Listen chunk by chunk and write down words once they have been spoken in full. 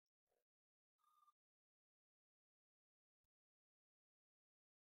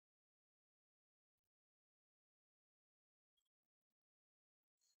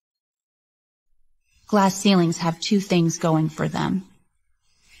Glass ceilings have two things going for them.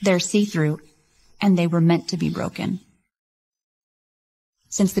 They're see-through, and they were meant to be broken.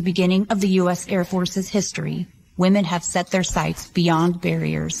 Since the beginning of the U.S. Air Force's history, women have set their sights beyond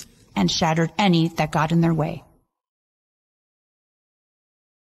barriers and shattered any that got in their way.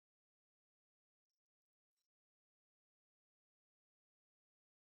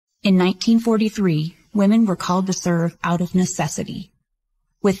 In 1943, women were called to serve out of necessity.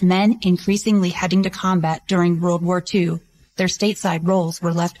 With men increasingly heading to combat during World War II, their stateside roles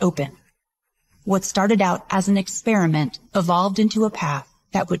were left open. What started out as an experiment evolved into a path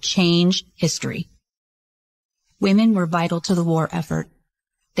that would change history. Women were vital to the war effort.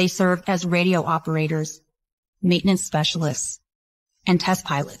 They served as radio operators, maintenance specialists, and test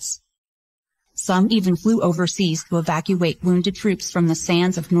pilots. Some even flew overseas to evacuate wounded troops from the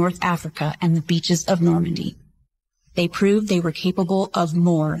sands of North Africa and the beaches of Normandy. They proved they were capable of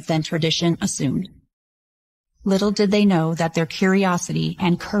more than tradition assumed. Little did they know that their curiosity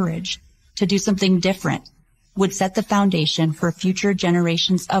and courage to do something different would set the foundation for future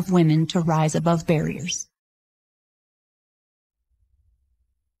generations of women to rise above barriers.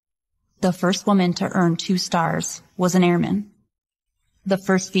 The first woman to earn 2 stars was an airman. The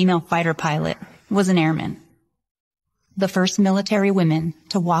first female fighter pilot was an airman. The first military women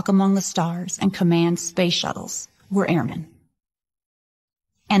to walk among the stars and command space shuttles were airmen.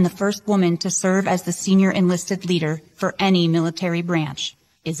 And the first woman to serve as the senior enlisted leader for any military branch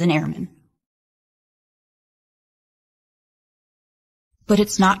is an airman. But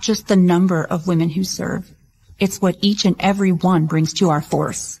it's not just the number of women who serve. It's what each and every one brings to our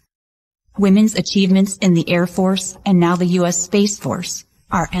force. Women's achievements in the Air Force and now the U.S. Space Force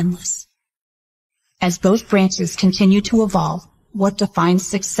are endless. As both branches continue to evolve, what defines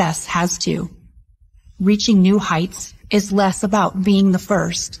success has to. Reaching new heights is less about being the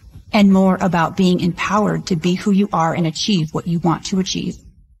first and more about being empowered to be who you are and achieve what you want to achieve.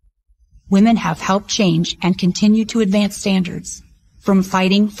 Women have helped change and continue to advance standards, from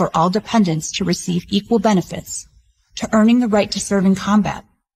fighting for all dependents to receive equal benefits, to earning the right to serve in combat,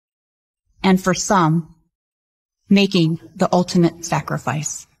 and for some, making the ultimate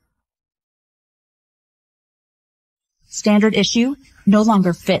sacrifice. Standard issue no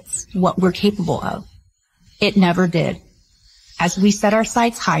longer fits what we're capable of. It never did. As we set our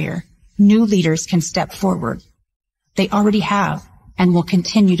sights higher, new leaders can step forward. They already have and will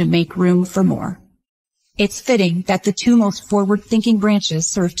continue to make room for more. It's fitting that the 2 most forward-thinking branches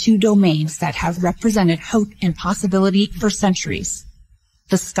serve 2 domains that have represented hope and possibility for centuries: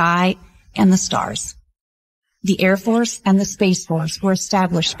 the sky and the stars. The Air Force and the Space Force were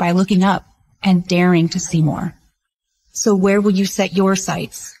established by looking up and daring to see more. So where will you set your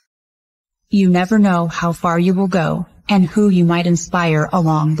sights? You never know how far you will go and who you might inspire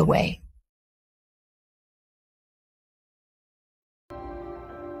along the way.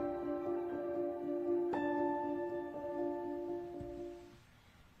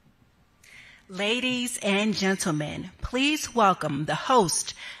 Ladies and gentlemen, please welcome the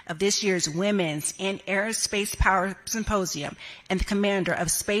host of this year's Women's in Aerospace Power Symposium and the Commander of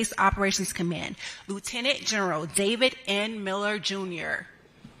Space Operations Command, Lieutenant General David N. Miller, Jr.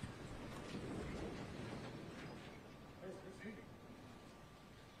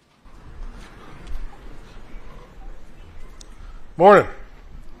 Morning.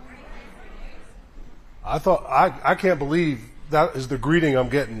 I can't believe that is the greeting I'm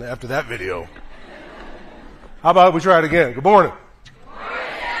getting after that video. How about we try it again? Good morning. Good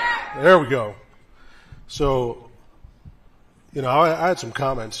morning. There we go. So, I had some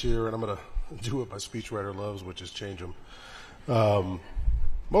comments here, and I'm going to do what my speechwriter loves, which is change them.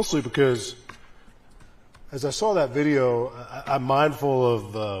 Mostly because as I saw that video, I'm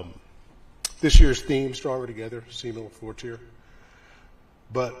mindful of this year's theme, Stronger Together, Simul Fortior.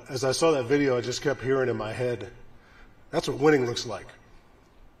 But as I saw that video, I just kept hearing in my head, that's what winning looks like.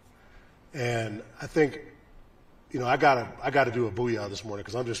 And I think, I gotta do a booyah this morning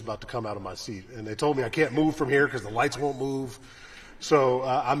because I'm just about to come out of my seat. And they told me I can't move from here because the lights won't move. So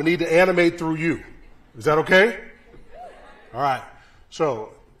I'm gonna need to animate through you. Is that okay? All right.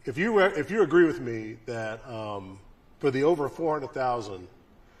 So if you agree with me that for the over 400,000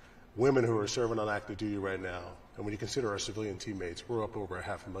 women who are serving on active duty right now, and when you consider our civilian teammates, we're up over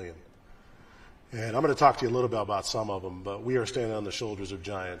 500,000. And I'm going to talk to you a little bit about some of them, but we are standing on the shoulders of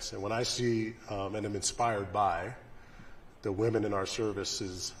giants. And when I see and am inspired by the women in our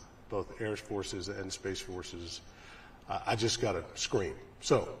services, both Air Forces and Space Forces, I just got to scream.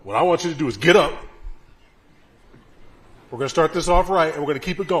 So what I want you to do is get up. We're going to start this off right, and we're going to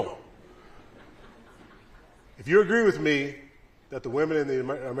keep it going. If you agree with me that the women in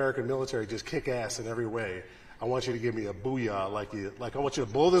the American military just kick ass in every way, I want you to give me a booyah, like I want you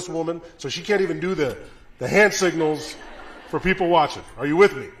to blow this woman so she can't even do the hand signals for people watching. Are you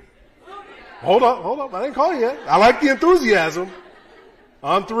with me? Hold up. I didn't call you yet. I like the enthusiasm.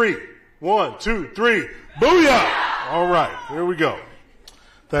 On 3. 1, 2, 3. Booyah! All right, here we go.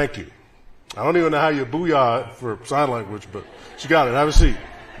 Thank you. I don't even know how you booyah for sign language, but she got it. Have a seat.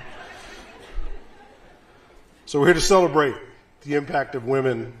 So we're here to celebrate the impact of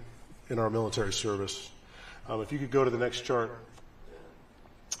women in our military service. If you could go to the next chart.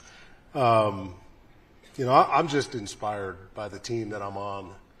 I'm just inspired by the team that I'm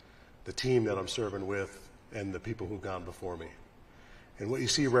on, the team that I'm serving with, and the people who've gone before me. And what you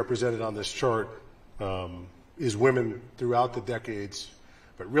see represented on this chart is women throughout the decades,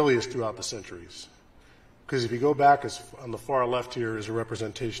 but really is throughout the centuries. Because if you go back, on the far left here is a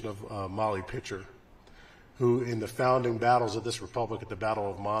representation of Molly Pitcher, who in the founding battles of this republic at the Battle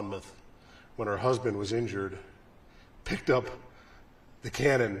of Monmouth, when her husband was injured, picked up the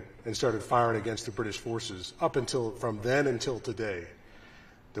cannon and started firing against the British forces. From then until today,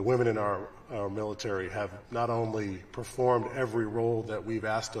 the women in our military have not only performed every role that we've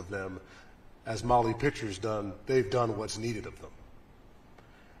asked of them, as Molly Pitcher's done, they've done what's needed of them.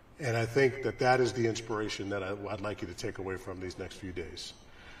 And I think that is the inspiration that I'd like you to take away from these next few days.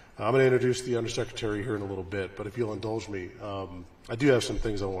 I'm going to introduce the Undersecretary here in a little bit, but if you'll indulge me, I do have some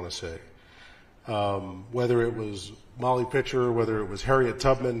things I want to say. Whether it was Molly Pitcher, whether it was Harriet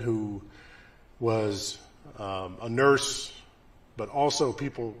Tubman, who was a nurse, but also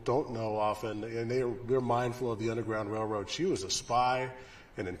people don't know often, and they're mindful of the Underground Railroad. She was a spy,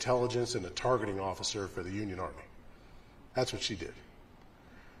 an intelligence, and a targeting officer for the Union Army. That's what she did.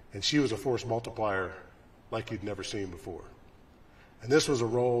 And she was a force multiplier like you'd never seen before. And this was a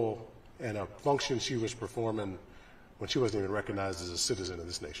role and a function she was performing when she wasn't even recognized as a citizen of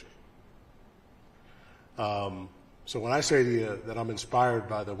this nation. So when I say to you that I'm inspired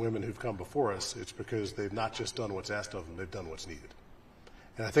by the women who've come before us, it's because they've not just done what's asked of them, they've done what's needed.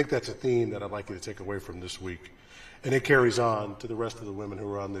 And I think that's a theme that I'd like you to take away from this week. And it carries on to the rest of the women who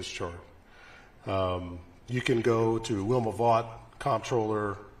are on this chart. You can go to Wilma Vaught,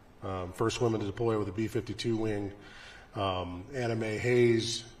 comptroller, first woman to deploy with a B-52 wing, Anna Mae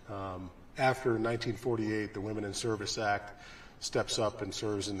Hayes. After 1948, the Women in Service Act steps up and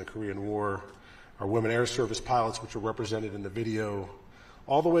serves in the Korean War. Our women air service pilots, which are represented in the video,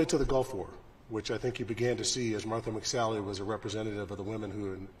 all the way to the Gulf War, which I think you began to see as Martha McSally was a representative of the women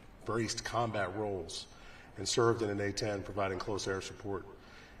who embraced combat roles and served in an A-10, providing close air support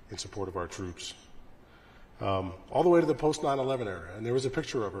in support of our troops. All the way to the post-9/11 era, and there was a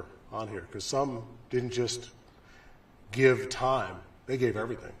picture of her on here, because some didn't just give time, they gave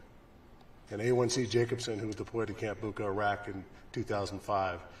everything. And A1C Jacobson, who was deployed to Camp Bucca, Iraq in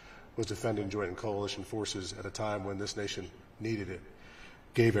 2005, was defending joint and coalition forces at a time when this nation needed it,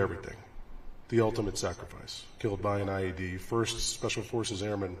 gave everything. The ultimate sacrifice, killed by an IED, first Special Forces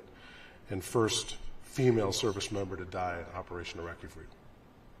Airman, and first female service member to die in Operation Iraqi Freedom.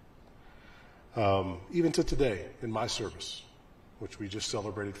 Even to today, in my service, which we just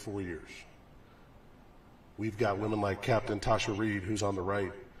celebrated 4 years, we've got women like Captain Tasha Reed, who's on the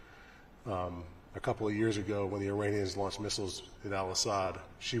right. A couple of years ago, when the Iranians launched missiles at Al-Assad,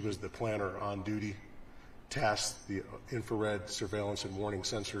 she was the planner on duty, tasked the infrared surveillance and warning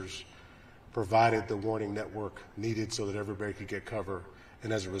sensors, provided the warning network needed so that everybody could get cover,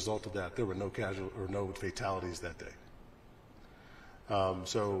 and as a result of that, there were no fatalities that day.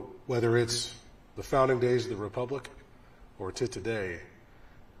 So whether it's the founding days of the Republic or to today,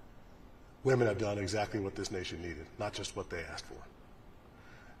 women have done exactly what this nation needed, not just what they asked for.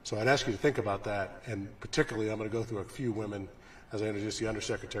 So I'd ask you to think about that, and particularly I'm going to go through a few women as I introduce the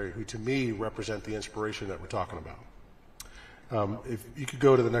Undersecretary, who to me represent the inspiration that we're talking about. If you could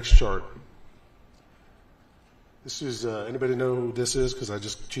go to the next chart. This is, anybody know who this is? Because I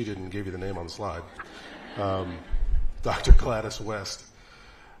just cheated and gave you the name on the slide. Dr. Gladys West.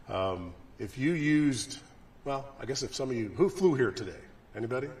 If you used, well, I guess if some of you, who flew here today?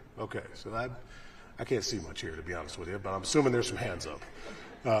 Anybody? Okay, so I can't see much here, to be honest with you, but I'm assuming there's some hands up.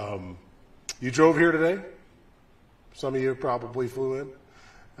 You drove here today? Some of you probably flew in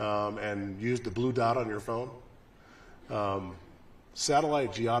and used the blue dot on your phone.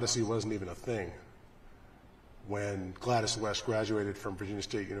 Satellite geodesy wasn't even a thing when Gladys West graduated from Virginia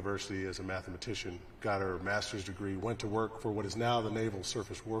State University as a mathematician, got her master's degree, went to work for what is now the Naval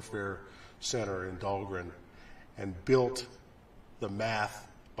Surface Warfare Center in Dahlgren, and built the math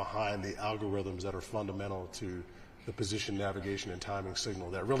behind the algorithms that are fundamental to the position, navigation, and timing signal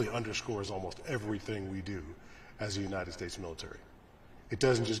that really underscores almost everything we do as the United States military. It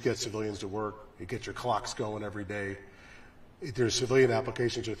doesn't just get civilians to work, it gets your clocks going every day. There's civilian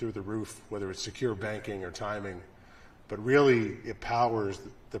applications are through the roof, whether it's secure banking or timing, but really it powers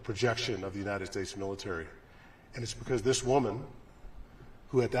the projection of the United States military. And it's because this woman,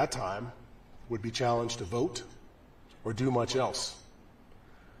 who at that time would be challenged to vote or do much else,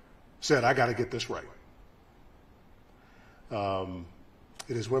 said, I got to get this right.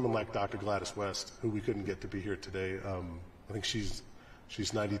 It is women like Dr. Gladys West, who we couldn't get to be here today. I think she's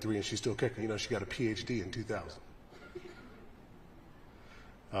 93 and she's still kicking. You know, she got a PhD in 2000.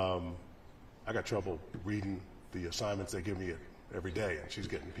 I got trouble reading the assignments they give me every day, and she's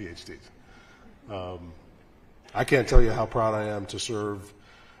getting PhDs. I can't tell you how proud I am to serve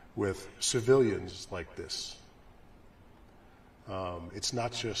with civilians like this. It's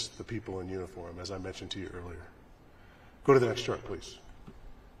not just the people in uniform, as I mentioned to you earlier. Go to the next chart, please.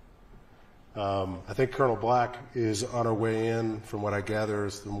 I think Colonel Black is on her way in. From what I gather,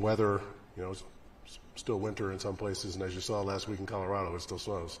 some weather, you know, it's still winter in some places, and as you saw last week in Colorado, it still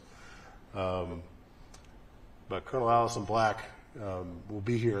snows. But Colonel Allison Black will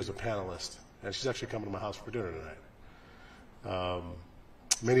be here as a panelist, and she's actually coming to my house for dinner tonight.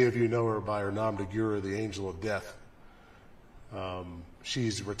 Many of you know her by her nom de guerre, the Angel of Death.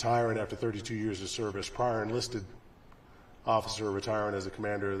 She's retiring after 32 years of service, prior enlisted officer retiring as a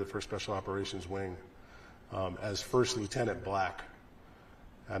commander of the 1st Special Operations Wing, as First Lieutenant Black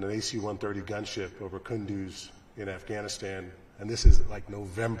on an AC-130 gunship over Kunduz in Afghanistan. And this is like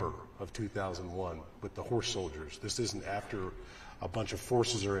November of 2001 with the horse soldiers. This isn't after a bunch of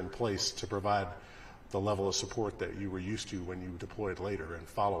forces are in place to provide the level of support that you were used to when you deployed later and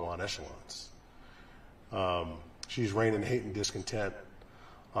follow on echelons. She's raining hate and discontent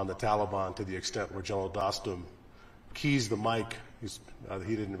on the Taliban to the extent where General Dostum keys the mic.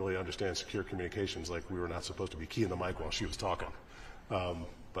 He didn't really understand secure communications, like we were not supposed to be keying the mic while she was talking.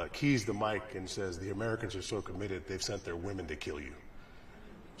 But keys the mic and says, the Americans are so committed, they've sent their women to kill you.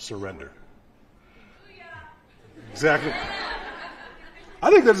 Surrender. Exactly. I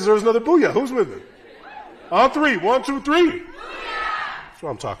think that deserves another booyah. Who's with me? On 3. 1, 2, 3. That's what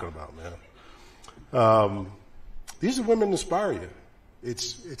I'm talking about, man. These are women that inspire you.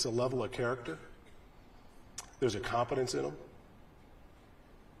 It's a level of character. There's a competence in them.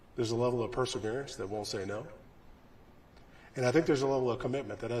 There's a level of perseverance that won't say no. And I think there's a level of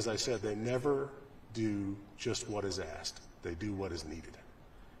commitment that, as I said, they never do just what is asked. They do what is needed.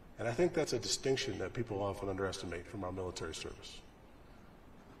 And I think that's a distinction that people often underestimate from our military service.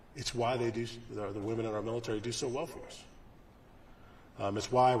 It's why they do, the women in our military do so well for us.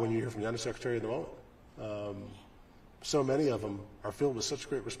 It's why when you hear from the Undersecretary at the moment, so many of them are filled with such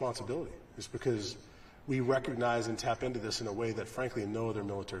great responsibility. It's because we recognize and tap into this in a way that, frankly, no other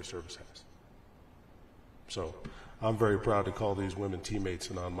military service has. So I'm very proud to call these women teammates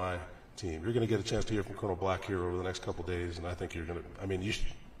and on my team. You're going to get a chance to hear from Colonel Black here over the next couple of days, and I think you're going to, I mean, you should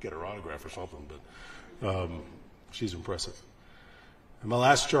get her autograph or something, but she's impressive. And my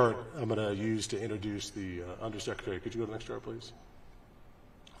last chart I'm going to use to introduce the Undersecretary. Could you go to the next chart, please?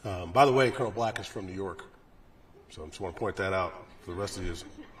 By the way, Colonel Black is from New York, so I just want to point that out for the rest of you.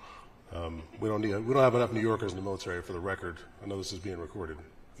 We don't have enough New Yorkers in the military, for the record. I know this is being recorded.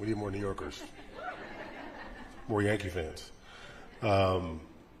 We need more New Yorkers, more Yankee fans.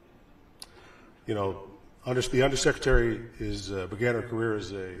 You know, the Undersecretary began her career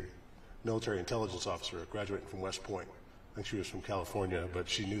as a military intelligence officer, graduating from West Point. I think she was from California, but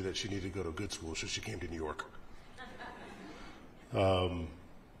she knew that she needed to go to a good school, so she came to New York.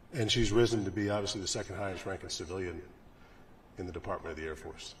 And she's risen to be obviously the second highest ranking civilian in the Department of the Air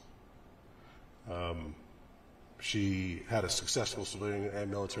Force. She had a successful civilian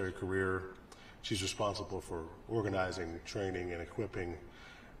and military career. She's responsible for organizing, training, and equipping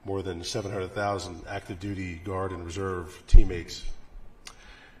more than 700,000 active duty, Guard, and Reserve teammates.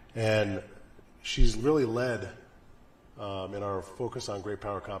 And she's really led in our focus on great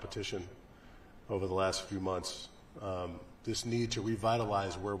power competition over the last few months, this need to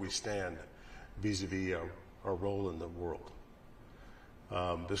revitalize where we stand vis-a-vis our role in the world.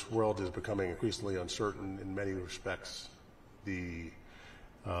 This world is becoming increasingly uncertain in many respects. The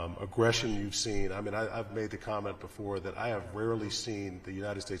aggression you've seen, I mean, I've made the comment before that I have rarely seen the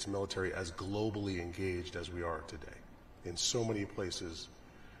United States military as globally engaged as we are today, in so many places,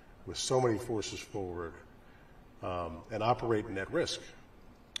 with so many forces forward, and operating at risk.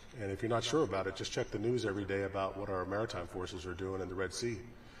 And if you're not sure about it, just check the news every day about what our maritime forces are doing in the Red Sea,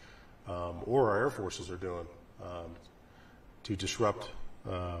 or our air forces are doing to disrupt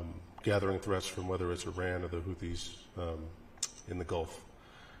gathering threats from whether it's Iran or the Houthis in the Gulf.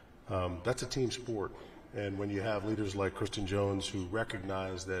 That's a team sport, And when you have leaders like Kristen Jones who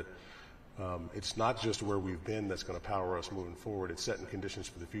recognize that it's not just where we've been that's going to power us moving forward, it's setting conditions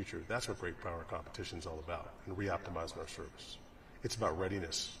for the future. That's what great power competition is all about, and re-optimizing our service. It's about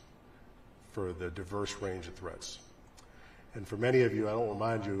readiness for the diverse range of threats. And for many of you, I don't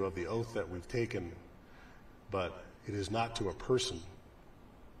remind you of the oath that we've taken, but it is not to a person.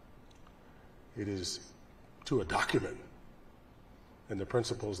 It is to a document and the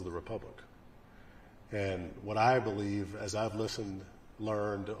principles of the Republic. And what I believe, as I've listened,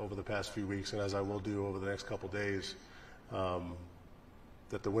 learned over the past few weeks, and as I will do over the next couple days,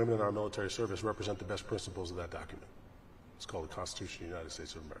 that the women in our military service represent the best principles of that document. It's called the Constitution of the United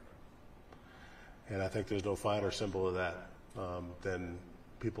States of America. And I think there's no finer symbol of that than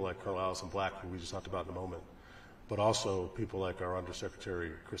people like Colonel Allison Black, who we just talked about in a moment, but also people like our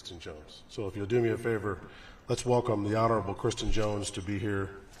Undersecretary Kristen Jones. So if you'll do me a favor, let's welcome the Honorable Kristen Jones to be here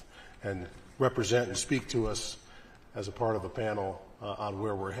and represent and speak to us as a part of a panel on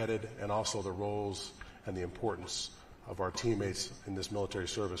where we're headed, and also the roles and the importance of our teammates in this military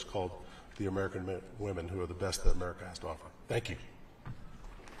service called the American women, who are the best that America has to offer. Thank you.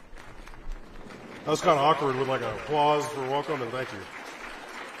 That was kind of awkward with like an applause for welcome and thank you.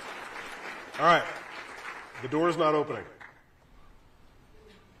 All right. The door is not opening.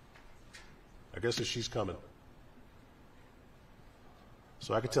 I guess that she's coming.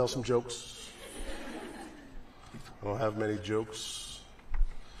 So I could tell some jokes. I don't have many jokes.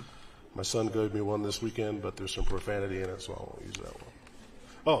 My son gave me one this weekend, but there's some profanity in it, so I won't use that one.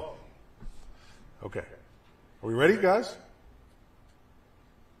 Oh, okay. Are we ready, guys?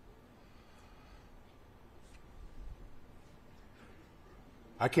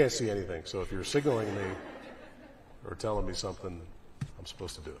 I can't see anything, so if you're signaling me or telling me something, I'm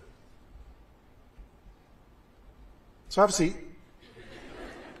supposed to do it. So have a seat.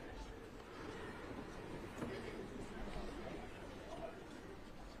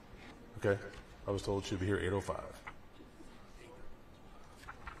 Okay, I was told she'd be here 8:05.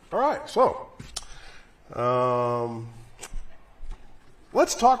 All right, so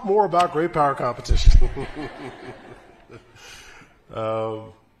let's talk more about great power competition.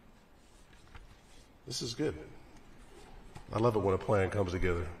 This is good. I love it when a plan comes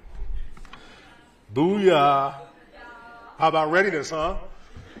together. Booyah! How about readiness, huh?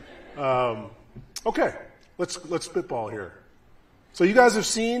 Okay, let's spitball here. So you guys have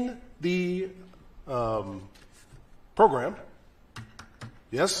seen the program,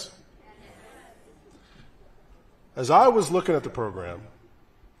 yes? As I was looking at the program,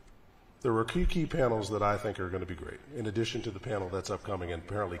 there were key panels that I think are going to be great, in addition to the panel that's upcoming and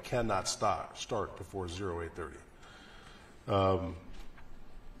apparently cannot start before 08:30.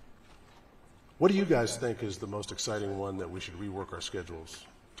 What do you guys think is the most exciting one that we should rework our schedules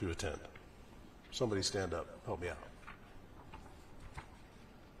to attend? Somebody stand up, help me out.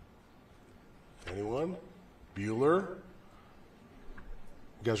 Anyone? Bueller?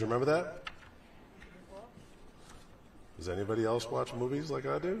 You guys remember that? Does anybody else watch movies like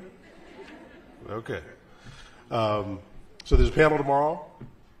I do? Okay. So there's a panel tomorrow.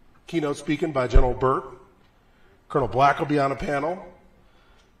 Keynote speaking by General Burt. Colonel Black will be on a panel.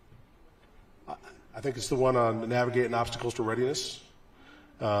 I think it's the one on navigating obstacles to readiness.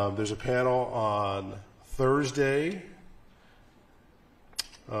 There's a panel on Thursday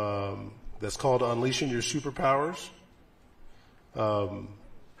that's called Unleashing Your Superpowers.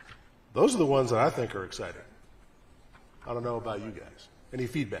 Those are the ones that I think are exciting. I don't know about you guys. Any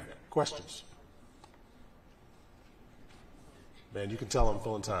feedback? Questions? Man, you can tell I'm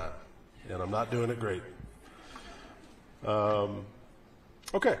filling time, and I'm not doing it great.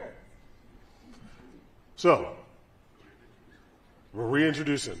 Okay. So, we're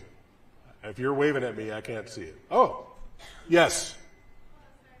reintroducing. If you're waving at me, I can't see it. Oh, yes.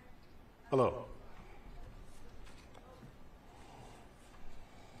 Hello.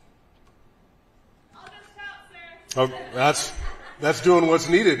 I'll just shout, sir. Oh, that's doing what's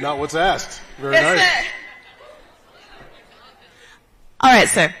needed, not what's asked. Very nice. Sir. All right,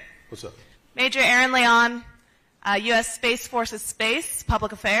 sir. What's up? Major Aaron Leon, U.S. Space Forces Space,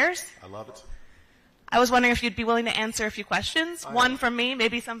 Public Affairs. I love it. I was wondering if you'd be willing to answer a few questions. One from me,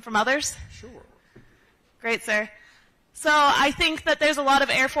 maybe some from others. Sure. Great, sir. So I think that there's a lot of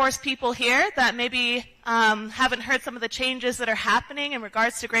Air Force people here that maybe haven't heard some of the changes that are happening in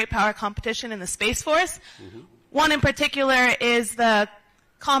regards to great power competition in the Space Force. Mm-hmm. One in particular is the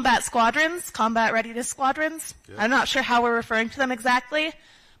combat squadrons, combat readiness squadrons. Yeah. I'm not sure how we're referring to them exactly,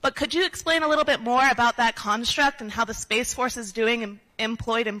 but could you explain a little bit more about that construct and how the Space Force is doing and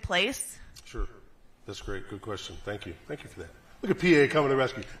employed in place? Sure. That's great. Good question. Thank you. Thank you for that. Look at PA coming to the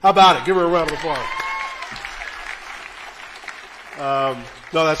rescue. How about it? Give her a round of applause. No,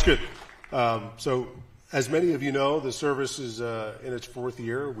 that's good. So, as many of you know, the service is in its 4th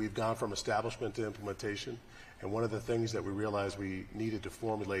year. We've gone from establishment to implementation, and one of the things that we realized we needed to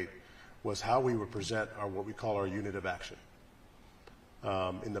formulate was how we would present what we call our unit of action.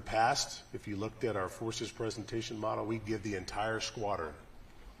 In the past, if you looked at our forces presentation model, we give the entire squadron,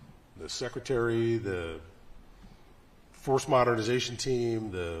 the secretary, the force modernization team,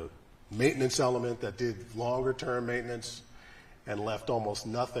 the maintenance element that did longer term maintenance, and left almost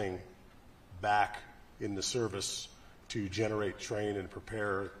nothing back in the service to generate, train, and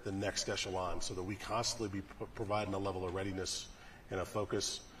prepare the next echelon, so that we constantly be providing a level of readiness and a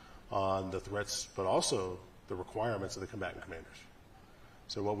focus on the threats, but also the requirements of the combatant commanders.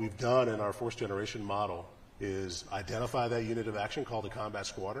 So what we've done in our force generation model is identify that unit of action called the combat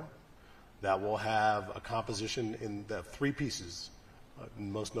squadron that will have a composition in the 3 pieces,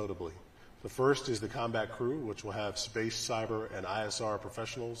 most notably. The first is the combat crew, which will have space, cyber, and ISR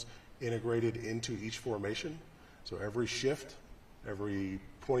professionals integrated into each formation. So every shift, every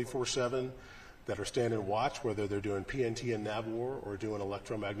 24/7 that are standing watch, whether they're doing PNT and nav war or doing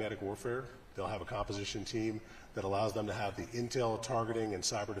electromagnetic warfare, they'll have a composition team that allows them to have the intel, targeting, and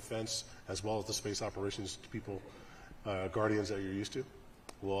cyber defense, as well as the space operations people, guardians that you're used to.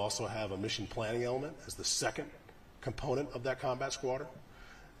 We'll also have a mission planning element as the second component of that combat squadron.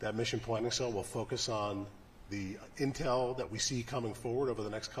 That mission planning cell will focus on the intel that we see coming forward over the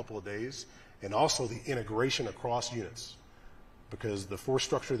next couple of days, and also the integration across units, because the force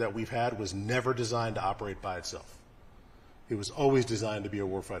structure that we've had was never designed to operate by itself. It was always designed to be a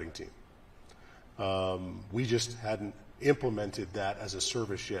warfighting team. We just hadn't implemented that as a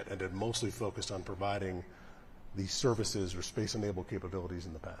service yet, and had mostly focused on providing the services or space-enabled capabilities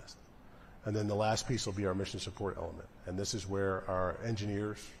in the past. And then the last piece will be our mission support element. And this is where our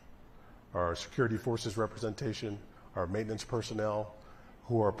engineers, our security forces representation, our maintenance personnel,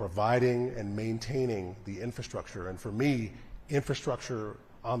 who are providing and maintaining the infrastructure. And for me, infrastructure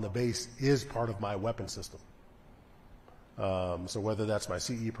on the base is part of my weapon system. So whether that's my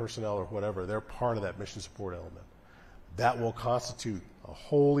CE personnel or whatever, they're part of that mission support element. That will constitute a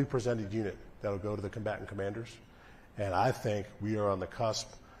wholly presented unit that will go to the combatant commanders. And I think we are on the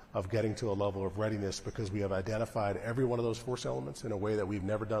cusp of getting to a level of readiness, because we have identified every one of those force elements in a way that we've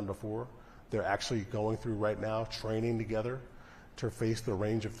never done before. They're actually going through right now training together to face the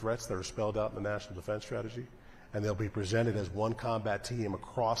range of threats that are spelled out in the National Defense Strategy. And they'll be presented as one combat team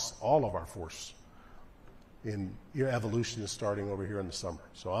across all of our force in your evolution is starting over here in the summer.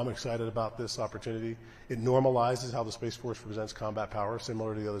 So I'm excited about this opportunity. It normalizes how the Space Force presents combat power,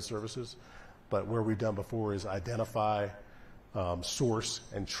 similar to the other services. But where we've done before is identify, source,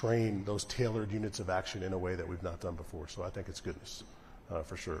 and train those tailored units of action in a way that we've not done before. So I think it's goodness,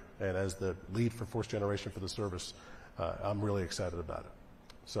 for sure. And as the lead for force generation for the service, I'm really excited about it.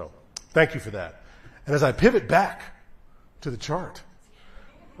 So thank you for that. And as I pivot back to the chart,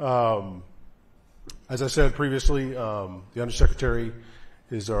 as I said previously, the Undersecretary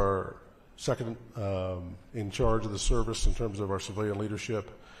is our second in charge of the service in terms of our civilian leadership.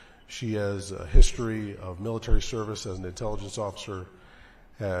 She has a history of military service as an intelligence officer,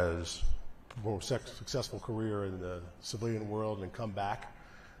 has performed a successful career in the civilian world and come back,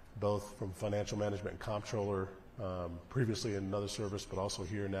 both from financial management and comptroller, previously in another service, but also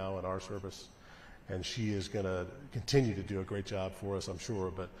here now in our service. And she is going to continue to do a great job for us, I'm sure.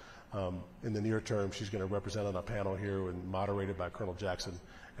 But in the near term, she's going to represent on a panel here and moderated by Colonel Jackson,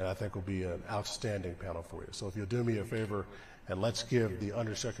 and I think will be an outstanding panel for you. So if you'll do me a favor, and let's give the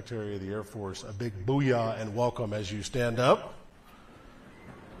Undersecretary of the Air Force a big booyah and welcome as you stand up.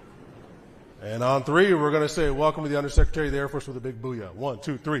 And on 3, we're going to say welcome to the Undersecretary of the Air Force with a big booyah. 1,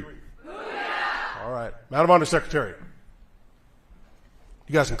 2, 3. Booyah! All right. Madam Undersecretary,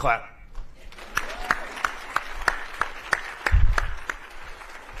 you guys can clap.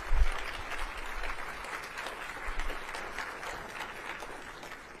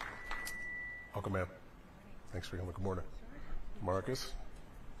 Welcome, ma'am. Thanks for coming. Good morning. Marcus.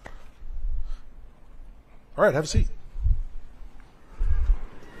 All right, have a seat.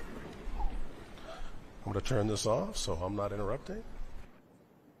 I'm going to turn this off so I'm not interrupting.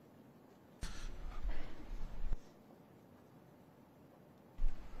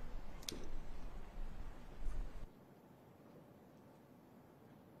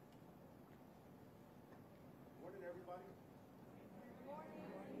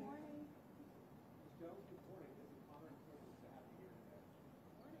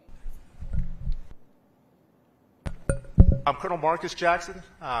 I'm Colonel Marcus Jackson,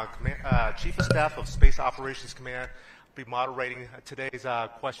 Chief of Staff of Space Operations Command. I'll be moderating today's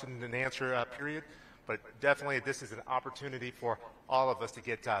question and answer period. but definitely this is an opportunity for all of us to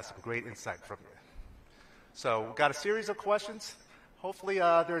get some great insight from you. So we've got a series of questions. Hopefully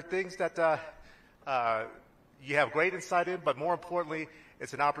there are things that you have great insight in, but more importantly,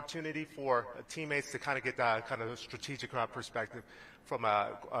 it's an opportunity for teammates to kind of get that kind of a strategic perspective from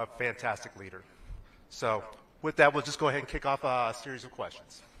a fantastic leader. So with that, we'll just go ahead and kick off a series of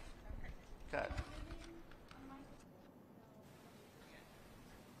questions. Okay.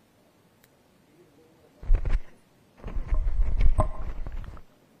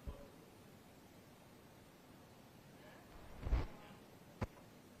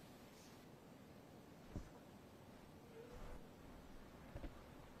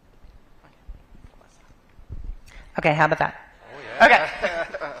 Okay, how about that? Oh, yeah.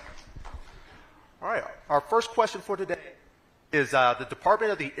 Okay. All right. Our first question for today is the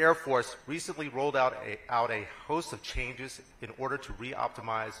Department of the Air Force recently rolled out a host of changes in order to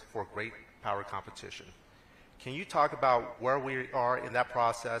re-optimize for great power competition. Can you talk about where we are in that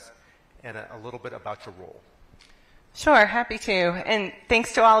process and a little bit about your role? Sure, happy to. And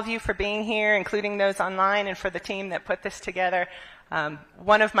thanks to all of you for being here, including those online, and for the team that put this together.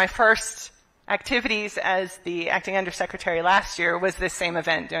 One of my first activities as the acting undersecretary last year was this same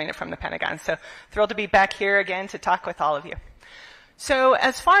event, doing it from the Pentagon. So thrilled to be back here again to talk with all of you. So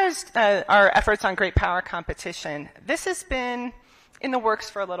as far as our efforts on great power competition, this has been in the works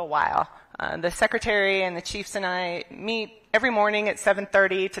for a little while. The secretary and the chiefs and I meet every morning at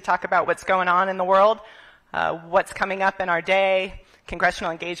 7:30 to talk about what's going on in the world, what's coming up in our day,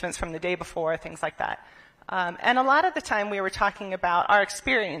 congressional engagements from the day before, things like that. And a lot of the time we were talking about our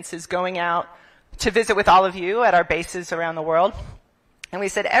experiences going out to visit with all of you at our bases around the world. And we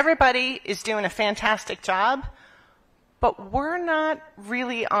said, everybody is doing a fantastic job, but we're not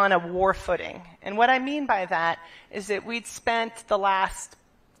really on a war footing. And what I mean by that is that we'd spent the last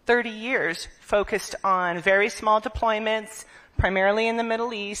 30 years focused on very small deployments, primarily in the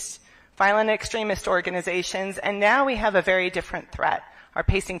Middle East, violent extremist organizations, and now we have a very different threat. Our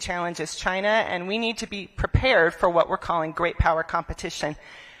pacing challenge is China, and we need to be prepared for what we're calling great power competition.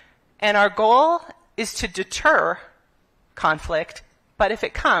 And our goal is to deter conflict, but if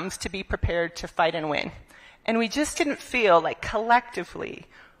it comes, to be prepared to fight and win. And we just didn't feel like collectively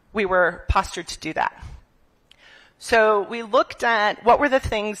we were postured to do that. So we looked at what were the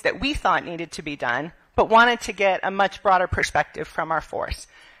things that we thought needed to be done, but wanted to get a much broader perspective from our force.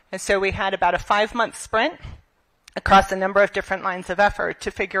 And so we had about a 5-month sprint across a number of different lines of effort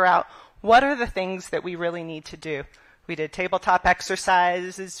to figure out what are the things that we really need to do. We did tabletop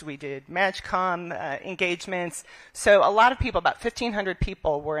exercises, we did MAGCOM engagements. So a lot of people, about 1,500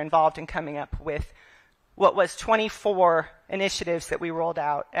 people, were involved in coming up with what was 24 initiatives that we rolled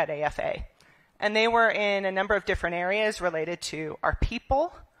out at AFA. And they were in a number of different areas related to our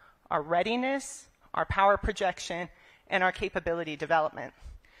people, our readiness, our power projection, and our capability development.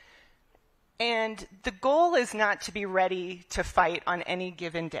 And the goal is not to be ready to fight on any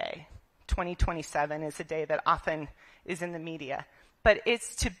given day. 2027 is a day that often is in the media. But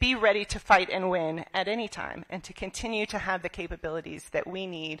it's to be ready to fight and win at any time and to continue to have the capabilities that we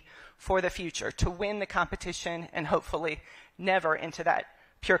need for the future, to win the competition and hopefully never into that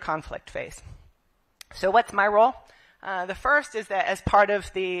pure conflict phase. So what's my role? The first is that as part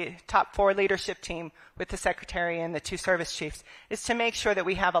of the top 4 leadership team with the Secretary and the 2 service chiefs is to make sure that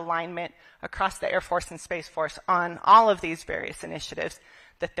we have alignment across the Air Force and Space Force on all of these various initiatives,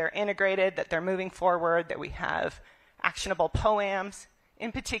 that they're integrated, that they're moving forward, that we have actionable POAMs,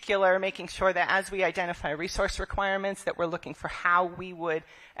 in particular making sure that as we identify resource requirements that we're looking for how we would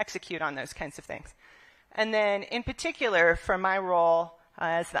execute on those kinds of things. And then in particular for my role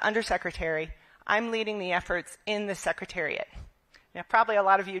as the Undersecretary, I'm leading the efforts in the Secretariat. Now, probably a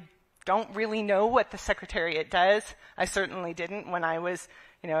lot of you don't really know what the Secretariat does. I certainly didn't when I was,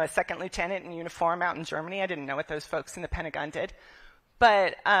 a second lieutenant in uniform out in Germany. I didn't know what those folks in the Pentagon did.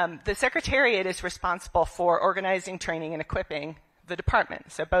 But the Secretariat is responsible for organizing, training, and equipping the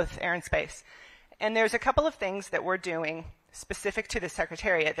department, so both air and space. And there's a couple of things that we're doing specific to the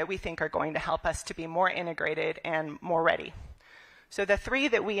Secretariat that we think are going to help us to be more integrated and more ready. So the 3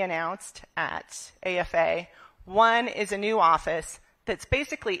 that we announced at AFA, one is a new office that's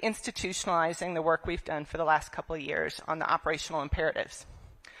basically institutionalizing the work we've done for the last couple of years on the operational imperatives.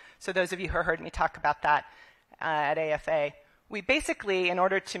 So those of you who heard me talk about that at AFA, we basically, in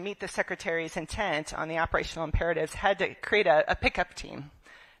order to meet the Secretary's intent on the operational imperatives, had to create a pickup team.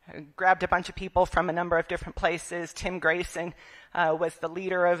 Grabbed a bunch of people from a number of different places. Tim Grayson was the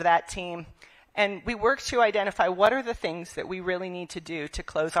leader of that team. And we worked to identify what are the things that we really need to do to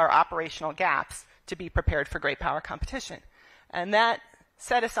close our operational gaps to be prepared for great power competition. And that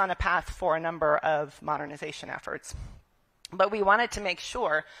set us on a path for a number of modernization efforts. But we wanted to make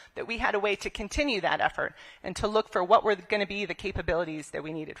sure that we had a way to continue that effort and to look for what were going to be the capabilities that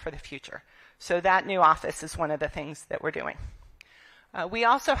we needed for the future. So that new office is one of the things that we're doing. We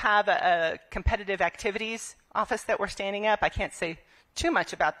also have a competitive activities office that we're standing up. I can't say too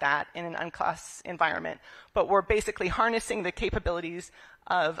much about that in an unclass environment, but we're basically harnessing the capabilities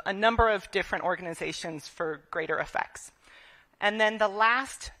of a number of different organizations for greater effects. And then the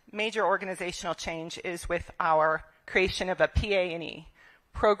last major organizational change is with our creation of a PA&E,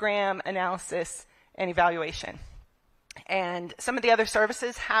 Program Analysis and Evaluation. And some of the other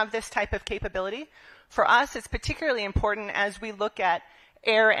services have this type of capability. For us, it's particularly important as we look at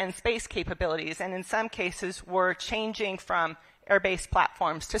air and space capabilities, and in some cases, we're changing from air-based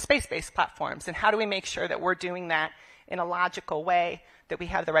platforms to space-based platforms, and how do we make sure that we're doing that in a logical way, that we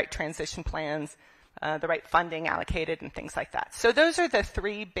have the right transition plans, the right funding allocated, and things like that. So those are the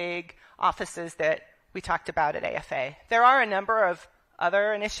three big offices that we talked about at AFA. There are a number of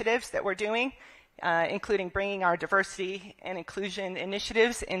other initiatives that we're doing, including bringing our diversity and inclusion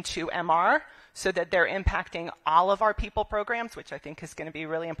initiatives into MR so that they're impacting all of our people programs, which I think is going to be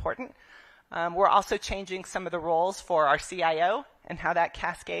really important. We're also changing some of the roles for our CIO and how that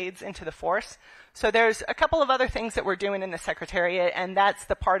cascades into the force. So there's a couple of other things that we're doing in the Secretariat, and that's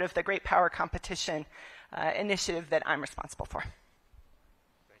the part of the Great Power Competition initiative that I'm responsible for.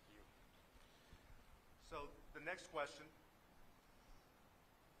 Thank you. So the next question,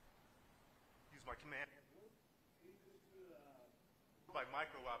 use my command by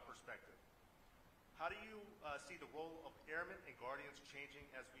micro perspective. How do you see the role of airmen and guardians changing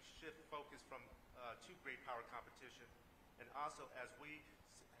as we shift focus from to great power competition, and also as we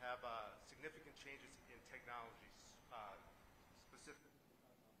have significant changes in technologies specifically?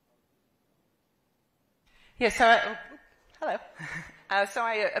 Yeah, so hello. So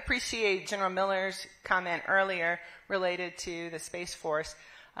I appreciate General Miller's comment earlier related to the Space Force.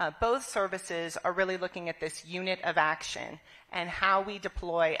 Both services are really looking at this unit of action and how we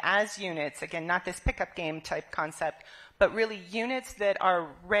deploy as units, again, not this pickup game type concept, but really units that are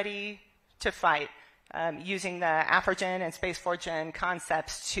ready to fight, using the AFRIGEN and Space 4Gen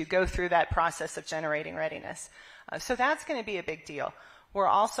concepts to go through that process of generating readiness. So that's going to be a big deal. We're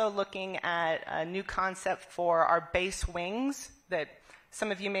also looking at a new concept for our base wings that some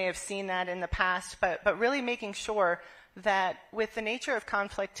of you may have seen that in the past, but really making sure that with the nature of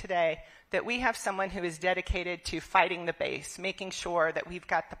conflict today, that we have someone who is dedicated to fighting the base, making sure that we've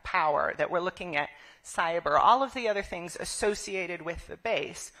got the power, that we're looking at cyber, all of the other things associated with the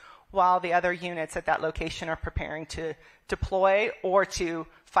base, while the other units at that location are preparing to deploy or to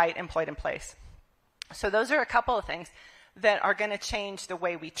fight employed in place. So those are a couple of things that are going to change the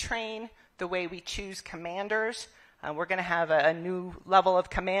way we train, the way we choose commanders. We're going to have a new level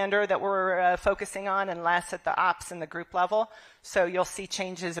of commander that we're focusing on, and less at the ops and the group level. So you'll see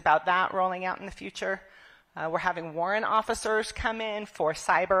changes about that rolling out in the future. We're having warrant officers come in for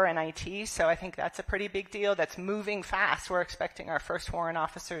cyber and IT, so I think that's a pretty big deal. That's moving fast. We're expecting our first warrant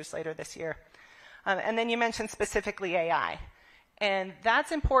officers later this year. And then you mentioned specifically AI. And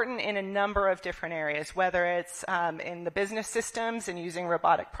that's important in a number of different areas, whether it's in the business systems and using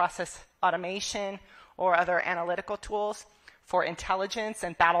robotic process automation or other analytical tools for intelligence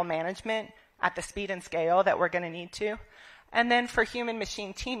and battle management at the speed and scale that we're going to need to. And then for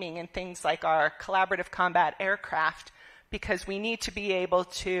human-machine teaming and things like our collaborative combat aircraft, because we need to be able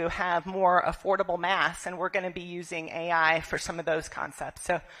to have more affordable mass, and we're going to be using AI for some of those concepts.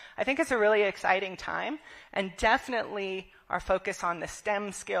 So I think it's a really exciting time, and definitely our focus on the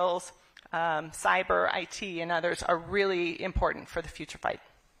STEM skills, cyber, IT, and others are really important for the future fight.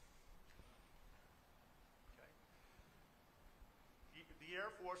 The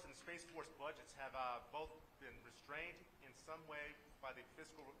Air Force and Space Force budgets have both been restrained in some way by the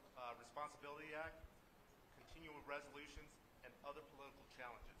Fiscal Responsibility Act, continuing resolutions, and other political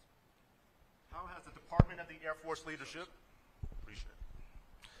challenges. How has the Department of the Air Force leadership,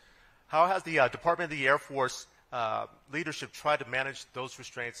 how has the Department of the Air Force leadership tried to manage those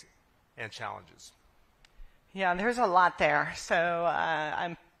restraints and challenges? Yeah, there's a lot there. So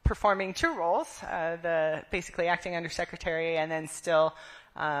I'm performing two roles, the basically acting undersecretary, and then still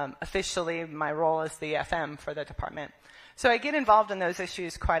officially my role as the FM for the department. So I get involved in those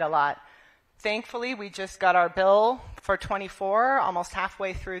issues quite a lot. Thankfully, we just got our bill for 24, almost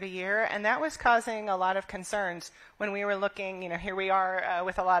halfway through the year, and that was causing a lot of concerns when we were looking, here we are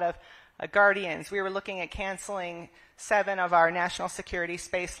with a lot of guardians. We were looking at canceling 7 of our national security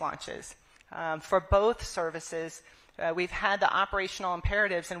space launches. For both services, We've had the operational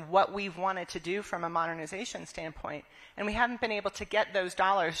imperatives and what we've wanted to do from a modernization standpoint, and we haven't been able to get those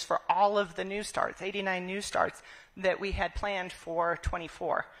dollars for all of the new starts, 89 new starts, that we had planned for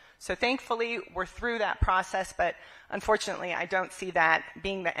 24. So thankfully, we're through that process, but unfortunately, I don't see that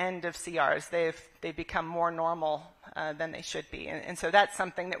being the end of CRs. They've become more normal than they should be. And so that's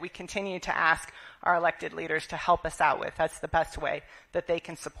something that we continue to ask our elected leaders to help us out with. That's the best way that they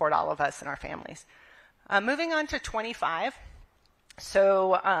can support all of us and our families. Moving on to 25.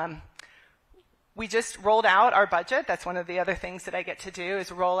 So we just rolled out our budget. That's one of the other things that I get to do,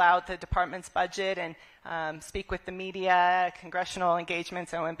 is roll out the department's budget and speak with the media, congressional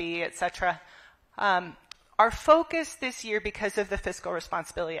engagements, OMB, et cetera. Our focus this year, because of the Fiscal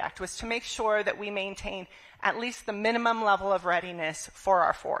Responsibility Act, was to make sure that we maintain at least the minimum level of readiness for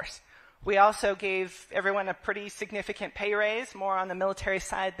our force. We also gave everyone a pretty significant pay raise, more on the military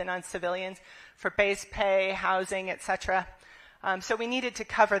side than on civilians, for base pay, housing, et cetera. So we needed to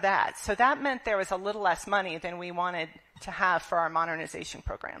cover that. So that meant there was a little less money than we wanted to have for our modernization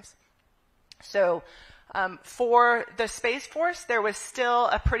programs. So for the Space Force, there was still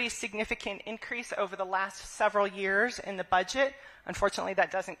a pretty significant increase over the last several years in the budget. Unfortunately,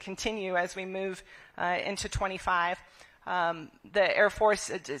 that doesn't continue as we move into 25. The Air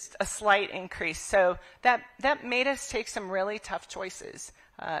Force, just a slight increase. So that made us take some really tough choices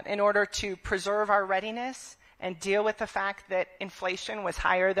in order to preserve our readiness and deal with the fact that inflation was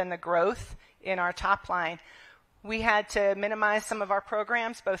higher than the growth in our top line. We had to minimize some of our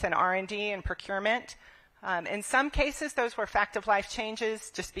programs, both in R&D and procurement. In some cases, those were fact-of-life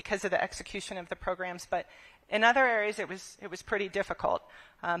changes just because of the execution of the programs, but in other areas, it was pretty difficult.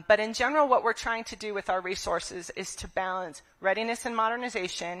 But in general, what we're trying to do with our resources is to balance readiness and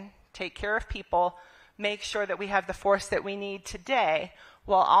modernization, take care of people, make sure that we have the force that we need today,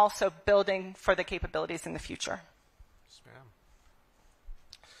 while also building for the capabilities in the future. Yes, ma'am.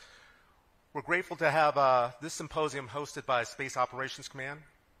 We're grateful to have this symposium hosted by Space Operations Command.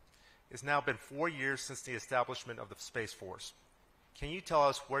 It's now been 4 years since the establishment of the Space Force. Can you tell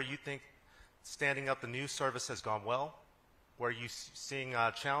us where you think standing up the new service has gone well, where you're seeing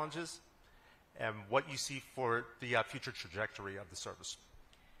challenges, and what you see for the future trajectory of the service?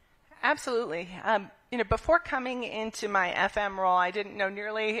 Absolutely. Before coming into my FM role, I didn't know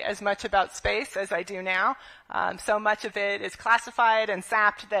nearly as much about space as I do now. So much of it is classified and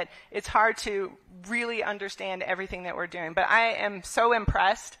sapped that it's hard to really understand everything that we're doing. But I am so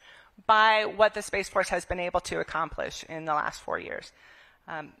impressed by what the Space Force has been able to accomplish in the last 4 years.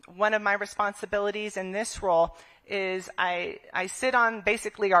 One of my responsibilities in this role is I sit on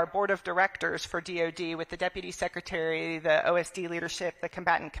basically our board of directors for DoD with the Deputy Secretary, the OSD leadership, the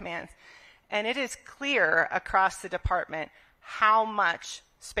combatant commands. And it is clear across the department how much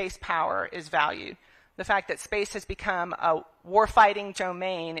space power is valued. The fact that space has become a warfighting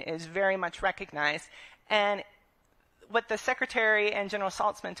domain is very much recognized. And what the Secretary and General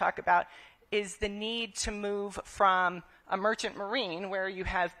Saltzman talk about is the need to move from a merchant marine, where you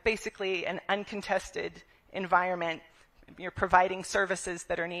have basically an uncontested environment, you're providing services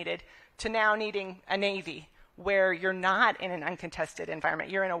that are needed, to now needing a Navy, where you're not in an uncontested environment.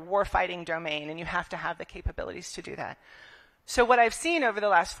 You're in a warfighting domain, and you have to have the capabilities to do that. So what I've seen over the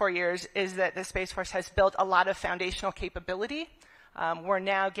last 4 years is that the Space Force has built a lot of foundational capability. We're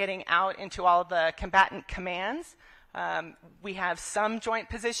now getting out into all the combatant commands. We have some joint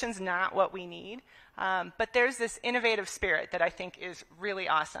positions, not what we need. But there's this innovative spirit that I think is really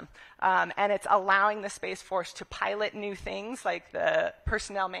awesome. And it's allowing the Space Force to pilot new things like the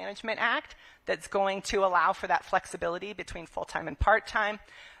Personnel Management Act that's going to allow for that flexibility between full-time and part-time.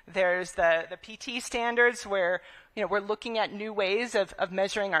 There's the PT standards where we're looking at new ways of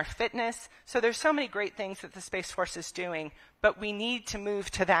measuring our fitness. So there's so many great things that the Space Force is doing, but we need to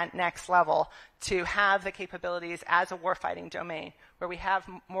move to that next level to have the capabilities as a warfighting domain, where we have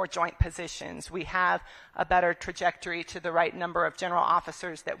more joint positions, we have a better trajectory to the right number of general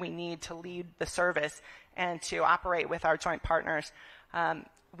officers that we need to lead the service and to operate with our joint partners.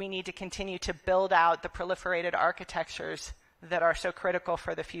 We need to continue to build out the proliferated architectures that are so critical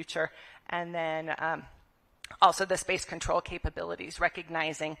for the future, and then also the space control capabilities,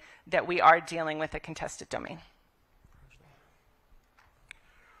 recognizing that we are dealing with a contested domain.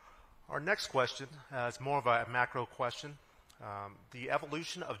 Our next question is more of a macro question. The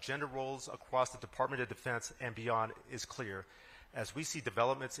evolution of gender roles across the Department of Defense and beyond is clear, as we see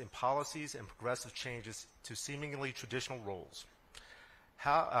developments in policies and progressive changes to seemingly traditional roles.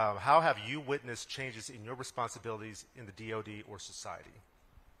 How have you witnessed changes in your responsibilities in the DoD or society?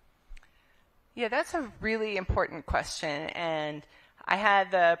 Yeah, that's a really important question, and I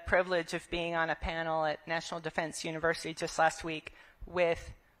had the privilege of being on a panel at National Defense University just last week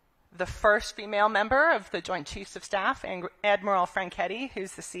with the first female member of the Joint Chiefs of Staff, Admiral Franchetti,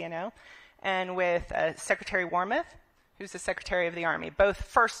 who's the CNO, and with Secretary Wormuth, who's the Secretary of the Army, both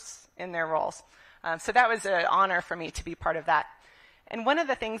firsts in their roles. So that was an honor for me to be part of that. And one of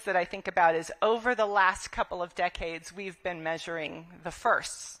the things that I think about is over the last couple of decades, we've been measuring the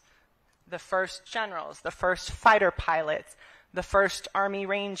firsts, the first generals, the first fighter pilots, the first Army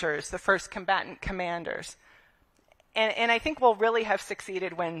Rangers, the first combatant commanders. And I think we'll really have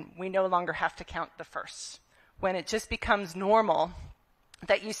succeeded when we no longer have to count the firsts, when it just becomes normal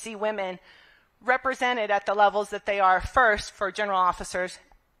that you see women represented at the levels that they are first for general officers,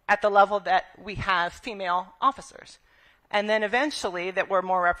 at the level that we have female officers. And then eventually that we're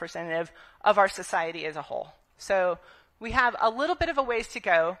more representative of our society as a whole. So we have a little bit of a ways to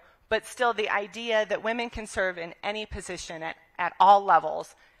go, but still the idea that women can serve in any position at all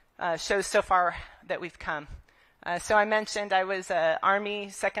levels shows so far that we've come. So I mentioned I was an Army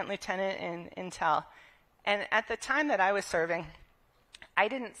second lieutenant in Intel. And at the time that I was serving, I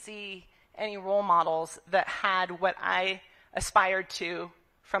didn't see any role models that had what I aspired to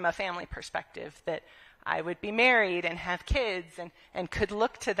from a family perspective, that I would be married and have kids and could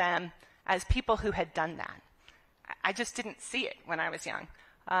look to them as people who had done that. I just didn't see it when I was young.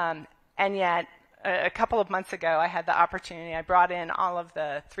 And yet, a couple of months ago, I had the opportunity. I brought in all of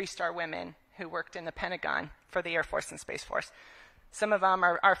the 3-star women who worked in the Pentagon for the Air Force and Space Force. Some of them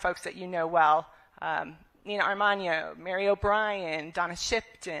are folks that you know well. Nina Armagno, Mary O'Brien, Donna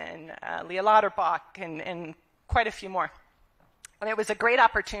Shipton, Leah Lauterbach, and quite a few more. And it was a great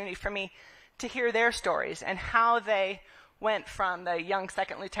opportunity for me to hear their stories and how they went from the young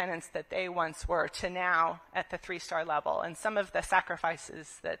second lieutenants that they once were to now at the 3-star level, and some of the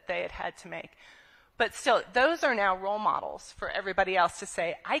sacrifices that they had to make. But still, those are now role models for everybody else to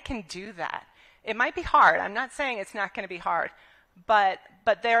say, I can do that. It might be hard. I'm not saying it's not going to be hard. But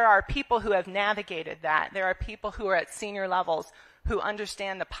there are people who have navigated that. There are people who are at senior levels who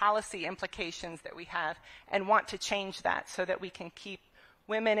understand the policy implications that we have and want to change that so that we can keep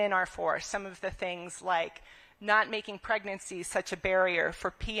women in our force. Some of the things like not making pregnancy such a barrier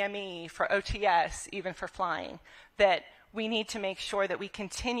for PME, for OTS, even for flying, that we need to make sure that we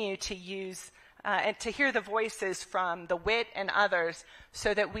continue to use and to hear the voices from the WIT and others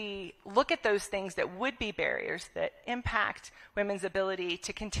so that we look at those things that would be barriers that impact women's ability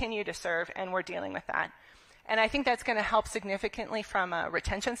to continue to serve, and we're dealing with that. And I think that's going to help significantly from a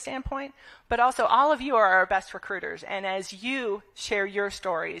retention standpoint, but also all of you are our best recruiters. And as you share your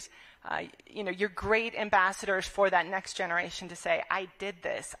stories, you're great ambassadors for that next generation to say, I did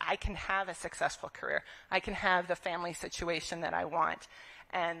this, I can have a successful career, I can have the family situation that I want.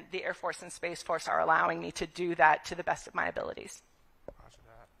 And the Air Force and Space Force are allowing me to do that to the best of my abilities. Roger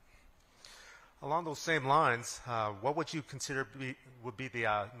that. Along those same lines, what would you consider would be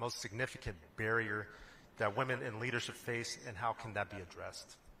the most significant barrier that women in leadership face, and how can that be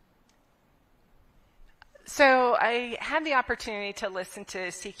addressed? So I had the opportunity to listen to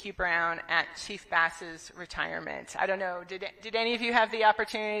CQ Brown at Chief Bass's retirement. I don't know, did any of you have the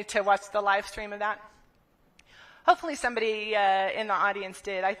opportunity to watch the live stream of that? Hopefully somebody in the audience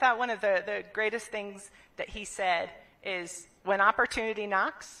did. I thought one of the greatest things that he said is, when opportunity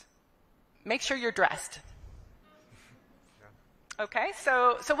knocks, make sure you're dressed. Okay,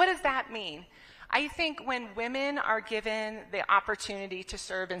 so what does that mean? I think when women are given the opportunity to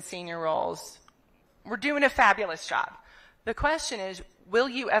serve in senior roles, we're doing a fabulous job. The question is, will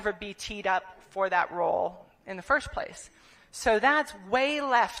you ever be teed up for that role in the first place? So that's way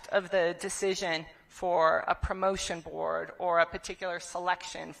left of the decision for a promotion board or a particular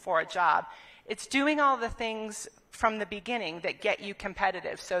selection for a job. It's doing all the things from the beginning that get you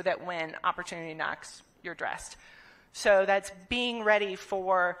competitive so that when opportunity knocks, you're dressed. So that's being ready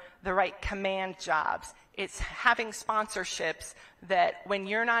for the right command jobs. It's having sponsorships that when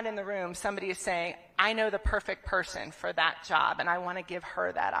you're not in the room, somebody is saying, I know the perfect person for that job, and I want to give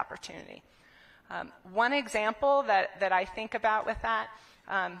her that opportunity. One example that I think about with that,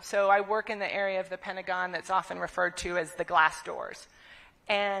 so I work in the area of the Pentagon that's often referred to as the glass doors.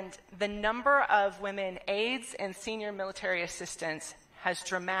 And the number of women aides and senior military assistants has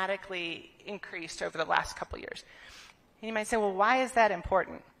dramatically increased over the last couple years. And you might say, well, why is that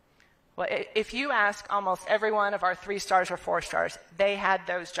important? Well, if you ask almost every one of our 3 stars or 4 stars, they had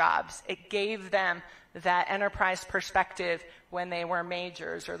those jobs. It gave them that enterprise perspective when they were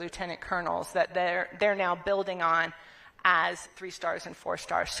majors or lieutenant colonels that they're now building on as 3 stars and 4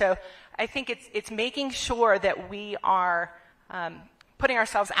 stars. So I think it's making sure that we are putting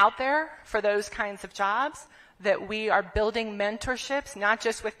ourselves out there for those kinds of jobs, that we are building mentorships, not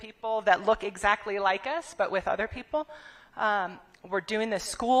just with people that look exactly like us, but with other people. We're doing the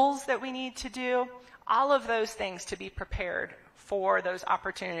schools that we need to do, all of those things to be prepared for those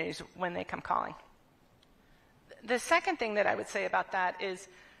opportunities when they come calling. The second thing that I would say about that is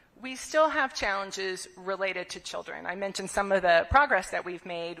we still have challenges related to children. I mentioned some of the progress that we've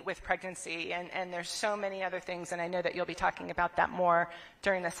made with pregnancy, and there's so many other things, and I know that you'll be talking about that more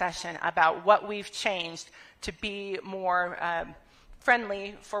during the session, about what we've changed to be more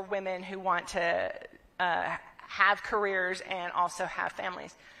friendly for women who want to have careers and also have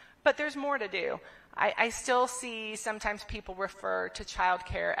families. But there's more to do. I still see sometimes people refer to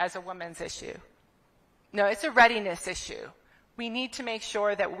childcare as a women's issue. No, it's a readiness issue. We need to make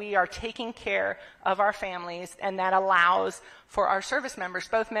sure that we are taking care of our families, and that allows for our service members,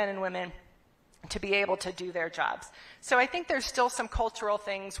 both men and women, to be able to do their jobs. So I think there's still some cultural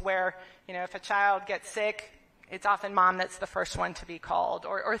things where, you know, if a child gets sick, it's often mom that's the first one to be called,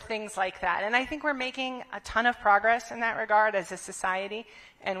 or things like that. And I think we're making a ton of progress in that regard as a society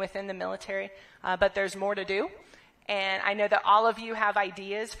and within the military, but there's more to do. And I know that all of you have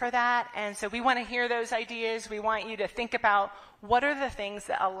ideas for that, and so we want to hear those ideas. We want you to think about what are the things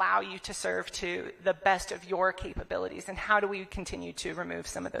that allow you to serve to the best of your capabilities, and how do we continue to remove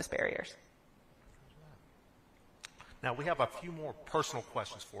some of those barriers. Now, we have a few more personal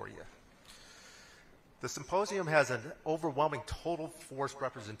questions for you. The symposium has an overwhelming total force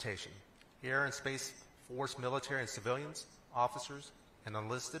representation: Air and Space Force military and civilians, officers and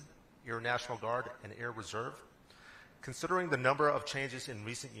enlisted, Air National Guard and Air Reserve. Considering the number of changes in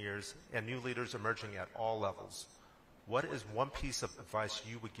recent years and new leaders emerging at all levels, what is one piece of advice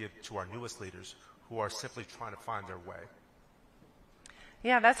you would give to our newest leaders who are simply trying to find their way?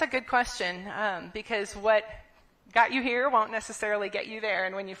 Yeah, that's a good question, because what got you here won't necessarily get you there.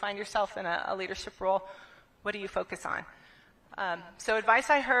 And when you find yourself in a leadership role, what do you focus on? So advice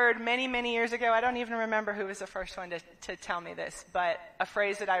I heard many, many years ago, I don't even remember who was the first one to tell me this, but a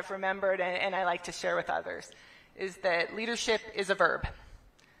phrase that I've remembered and I like to share with others is that leadership is a verb.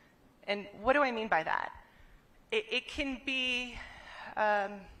 And what do I mean by that? It can be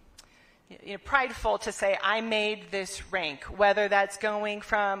prideful to say, I made this rank, whether that's going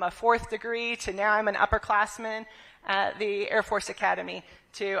from a 4th degree to now I'm an upperclassman at the Air Force Academy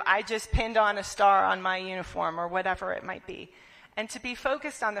to I just pinned on a star on my uniform, or whatever it might be. And to be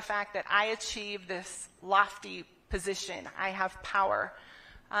focused on the fact that I achieved this lofty position, I have power.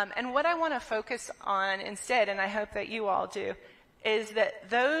 And what I want to focus on instead, and I hope that you all do, is that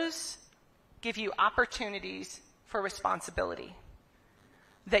those give you opportunities for responsibility.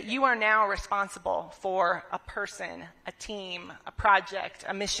 That you are now responsible for a person, a team, a project,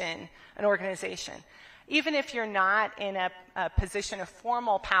 a mission, an organization. Even if you're not in a position of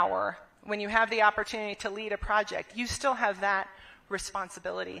formal power, when you have the opportunity to lead a project, you still have that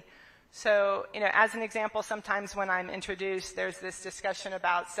responsibility. So, as an example, sometimes when I'm introduced, there's this discussion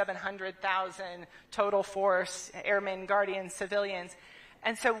about 700,000 total force, airmen, guardians, civilians.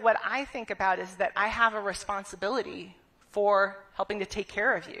 And so what I think about is that I have a responsibility for helping to take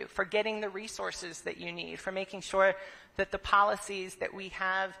care of you, for getting the resources that you need, for making sure that the policies that we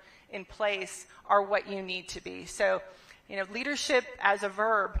have in place are what you need to be. So, leadership as a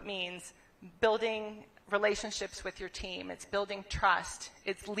verb means building relationships with your team. It's building trust.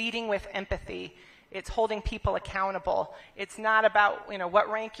 It's leading with empathy. It's holding people accountable. It's not about, what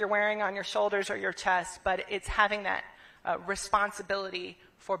rank you're wearing on your shoulders or your chest, but it's having that responsibility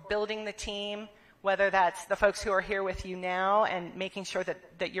for building the team, whether that's the folks who are here with you now and making sure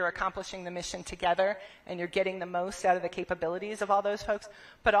that you're accomplishing the mission together and you're getting the most out of the capabilities of all those folks,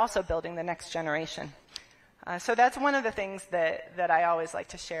 but also building the next generation. So that's one of the things that I always like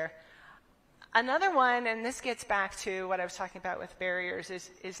to share. Another one, and this gets back to what I was talking about with barriers,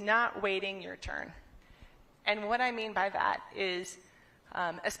 is not waiting your turn. And what I mean by that is,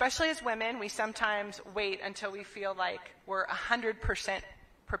 especially as women, we sometimes wait until we feel like we're 100%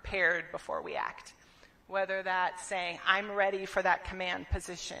 prepared before we act. Whether that's saying, I'm ready for that command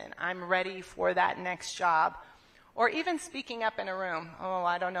position, I'm ready for that next job, or even speaking up in a room. Oh,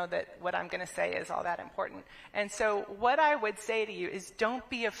 I don't know that what I'm going to say is all that important. And so what I would say to you is, don't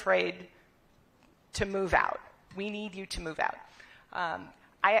be afraid to move out. We need you to move out.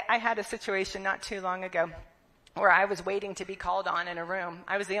 I had a situation not too long ago where I was waiting to be called on in a room.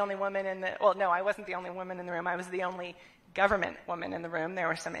 I was the only woman I wasn't the only woman in the room. I was the only government woman in the room. There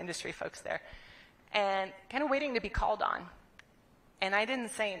were some industry folks there. And kind of waiting to be called on. And I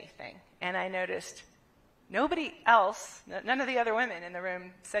didn't say anything. And I noticed nobody else, none of the other women in the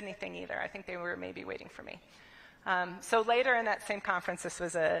room said anything either. I think they were maybe waiting for me. So later in that same conference, this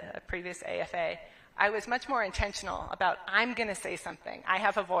was a previous AFA, I was much more intentional about, I'm going to say something. I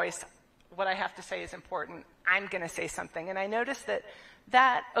have a voice. What I have to say is important. I'm going to say something. And I noticed that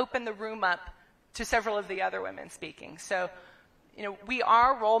that opened the room up to several of the other women speaking. So, you know, we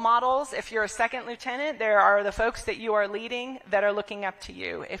are role models. If you're a second lieutenant, there are the folks that you are leading that are looking up to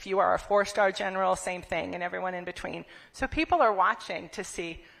you. If you are a 4-star general, same thing, and everyone in between. So people are watching to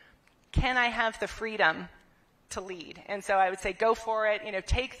see, can I have the freedom to lead? And so I would say, go for it. You know,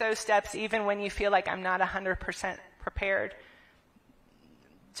 take those steps even when you feel like I'm not 100% prepared.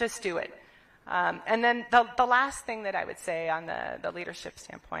 Just do it. And then the last thing that I would say on the leadership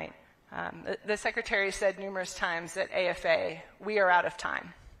standpoint, the Secretary said numerous times at AFA, we are out of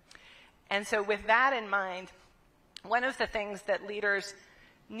time. And so with that in mind, one of the things that leaders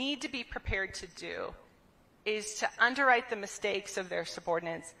need to be prepared to do is to underwrite the mistakes of their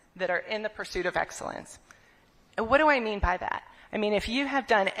subordinates that are in the pursuit of excellence. And what do I mean by that? I mean, if you have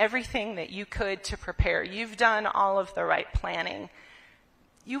done everything that you could to prepare, you've done all of the right planning,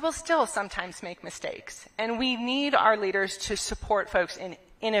 you will still sometimes make mistakes. And we need our leaders to support folks in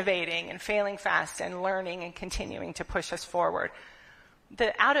innovating and failing fast and learning and continuing to push us forward.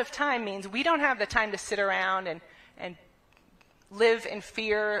 The out of time means we don't have the time to sit around and live in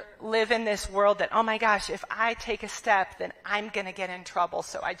fear, live in this world that, oh my gosh, if I take a step, then I'm going to get in trouble,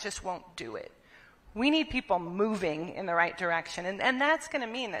 so I just won't do it. We need people moving in the right direction, and that's going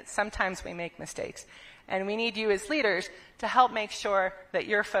to mean that sometimes we make mistakes. And we need you as leaders to help make sure that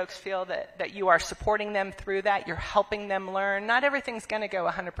your folks feel that you are supporting them through that, you're helping them learn. Not everything's going to go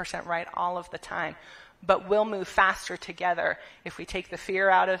 100% right all of the time, but we'll move faster together if we take the fear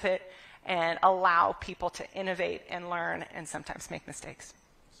out of it and allow people to innovate and learn and sometimes make mistakes.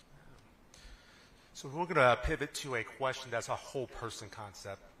 So we're going to pivot to a question that's a whole person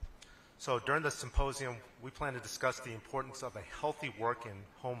concept. So during the symposium, we plan to discuss the importance of a healthy work and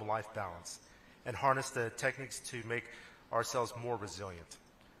home life balance and harness the techniques to make ourselves more resilient.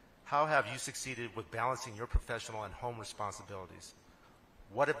 How have you succeeded with balancing your professional and home responsibilities?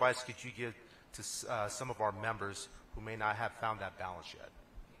 What advice could you give to some of our members who may not have found that balance yet?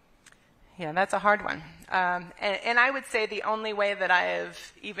 Yeah, that's a hard one. And I would say the only way that I have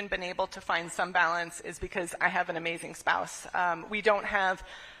even been able to find some balance is because I have an amazing spouse. We don't have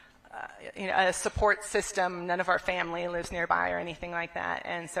a support system. None of our family lives nearby or anything like that.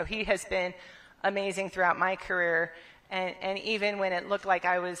 And so he has been amazing throughout my career. And even when it looked like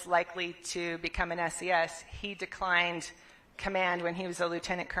I was likely to become an SES, he declined command when he was a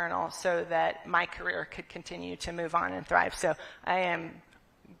lieutenant colonel so that my career could continue to move on and thrive. So I am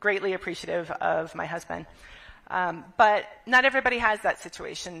greatly appreciative of my husband. But not everybody has that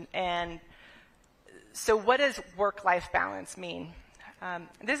situation. And so what does work-life balance mean?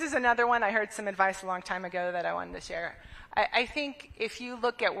 This is another one. I heard some advice a long time ago that I wanted to share. I think if you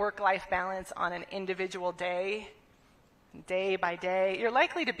look at work-life balance on an individual day by day, you're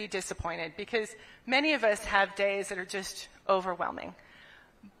likely to be disappointed because many of us have days that are just overwhelming.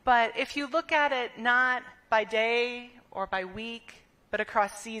 But if you look at it not by day or by week, but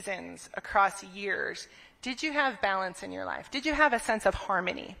across seasons, across years, did you have balance in your life? Did you have a sense of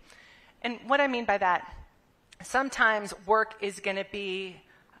harmony? And what I mean by that, sometimes work is going to be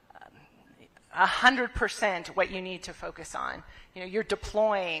 100% what you need to focus on. You know, you're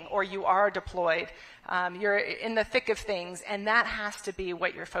deploying or you are deployed. You're in the thick of things, and that has to be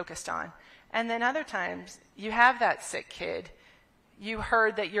what you're focused on. And then other times, you have that sick kid. You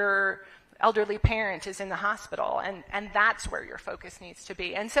heard that your elderly parent is in the hospital, and that's where your focus needs to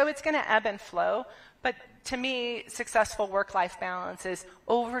be. And so it's going to ebb and flow. But to me, successful work-life balance is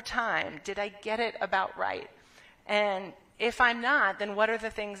over time, did I get it about right? And if I'm not, then what are the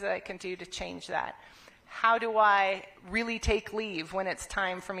things that I can do to change that? How do I really take leave when it's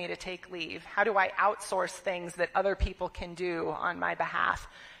time for me to take leave? How do I outsource things that other people can do on my behalf?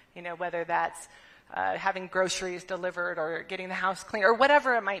 You know, whether that's having groceries delivered or getting the house clean or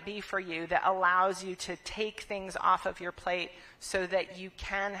whatever it might be for you that allows you to take things off of your plate so that you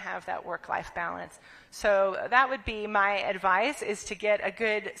can have that work-life balance. So that would be my advice, is to get a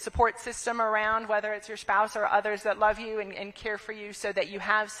good support system around, whether it's your spouse or others that love you and care for you, so that you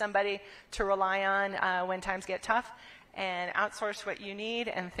have somebody to rely on when times get tough, and outsource what you need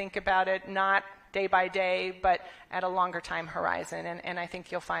and think about it not day by day, but at a longer time horizon. And I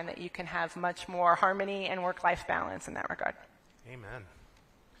think you'll find that you can have much more harmony and work-life balance in that regard. Amen.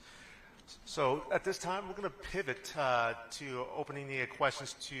 So at this time, we're going to pivot to opening the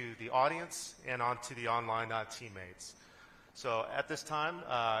questions to the audience and on to the online teammates. So at this time,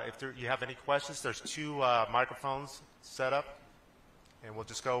 if you have any questions, there's 2 microphones set up, and we'll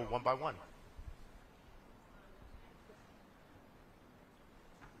just go one by one.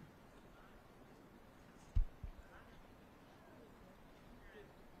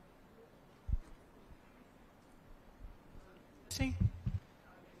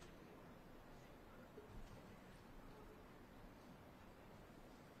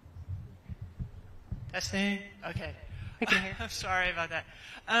 Testing? Okay. We can hear. I'm sorry about that.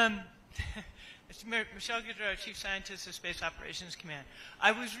 It's Michelle Goodrow, Chief Scientist of Space Operations Command.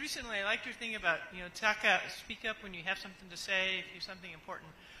 I liked your thing about, speak up when you have something to say, if you have something important.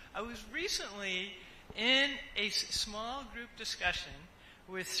 I was recently in a small group discussion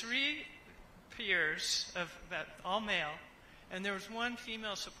with 3 peers of about all male, and there was one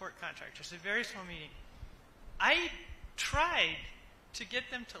female support contractor. It's a very small meeting. I tried to get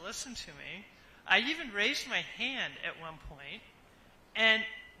them to listen to me. I even raised my hand at one point, and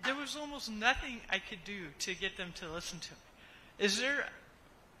there was almost nothing I could do to get them to listen to me.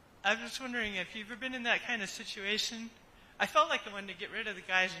 I'm just wondering if you've ever been in that kind of situation. I felt like the one to get rid of the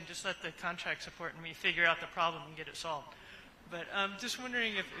guys and just let the contract support and me figure out the problem and get it solved. But I'm just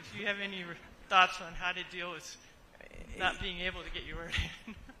wondering if you have any thoughts on how to deal with not being able to get your word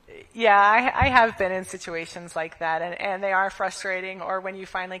in. Yeah, I have been in situations like that, and they are frustrating, or when you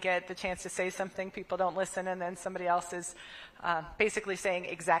finally get the chance to say something, people don't listen, and then somebody else is basically saying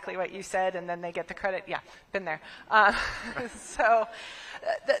exactly what you said, and then they get the credit. Yeah, been there. So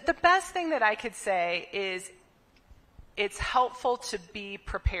the best thing that I could say is it's helpful to be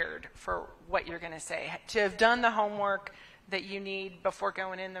prepared for what you're going to say, to have done the homework that you need before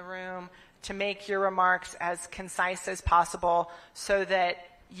going in the room, to make your remarks as concise as possible so that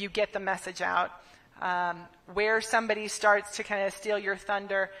you get the message out. Where somebody starts to kind of steal your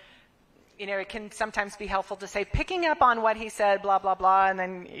thunder, it can sometimes be helpful to say, picking up on what he said, blah, blah, blah, and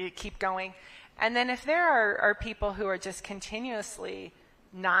then you keep going. And then if there are people who are just continuously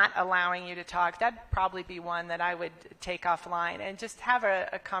not allowing you to talk, that'd probably be one that I would take offline and just have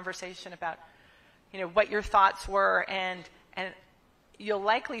a conversation about, what your thoughts were, and you'll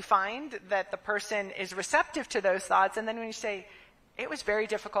likely find that the person is receptive to those thoughts. And then when you say, it was very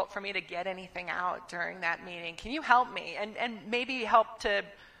difficult for me to get anything out during that meeting, can you help me? And maybe help to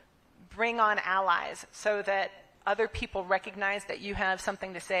bring on allies so that other people recognize that you have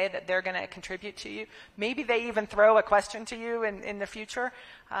something to say, that they're going to contribute to you. Maybe they even throw a question to you in the future.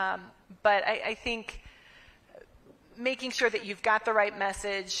 But I think making sure that you've got the right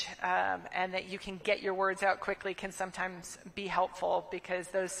message and that you can get your words out quickly can sometimes be helpful, because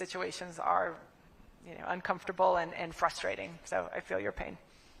those situations are uncomfortable and frustrating. So I feel your pain.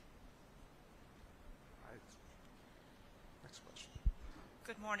 Next question.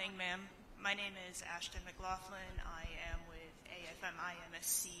 Good morning, ma'am. My name is Ashton McLaughlin. I am with AFM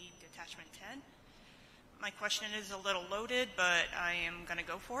IMSC Detachment 10. My question is a little loaded, but I am going to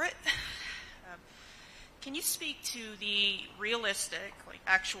go for it. Can you speak to the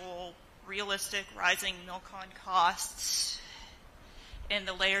actual realistic rising MILCON costs and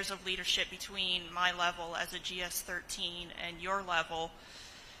the layers of leadership between my level as a GS-13 and your level?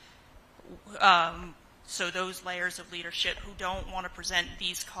 So those layers of leadership who don't want to present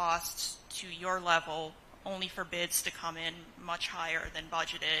these costs to your level, only for bids to come in much higher than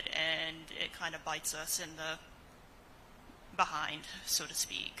budgeted, and it kind of bites us in the behind, so to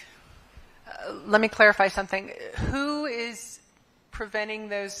speak. Let me clarify something. Who is preventing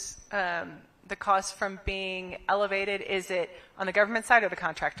those the costs from being elevated? Is it on the government side or the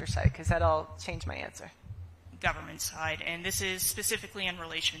contractor side? Because that'll change my answer. Government side, and this is specifically in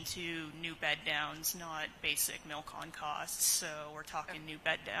relation to new bed downs, not basic MILCON costs. So we're talking new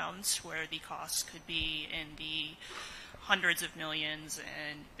bed downs where the costs could be in the hundreds of millions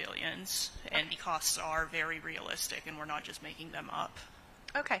and billions, and the costs are very realistic, and we're not just making them up.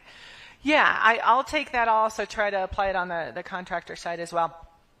 Okay. Yeah, I'll take that. I'll also try to apply it on the contractor side as well.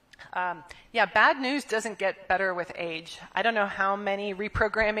 Yeah, bad news doesn't get better with age. I don't know how many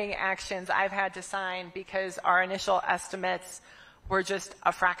reprogramming actions I've had to sign because our initial estimates were just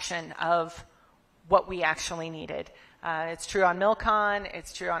a fraction of what we actually needed. It's true on MILCON.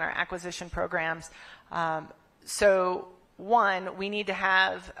 It's true on our acquisition programs. So one, we need to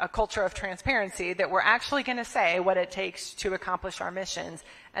have a culture of transparency that we're actually going to say what it takes to accomplish our missions,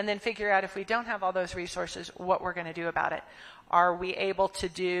 and then figure out if we don't have all those resources, what we're going to do about it. Are we able to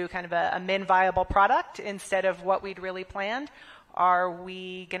do kind of a min-viable product instead of what we'd really planned? Are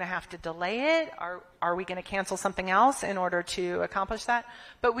we going to have to delay it? Are we going to cancel something else in order to accomplish that?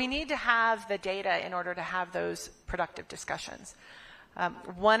 But we need to have the data in order to have those productive discussions.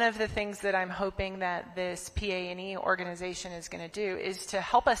 One of the things that I'm hoping that this PA&E organization is going to do is to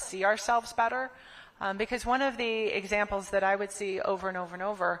help us see ourselves better. Because one of the examples that I would see over and over and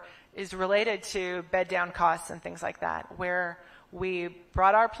over is related to bed down costs and things like that, where we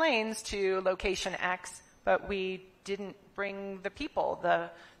brought our planes to location X, but we didn't bring the people, the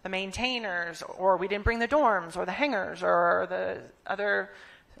maintainers, or we didn't bring the dorms or the hangars or the other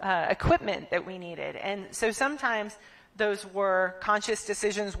equipment that we needed. And so sometimes those were conscious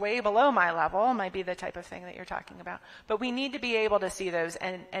decisions way below my level, might be the type of thing that you're talking about. But we need to be able to see those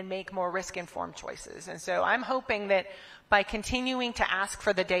and make more risk-informed choices. And so I'm hoping that by continuing to ask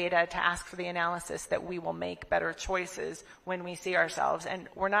for the data, to ask for the analysis, that we will make better choices when we see ourselves. And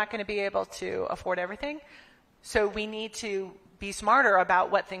we're not going to be able to afford everything, so we need to be smarter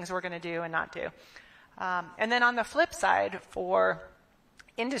about what things we're going to do and not do. And then on the flip side, for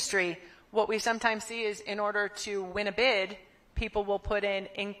industry, what we sometimes see is in order to win a bid, people will put in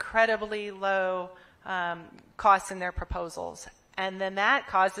incredibly low costs in their proposals. And then that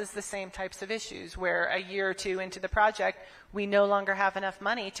causes the same types of issues where a year or two into the project, we no longer have enough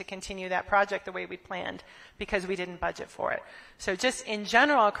money to continue that project the way we planned because we didn't budget for it. So just in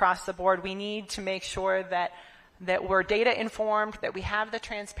general across the board, we need to make sure that we're data informed, that we have the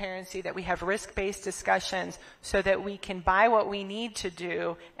transparency, that we have risk-based discussions so that we can buy what we need to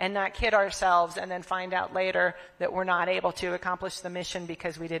do and not kid ourselves and then find out later that we're not able to accomplish the mission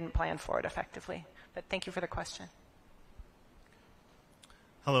because we didn't plan for it effectively. But thank you for the question.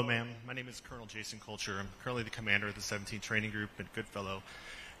 Hello, ma'am. My name is Colonel Jason Culture. I'm currently the commander of the 17th Training Group at Goodfellow.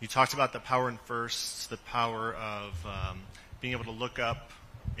 You talked about the power in firsts, the power of being able to look up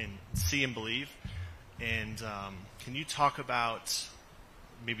and see and believe. And can you talk about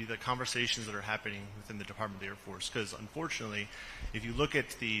maybe the conversations that are happening within the Department of the Air Force? Because unfortunately, if you look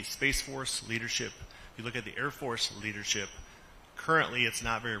at the Space Force leadership, if you look at the Air Force leadership, currently it's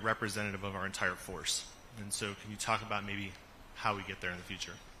not very representative of our entire force. And so can you talk about maybe how we get there in the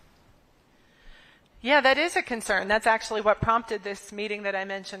future? Yeah, that is a concern. That's actually what prompted this meeting that I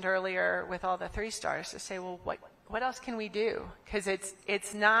mentioned earlier with all the 3 stars to say, well, what else can we do? Because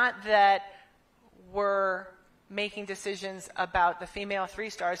it's not that we're making decisions about the female 3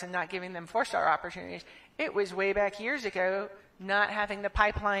 stars and not giving them 4-star opportunities. It was way back years ago not having the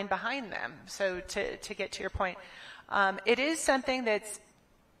pipeline behind them. So to get to your point, it is something that's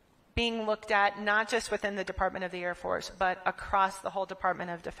being looked at not just within the Department of the Air Force, but across the whole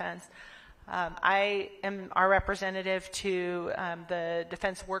Department of Defense. I am our representative to the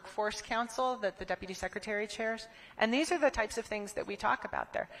Defense Workforce Council that the Deputy Secretary chairs. And these are the types of things that we talk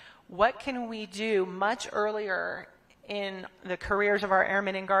about there. What can we do much earlier in the careers of our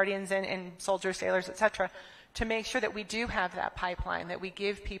airmen and guardians and soldiers, sailors, et cetera, to make sure that we do have that pipeline, that we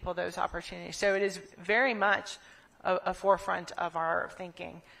give people those opportunities. So it is very much a forefront of our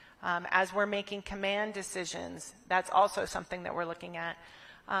thinking. As we're making command decisions, that's also something that we're looking at.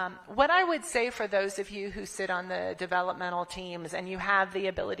 What I would say for those of you who sit on the developmental teams and you have the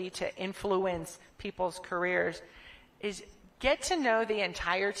ability to influence people's careers is get to know the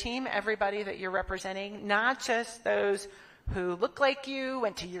entire team, everybody that you're representing, not just those who look like you,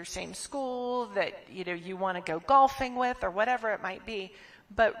 went to your same school, that you want to go golfing with or whatever it might be,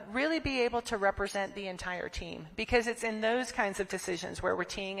 but really be able to represent the entire team, because it's in those kinds of decisions where we're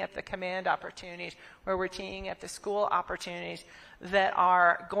teeing up the command opportunities, where we're teeing up the school opportunities that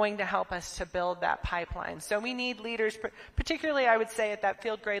are going to help us to build that pipeline. So we need leaders, particularly I would say at that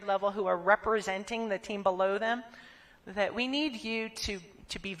field grade level, who are representing the team below them, that we need you to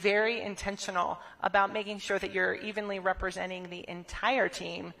be very intentional about making sure that you're evenly representing the entire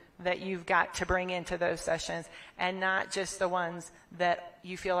team that you've got to bring into those sessions, and not just the ones that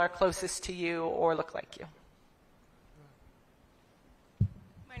you feel are closest to you or look like you.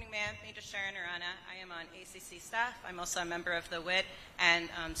 Morning, ma'am. Major Sharon Arana. I am on ACC staff. I'm also a member of the WIT and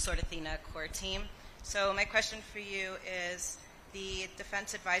Sortathena core team. So my question for you is, the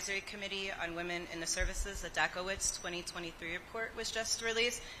Defense Advisory Committee on Women in the Services, the DACOWITS 2023 report was just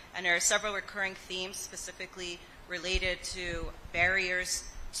released, and there are several recurring themes specifically related to barriers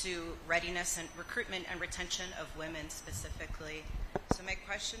to readiness and recruitment and retention of women specifically. So my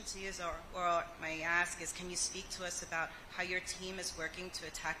question to you is, or my ask is, can you speak to us about how your team is working to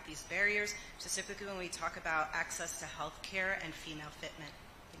attack these barriers, specifically when we talk about access to health care and female fitment?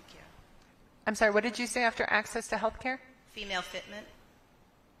 Thank you. I'm sorry, what did you say after access to health care? Female fitment,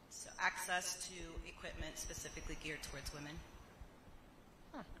 so access to equipment specifically geared towards women.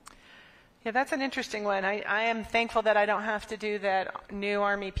 Yeah, that's an interesting one. I am thankful that I don't have to do that new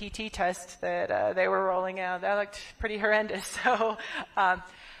Army PT test that they were rolling out. That looked pretty horrendous. So,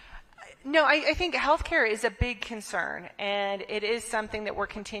 no, I think healthcare is a big concern, and it is something that we're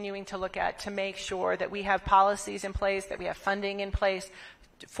continuing to look at to make sure that we have policies in place, that we have funding in place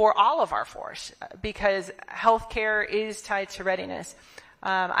for all of our force, because healthcare is tied to readiness.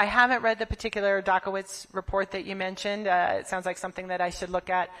 I haven't read the particular DACOWITS report that you mentioned. It sounds like something that I should look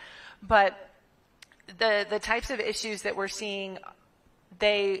at. But the types of issues that we're seeing,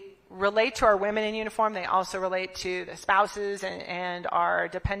 they relate to our women in uniform. They also relate to the spouses and our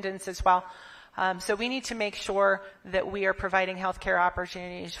dependents as well. So we need to make sure that we are providing healthcare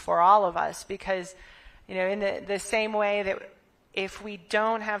opportunities for all of us, because, you know, in the same way that if we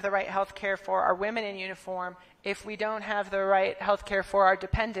don't have the right healthcare for our women in uniform, if we don't have the right healthcare for our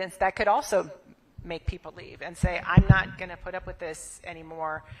dependents, that could also make people leave and say, I'm not going to put up with this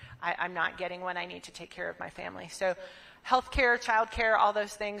anymore. I'm not getting what I need to take care of my family. So healthcare, childcare, all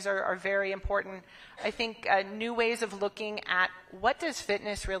those things are very important. I think new ways of looking at what does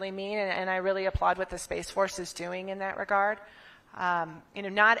fitness really mean, and I really applaud what the Space Force is doing in that regard. You know,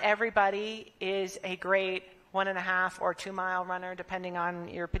 not everybody is a great 1.5 or 2 mile runner, depending on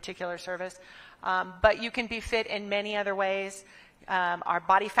your particular service. But you can be fit in many other ways. Our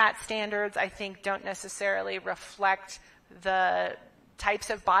body fat standards, I think, don't necessarily reflect the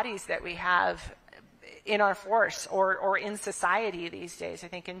types of bodies that we have in our force or in society these days. I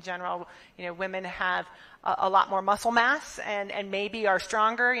think in general, you know, women have a lot more muscle mass and maybe are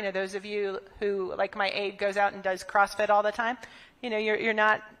stronger. You know, those of you who, like my aide, goes out and does CrossFit all the time, you know, you're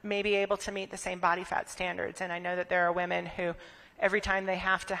not maybe able to meet the same body fat standards. And I know that there are women who, every time they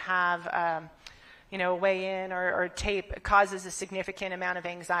have to have, you know, weigh in or tape, causes a significant amount of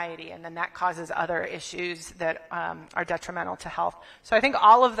anxiety, and then that causes other issues that are detrimental to health. So I think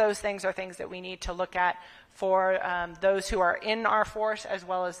all of those things are things that we need to look at for those who are in our force as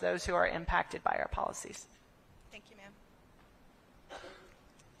well as those who are impacted by our policies. Thank you, ma'am.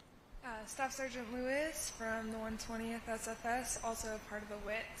 Staff Sergeant Lewis from the 120th SFS, also a part of the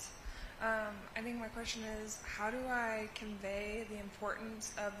WIT. I think my question is, how do I convey the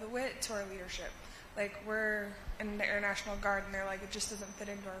importance of the WIT to our leadership? Like, we're in the Air National Guard, and they're like, it just doesn't fit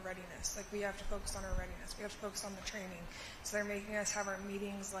into our readiness. Like, we have to focus on our readiness. We have to focus on the training. So they're making us have our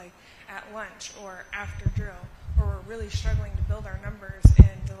meetings, like, at lunch or after drill, or we're really struggling to build our numbers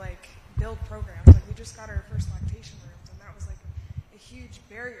and to, like, build programs. Like, we just got our first lactation rooms, and that was, like, a huge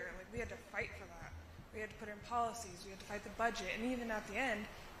barrier. Like, we had to fight for that. We had to put in policies. We had to fight the budget. And even at the end,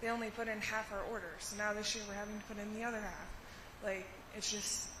 they only put in half our orders. So now this year we're having to put in the other half. Like, it's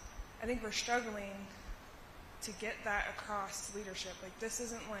just, I think we're struggling to get that across leadership. Like, this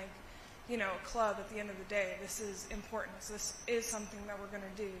isn't like, you know, a club at the end of the day. This is important. So this is something that we're going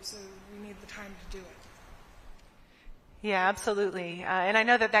to do. So we need the time to do it. Yeah, absolutely. And I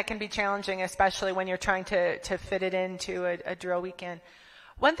know that that can be challenging, especially when you're trying to fit it into a drill weekend.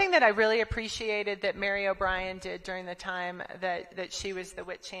 One thing that I really appreciated that Mary O'Brien did during the time that she was the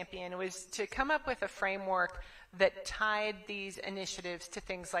WIT champion was to come up with a framework that tied these initiatives to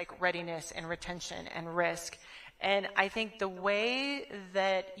things like readiness and retention and risk. And I think the way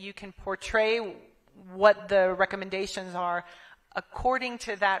that you can portray what the recommendations are according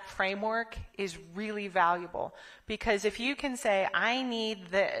to that framework is really valuable. Because if you can say, I need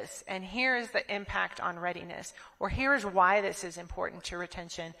this, and here is the impact on readiness, or here is why this is important to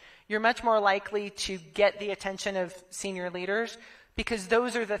retention, you're much more likely to get the attention of senior leaders, because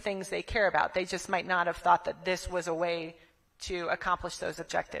those are the things they care about. They just might not have thought that this was a way to accomplish those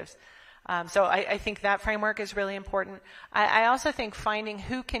objectives. So I think that framework is really important. I also think finding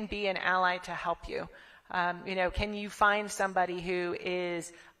who can be an ally to help you. You know, can you find somebody who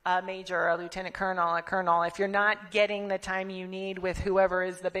is a major, a lieutenant colonel, a colonel? If you're not getting the time you need with whoever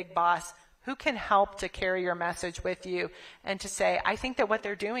is the big boss, who can help to carry your message with you and to say, I think that what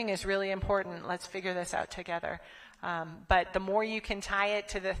they're doing is really important. Let's figure this out together. But the more you can tie it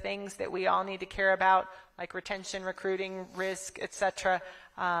to the things that we all need to care about, like retention, recruiting, risk, etc.,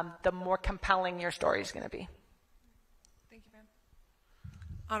 the more compelling your story is going to be. Thank you, ma'am.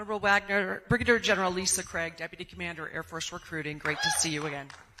 Honorable Wagner, Brigadier General Lisa Craig, Deputy Commander, Air Force Recruiting. Great to see you again.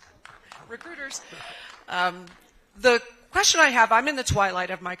 Recruiters, the question I have, I'm in the twilight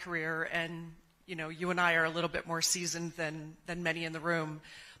of my career, and you know, you and I are a little bit more seasoned than many in the room.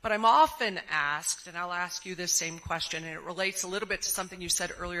 But I'm often asked, and I'll ask you this same question, and it relates a little bit to something you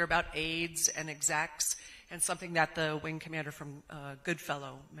said earlier about aides and execs, and something that the wing commander from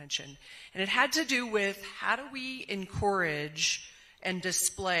Goodfellow mentioned. And it had to do with how do we encourage and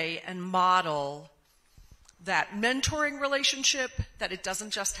display and model that mentoring relationship, that it doesn't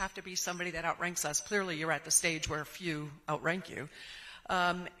just have to be somebody that outranks us. Clearly, you're at the stage where few outrank you.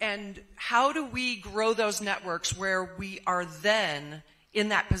 And how do we grow those networks where we are then in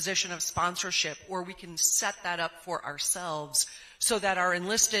that position of sponsorship, or we can set that up for ourselves so that our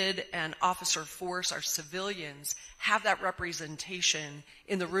enlisted and officer force, our civilians, have that representation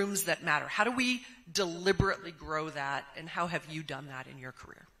in the rooms that matter? How do we deliberately grow that, and how have you done that in your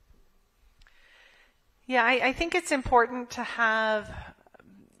career? Yeah, I think it's important to have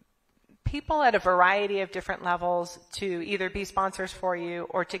people at a variety of different levels to either be sponsors for you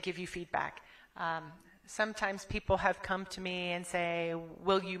or to give you feedback. Sometimes people have come to me and say,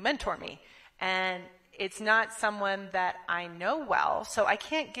 will you mentor me? and it's not someone that I know well, so I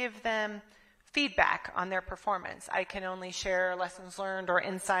can't give them feedback on their performance. I can only share lessons learned or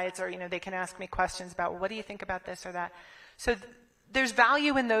insights, or, they can ask me questions about, what do you think about this or that? So there's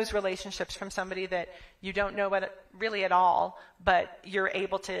value in those relationships from somebody that you don't know really at all, but you're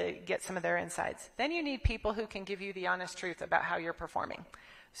able to get some of their insights. Then you need people who can give you the honest truth about how you're performing.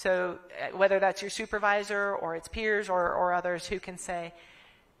 So whether that's your supervisor or its peers or others who can say,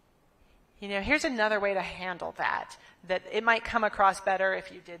 here's another way to handle that it might come across better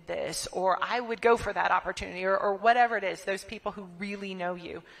if you did this, or I would go for that opportunity, or whatever it is, those people who really know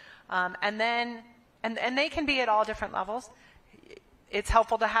you. And they can be at all different levels. It's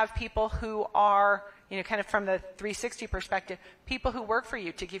helpful to have people who are, kind of from the 360 perspective, people who work for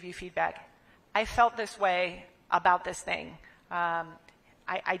you to give you feedback. I felt this way about this thing.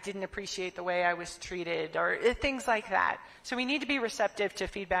 I didn't appreciate the way I was treated, or things like that. So we need to be receptive to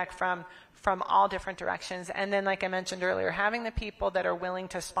feedback from all different directions. And then, like I mentioned earlier, having the people that are willing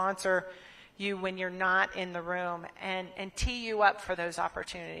to sponsor you when you're not in the room and tee you up for those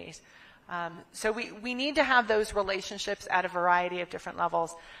opportunities. So we need to have those relationships at a variety of different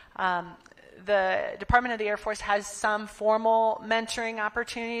levels. The Department of the Air Force has some formal mentoring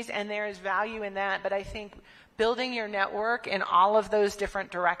opportunities, and there is value in that, but I think building your network in all of those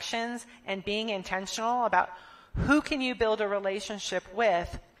different directions and being intentional about who can you build a relationship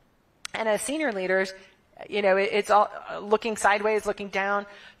with. And as senior leaders, it's all looking sideways, looking down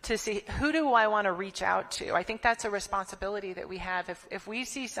to see, who do I want to reach out to? I think that's a responsibility that we have. If we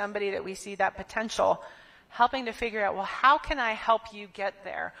see somebody that we see that potential, helping to figure out, well, how can I help you get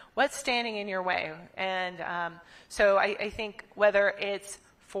there? What's standing in your way? And so I think whether it's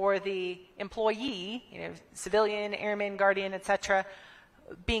for the employee, civilian, airman, guardian, etc.,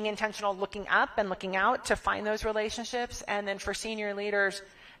 being intentional, looking up and looking out to find those relationships. And then for senior leaders,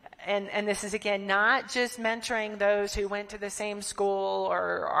 and this is, again, not just mentoring those who went to the same school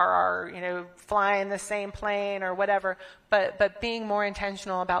or are, flying the same plane or whatever, but being more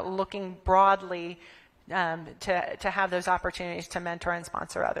intentional about looking broadly to have those opportunities to mentor and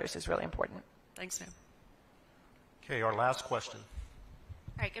sponsor others is really important. Thanks, Sam. Okay, our last question.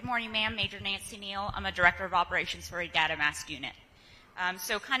 All right, good morning, ma'am. Major Nancy Neal. I'm a Director of Operations for a Data Mask Unit.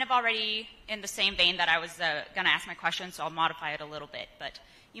 So kind of already in the same vein that I was going to ask my question, so I'll modify it a little bit. But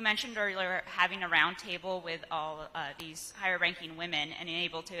you mentioned earlier having a round table with all these higher-ranking women and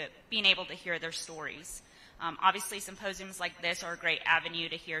being able to hear their stories. Obviously, symposiums like this are a great avenue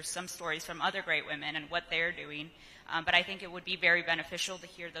to hear some stories from other great women and what they're doing. But I think it would be very beneficial to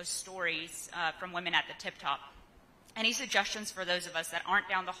hear those stories from women at the tip top. Any suggestions for those of us that aren't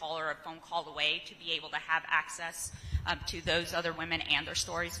down the hall or a phone call away to be able to have access to those other women and their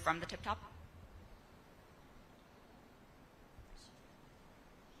stories from the tip top?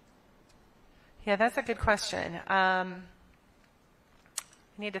 Yeah, that's a good question. I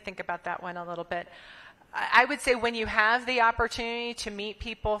need to think about that one a little bit. I would say when you have the opportunity to meet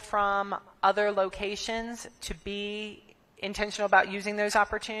people from other locations, to be intentional about using those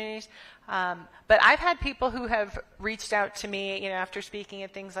opportunities. But I've had people who have reached out to me, after speaking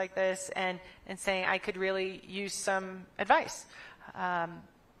at things like this and saying I could really use some advice.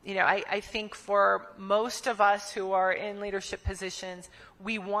 I think for most of us who are in leadership positions,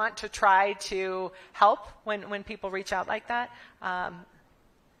 we want to try to help when people reach out like that.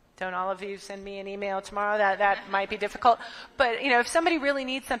 Don't all of you send me an email tomorrow? That might be difficult. But, if somebody really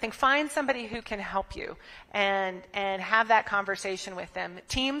needs something, find somebody who can help you and have that conversation with them.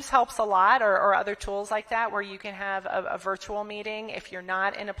 Teams helps a lot, or other tools like that, where you can have a virtual meeting if you're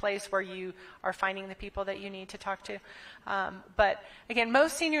not in a place where you are finding the people that you need to talk to. But again,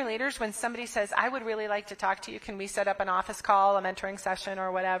 most senior leaders, when somebody says, I would really like to talk to you, can we set up an office call, a mentoring session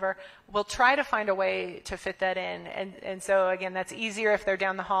or whatever, we'll try to find a way to fit that in. And so again, that's easier if they're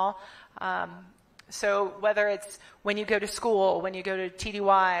down the hall. So whether it's when you go to school, when you go to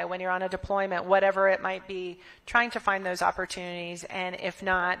TDY, when you're on a deployment, whatever it might be, trying to find those opportunities. And if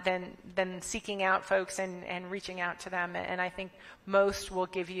not, then seeking out folks and reaching out to them. And I think most will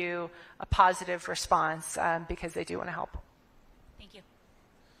give you a positive response because they do want to help. Thank you.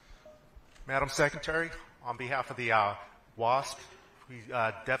 Madam Secretary, on behalf of the WASP, we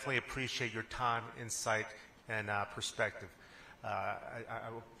definitely appreciate your time, insight, and perspective. I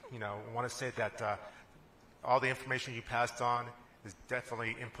want to say that all the information you passed on is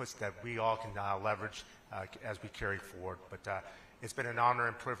definitely inputs that we all can leverage as we carry forward. But it's been an honor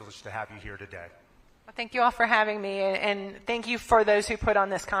and privilege to have you here today. Well, thank you all for having me, and thank you for those who put on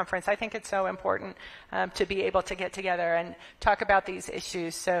this conference. I think it's so important to be able to get together and talk about these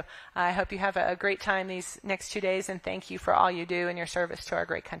issues. So I hope you have a great time these next 2 days, and thank you for all you do in your service to our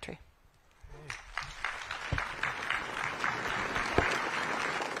great country.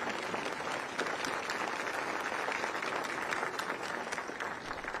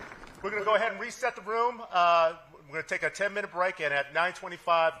 We're going to go ahead and reset the room. We're going to take a 10-minute break, and at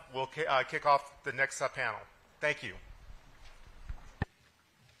 9:25, we'll kick off the next panel. Thank you.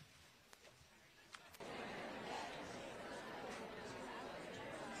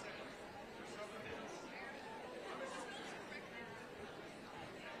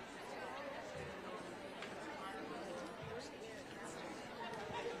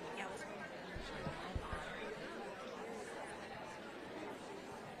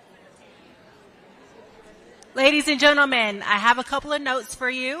 Ladies and gentlemen, I have a couple of notes for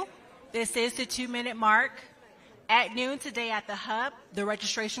you. This is the 2-minute mark. At noon today at the Hub, the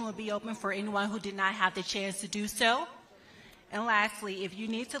registration will be open for anyone who did not have the chance to do so. And lastly, if you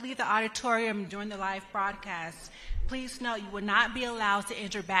need to leave the auditorium during the live broadcast, please note you will not be allowed to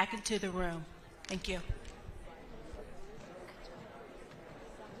enter back into the room. Thank you.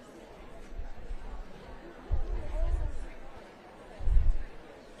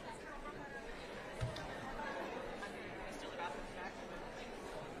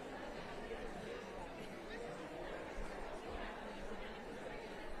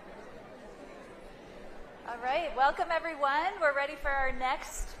 Welcome, everyone. We're ready for our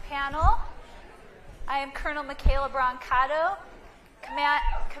next panel. I am Colonel Michaela Brancato,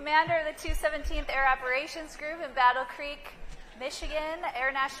 Commander of the 217th Air Operations Group in Battle Creek, Michigan,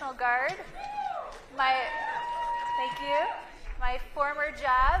 Air National Guard. Thank you. My former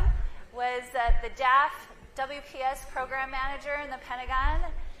job was the DAF WPS Program Manager in the Pentagon,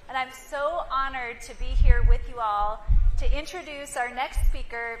 and I'm so honored to be here with you all to introduce our next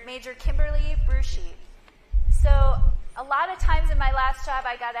speaker, Major Kimberly Brucey. So a lot of times in my last job,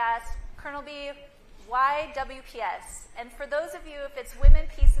 I got asked, Colonel B, why WPS? And for those of you, if it's Women,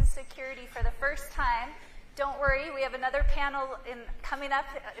 Peace, and Security for the first time, don't worry. We have another panel coming up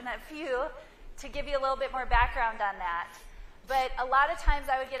in a few to give you a little bit more background on that. But a lot of times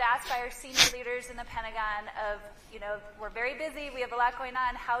I would get asked by our senior leaders in the Pentagon of, we're very busy, we have a lot going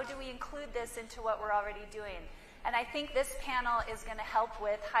on, how do we include this into what we're already doing? And I think this panel is going to help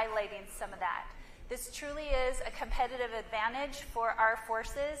with highlighting some of that. This truly is a competitive advantage for our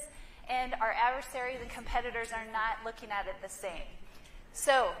forces, and our adversaries and competitors are not looking at it the same.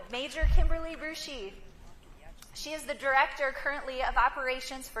 So, Major Kimberly Brucey, she is the Director currently of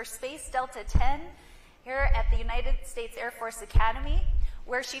Operations for Space Delta 10 here at the United States Air Force Academy,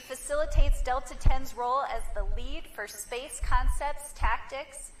 where she facilitates Delta 10's role as the lead for space concepts,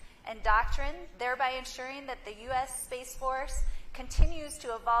 tactics, and doctrine, thereby ensuring that the U.S. Space Force continues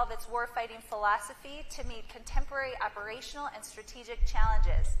to evolve its warfighting philosophy to meet contemporary operational and strategic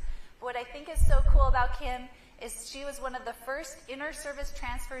challenges. But what I think is so cool about Kim is she was one of the first inter-service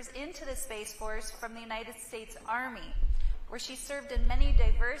transfers into the Space Force from the United States Army, where she served in many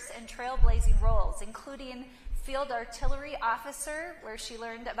diverse and trailblazing roles, including Field Artillery Officer, where she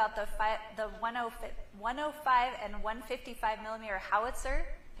learned about the 105 and 155 millimeter howitzer.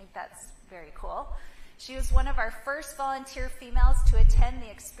 I think that's very cool. She was one of our first volunteer females to attend the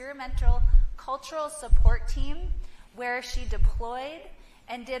experimental cultural support team, where she deployed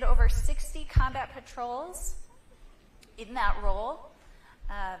and did over 60 combat patrols in that role.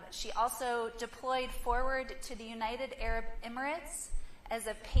 She also deployed forward to the United Arab Emirates as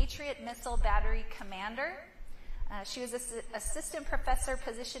a Patriot Missile Battery Commander. She was an assistant professor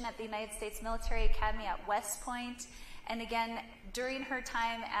position at the United States Military Academy at West Point. And again, during her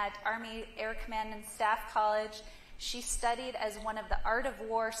time at Army Air Command and Staff College, she studied as one of the Art of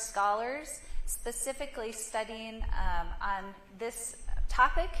War scholars, specifically studying on this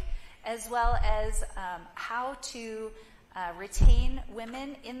topic, as well as how to retain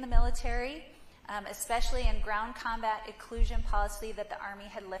women in the military, especially in ground combat inclusion policy that the Army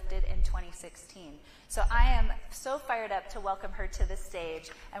had lifted in 2016. So I am so fired up to welcome her to the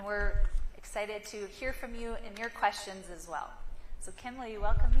stage, and we're excited to hear from you and your questions as well. So Kim, will you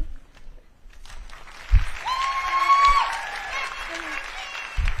welcome me?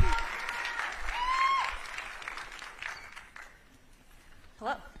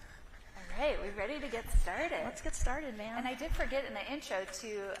 Hello. All right, we're ready to get started. Let's get started, ma'am. And I did forget in the intro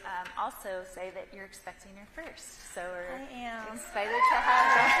to also say that you're expecting your first. So we're excited to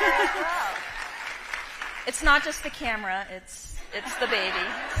have you as well. It's not just the camera, it's the baby.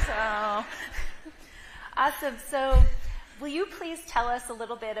 So awesome. So will you please tell us a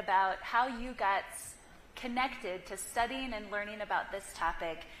little bit about how you got connected to studying and learning about this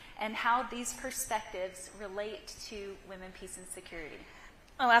topic and how these perspectives relate to women, peace, and security?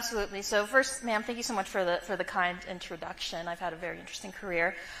 Oh, absolutely. So first, ma'am, thank you so much for the kind introduction. I've had a very interesting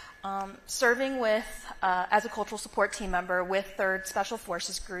career. Serving with, as a cultural support team member with 3rd Special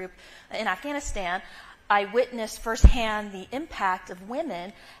Forces Group in Afghanistan, I witnessed firsthand the impact of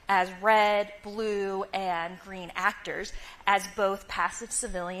women as red, blue, and green actors, as both passive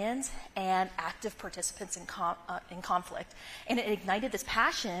civilians and active participants in conflict. And it ignited this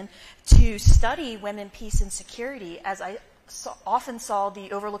passion to study women, peace, and security, as I often saw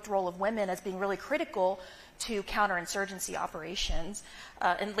the overlooked role of women as being really critical to counterinsurgency operations.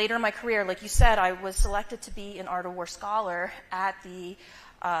 And later in my career, like you said, I was selected to be an Art of War scholar at the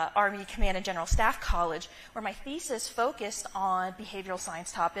Army Command and General Staff College, where my thesis focused on behavioral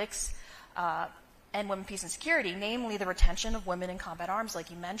science topics and women, peace, and security, namely the retention of women in combat arms,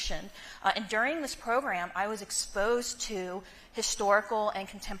 like you mentioned. And during this program, I was exposed to historical and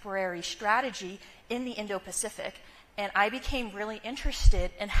contemporary strategy in the Indo-Pacific, and I became really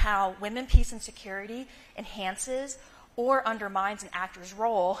interested in how women, peace, and security enhances or undermines an actor's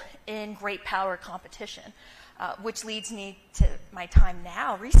role in great power competition. Which leads me to my time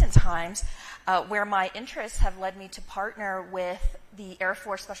now, recent times, where my interests have led me to partner with the Air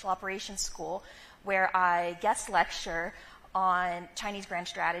Force Special Operations School, where I guest lecture on Chinese grand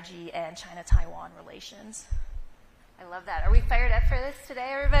strategy and China-Taiwan relations. I love that. Are we fired up for this today,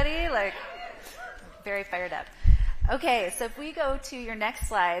 everybody? Like, very fired up. Okay, so if we go to your next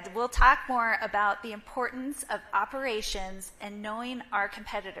slide, we'll talk more about the importance of operations and knowing our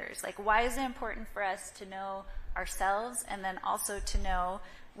competitors. Like, why is it important for us to know ourselves and then also to know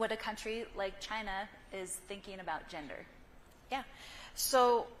what a country like China is thinking about gender? Yeah.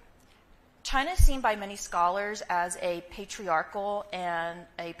 So China is seen by many scholars as a patriarchal and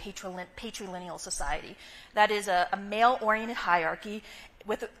a patrilineal society. That is a male-oriented hierarchy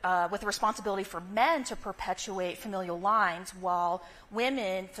with the responsibility for men to perpetuate familial lines while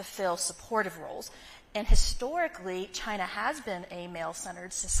women fulfill supportive roles. And historically, China has been a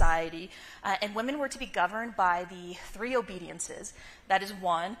male-centered society, and women were to be governed by the 3 obediences. That is,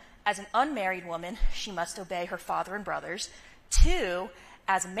 1, as an unmarried woman, she must obey her father and brothers. 2,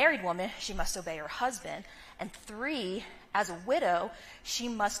 as a married woman, she must obey her husband. And 3, as a widow, she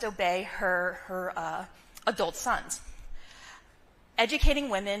must obey her adult sons. Educating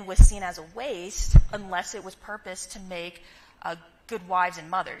women was seen as a waste unless it was purposed to make good wives and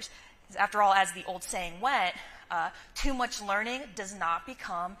mothers. After all, as the old saying went, too much learning does not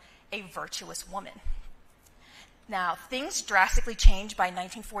become a virtuous woman. Now, things drastically changed by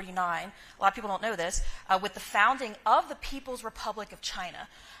 1949. A lot of people don't know this, with the founding of the People's Republic of China.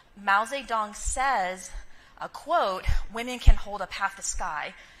 Mao Zedong says, quote, "Women can hold up half the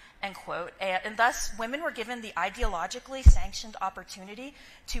sky," end quote. And thus, women were given the ideologically sanctioned opportunity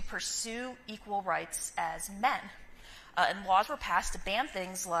to pursue equal rights as men. And laws were passed to ban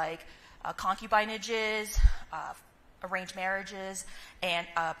things like concubinages, arranged marriages, and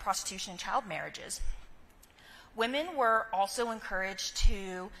prostitution and child marriages. Women were also encouraged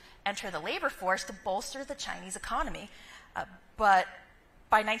to enter the labor force to bolster the Chinese economy. But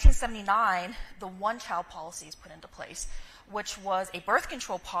by 1979, the one-child policy is put into place, which was a birth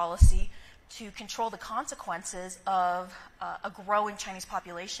control policy to control the consequences of a growing Chinese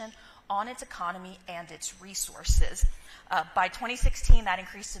population on its economy and its resources. By 2016, that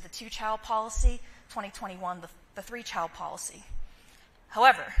increased to the 2-child policy, 2021, the 3-child policy.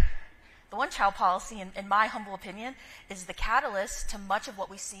 However, the 1-child policy, in my humble opinion, is the catalyst to much of what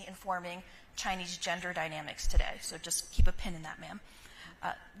we see informing Chinese gender dynamics today. So just keep a pin in that, ma'am.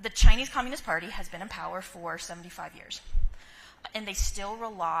 The Chinese Communist Party has been in power for 75 years. And they still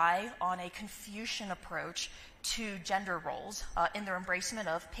rely on a Confucian approach to gender roles in their embracement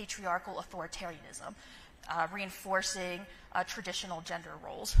of patriarchal authoritarianism, reinforcing traditional gender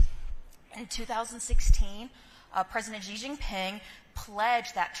roles. In 2016, President Xi Jinping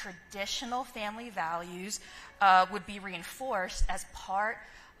pledged that traditional family values would be reinforced as part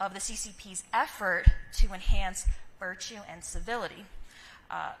of the CCP's effort to enhance virtue and civility.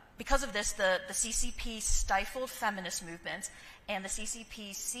 Because of this, the CCP stifled feminist movements, and the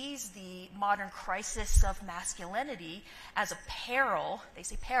CCP sees the modern crisis of masculinity as a peril, they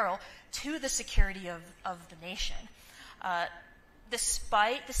say peril, to the security of the nation.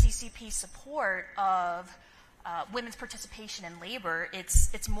 Despite the CCP's support of women's participation in labor,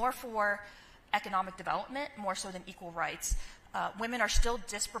 it's more for economic development, more so than equal rights. Women are still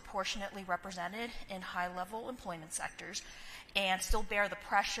disproportionately represented in high-level employment sectors and still bear the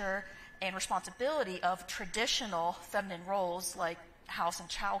pressure and responsibility of traditional feminine roles like house and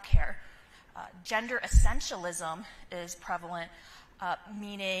childcare. Gender essentialism is prevalent,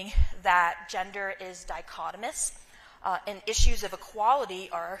 meaning that gender is dichotomous, and issues of equality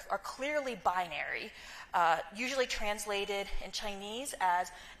are clearly binary, usually translated in Chinese as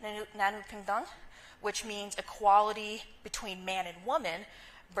nanu pingdang, which means equality between man and woman,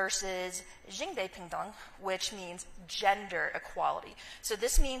 versus 性别平等, which means gender equality. So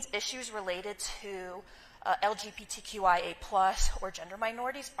this means issues related to LGBTQIA+ or gender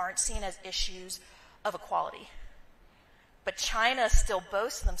minorities aren't seen as issues of equality. But China still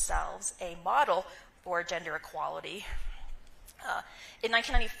boasts themselves a model for gender equality. In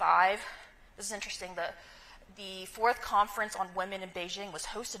 1995, this is interesting, the fourth conference on women in Beijing was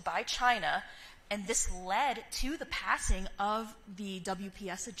hosted by China, and this led to the passing of the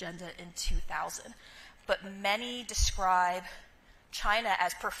WPS agenda in 2000. But many describe China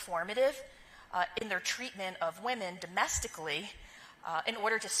as performative in their treatment of women domestically in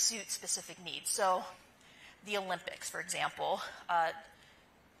order to suit specific needs. So the Olympics, for example,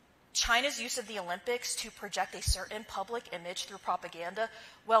 China's use of the Olympics to project a certain public image through propaganda,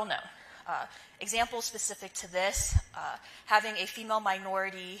 well known. Examples specific to this, having a female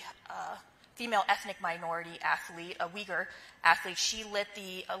ethnic minority athlete, a Uyghur athlete, she lit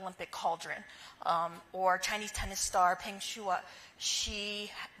the Olympic cauldron. Or Chinese tennis star Peng Shuai,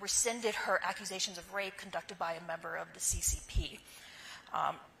 she rescinded her accusations of rape conducted by a member of the CCP.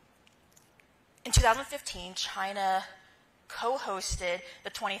 In 2015, China co-hosted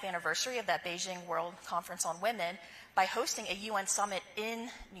the 20th anniversary of that Beijing World Conference on Women by hosting a UN summit in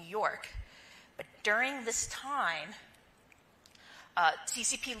New York. But during this time,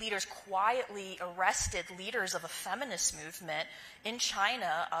 CCP leaders quietly arrested leaders of a feminist movement in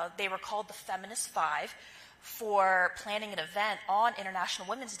China. They were called the Feminist Five for planning an event on International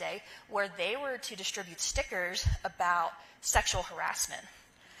Women's Day where they were to distribute stickers about sexual harassment.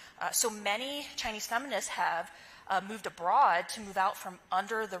 So many Chinese feminists have moved abroad to move out from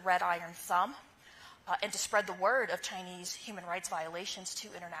under the red iron thumb and to spread the word of Chinese human rights violations to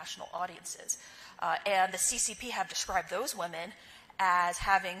international audiences. And the CCP have described those women as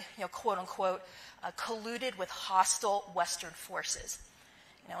having, quote unquote, colluded with hostile Western forces.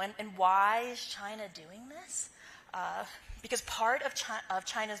 And why is China doing this? Because part of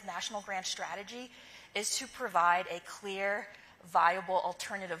China's national grand strategy is to provide a clear, viable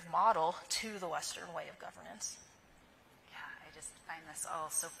alternative model to the Western way of governance. Yeah, I just find this all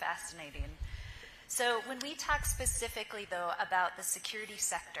so fascinating. So when we talk specifically, though, about the security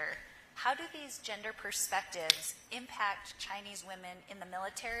sector, how do these gender perspectives impact Chinese women in the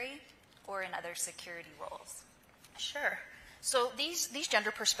military or in other security roles? Sure. So these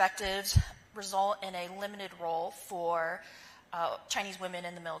gender perspectives result in a limited role for Chinese women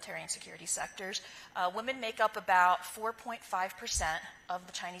in the military and security sectors. Women make up about 4.5% of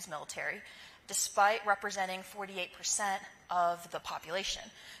the Chinese military, despite representing 48% of the population.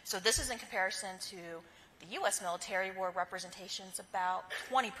 So this is in comparison to the U.S. military, where representation is about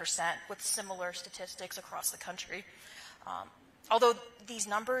 20%, with similar statistics across the country. Although these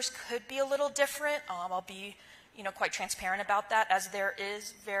numbers could be a little different, I'll be quite transparent about that, as there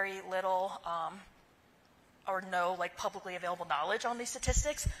is very little or no publicly available knowledge on these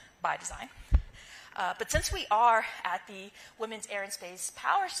statistics by design. But since we are at the Women's Air and Space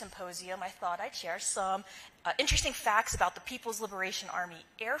Power Symposium, I thought I'd share some interesting facts about the People's Liberation Army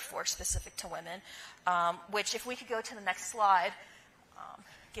Air Force specific to women, which, if we could go to the next slide,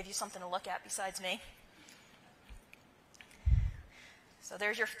 give you something to look at besides me. So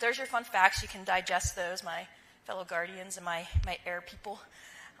there's your fun facts. You can digest those, my fellow guardians and my air people.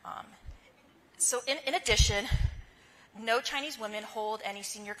 So in addition, no Chinese women hold any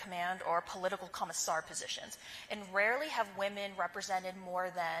senior command or political commissar positions, and rarely have women represented more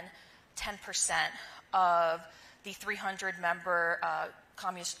than 10% of the 300-member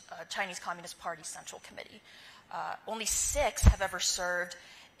Chinese Communist Party Central Committee. Only 6 have ever served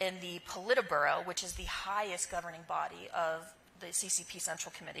in the Politburo, which is the highest governing body of the CCP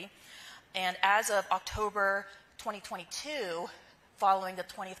Central Committee. And as of October 2022, following the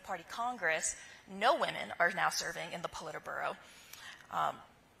 20th Party Congress, no women are now serving in the Politburo.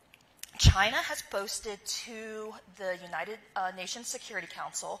 China has boasted to the United Nations Security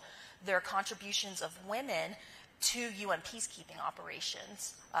Council their contributions of women to UN peacekeeping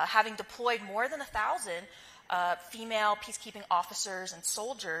operations, having deployed more than 1,000 female peacekeeping officers and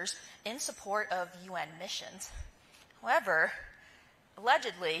soldiers in support of UN missions. However,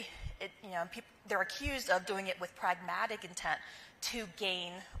 allegedly, they're accused of doing it with pragmatic intent to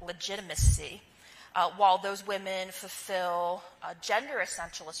gain legitimacy, while those women fulfill gender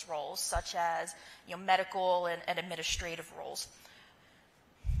essentialist roles such as medical and administrative roles.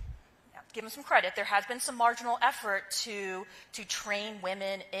 Now, give them some credit. There has been some marginal effort to train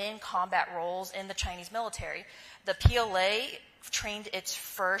women in combat roles in the Chinese military. The PLA trained its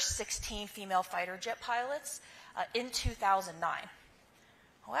first 16 female fighter jet pilots in 2009.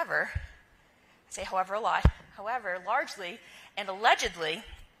 However, I say however a lot, largely and allegedly,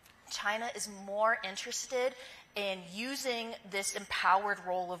 China is more interested in using this empowered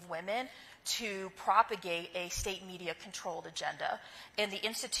role of women to propagate a state media controlled agenda. And the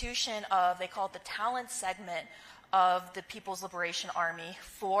institution of, they call it the talent segment of the People's Liberation Army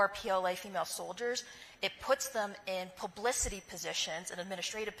for PLA female soldiers, it puts them in publicity positions and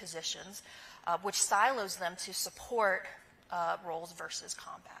administrative positions, which silos them to support roles versus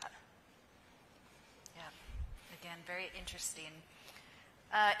combat. Yeah, again, very interesting.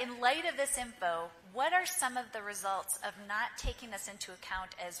 In light of this info, what are some of the results of not taking this into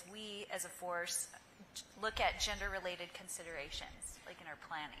account as we, as a force, look at gender-related considerations, like in our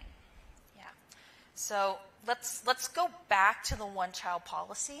planning? Yeah. So let's go back to the one-child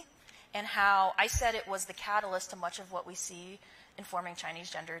policy and how I said it was the catalyst to much of what we see informing Chinese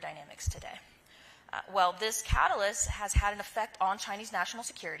gender dynamics today. Well, this catalyst has had an effect on Chinese national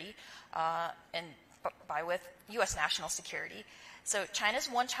security and by with U.S. national security. So China's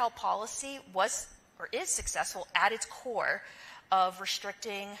one-child policy was or is successful at its core of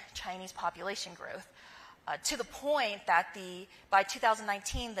restricting Chinese population growth to the point that by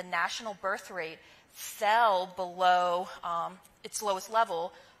 2019, the national birth rate fell below its lowest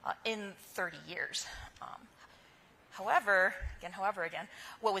level in 30 years. However,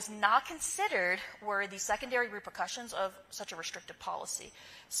 what was not considered were the secondary repercussions of such a restrictive policy,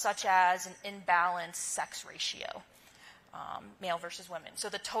 such as an imbalanced sex ratio, male versus women. So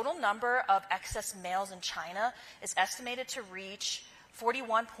the total number of excess males in China is estimated to reach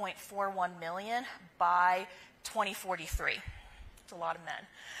 41.41 million by 2043. It's a lot of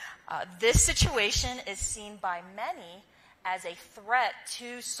men. This situation is seen by many as a threat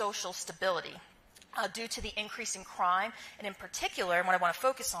to social stability. Due to the increase in crime, and in particular, and what I want to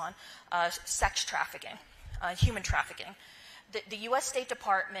focus on, sex trafficking, human trafficking. The U.S. State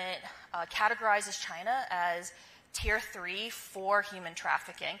Department categorizes China as Tier 3 for human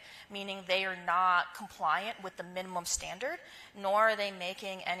trafficking, meaning they are not compliant with the minimum standard, nor are they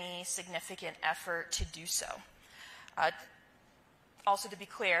making any significant effort to do so. Also, to be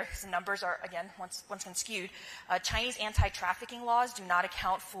clear, because the numbers are, again, once again skewed, Chinese anti-trafficking laws do not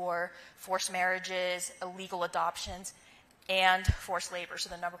account for forced marriages, illegal adoptions, and forced labor, so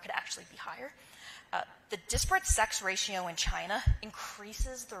the number could actually be higher. The disparate sex ratio in China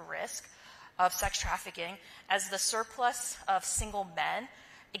increases the risk of sex trafficking as the surplus of single men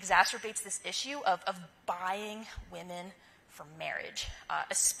exacerbates this issue of buying women for marriage,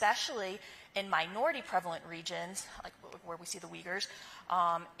 especially in minority prevalent regions, like where we see the Uyghurs,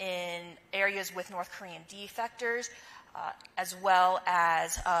 in areas with North Korean defectors, as well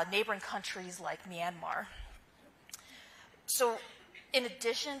as neighboring countries like Myanmar. So in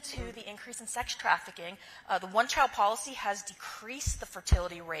addition to the increase in sex trafficking, the one-child policy has decreased the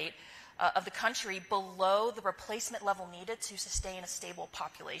fertility rate of the country below the replacement level needed to sustain a stable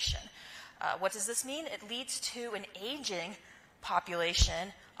population. What does this mean? It leads to an aging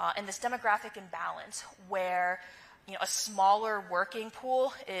population and this demographic imbalance where a smaller working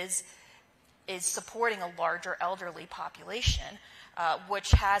pool is supporting a larger elderly population,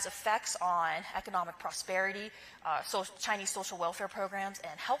 which has effects on economic prosperity, Chinese social welfare programs,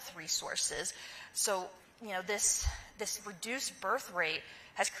 and health resources. So, this reduced birth rate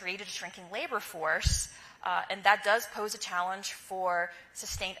has created a shrinking labor force, and that does pose a challenge for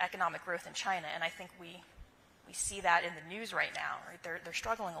sustained economic growth in China. And I think we see that in the news right now. Right? They're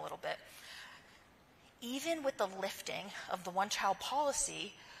struggling a little bit. Even with the lifting of the one-child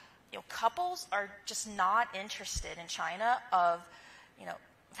policy, couples are just not interested in China of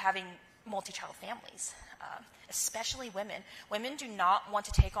having multi-child families, especially women. Women do not want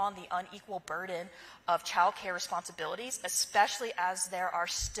to take on the unequal burden of childcare responsibilities, especially as there are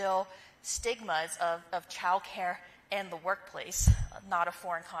still stigmas of childcare and the workplace, not a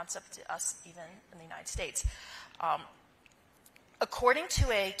foreign concept to us even in the United States. According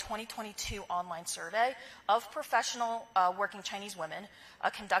to a 2022 online survey of professional working Chinese women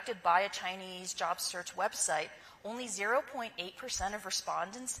conducted by a Chinese job search website, only 0.8% of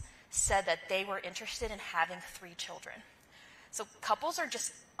respondents said that they were interested in having 3 children. So couples are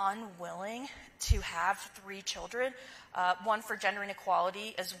just unwilling to have 3 children, one for gender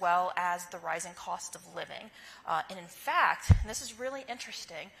inequality as well as the rising cost of living. And in fact, and this is really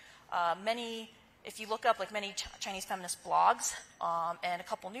interesting, if you look up many Chinese feminist blogs and a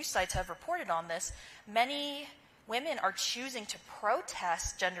couple news sites have reported on this, many women are choosing to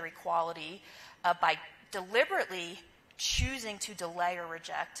protest gender equality by deliberately choosing to delay or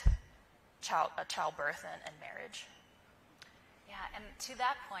reject childbirth and marriage. Yeah, and to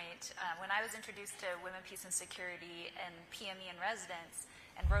that point, when I was introduced to Women, Peace, and Security and PME in residence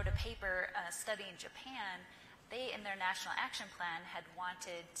and wrote a paper studying Japan, they, in their national action plan, had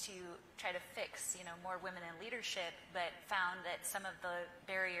wanted to try to fix, more women in leadership, but found that some of the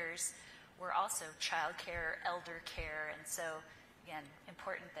barriers were also childcare, elder care, and so, again,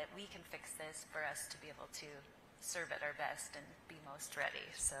 important that we can fix this for us to be able to serve at our best and be most ready.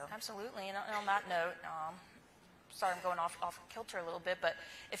 So absolutely. And on that note, sorry, I'm going off kilter a little bit, but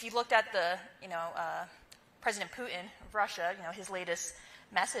if you looked at the, President Putin of Russia, his latest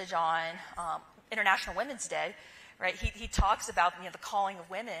message on International Women's Day, right? He talks about the calling of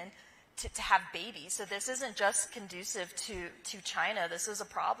women to have babies. So this isn't just conducive to China. This is a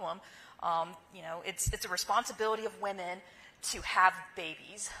problem. It's a responsibility of women to have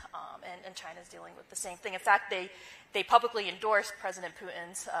babies, and China's dealing with the same thing. In fact, they publicly endorsed President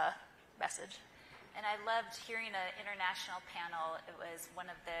Putin's message. And I loved hearing an international panel. It was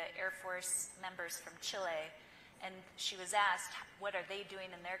one of the Air Force members from Chile, and she was asked, what are they doing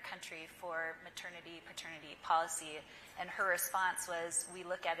in their country for maternity-paternity policy? And her response was, we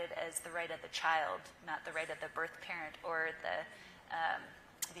look at it as the right of the child, not the right of the birth parent or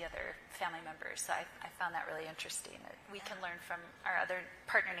the other family members. So I found that really interesting. That we can learn from our other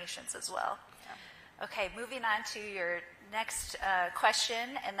partner nations as well. Yeah. Okay, moving on to your next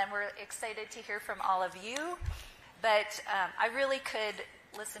question, and then we're excited to hear from all of you. But I really could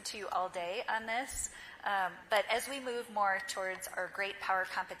listen to you all day on this. But as we move more towards our great power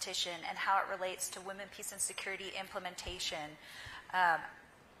competition and how it relates to women, peace, and security implementation,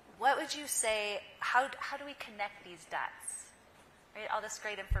 what would you say, how do we connect these dots? Right, all this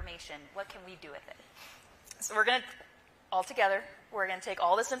great information, what can we do with it? So we're going to, all together, we're going to take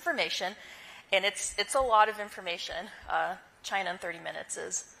all this information, and it's a lot of information. China in 30 minutes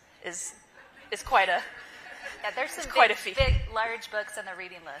is quite a there's some big, large books on the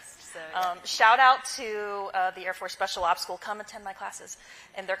reading list. So shout out to the Air Force Special Ops School. Come attend my classes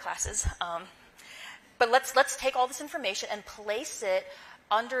and their classes. But let's take all this information and place it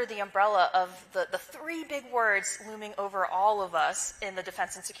under the umbrella of the three big words looming over all of us in the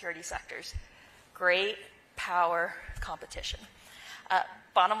defense and security sectors: great power competition.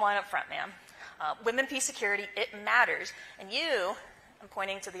 Bottom line up front, ma'am. Women, peace, security, it matters. And you, I'm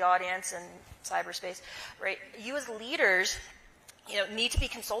pointing to the audience in cyberspace, right? You as leaders, need to be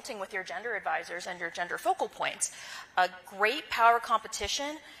consulting with your gender advisors and your gender focal points. Great power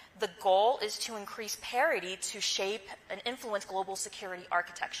competition, the goal is to increase parity to shape and influence global security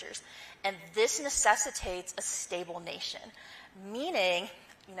architectures. And this necessitates a stable nation, meaning,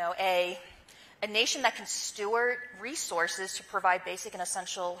 a nation that can steward resources to provide basic and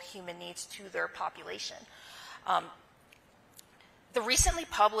essential human needs to their population. The recently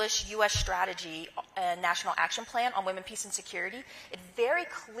published U.S. Strategy and National Action Plan on Women, Peace, and Security, it very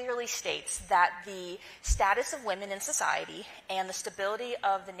clearly states that the status of women in society and the stability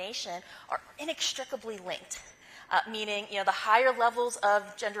of the nation are inextricably linked, meaning, the higher levels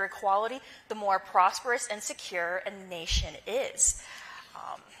of gender equality, the more prosperous and secure a nation is.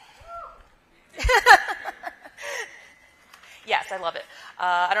 Yes, I love it.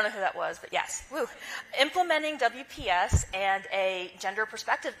 I don't know who that was, but yes. Woo. Implementing WPS and a gender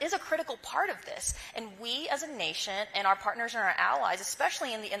perspective is a critical part of this. And we as a nation and our partners and our allies,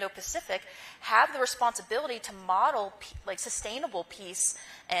 especially in the Indo-Pacific, have the responsibility to model sustainable peace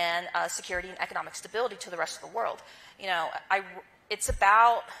and security and economic stability to the rest of the world. It's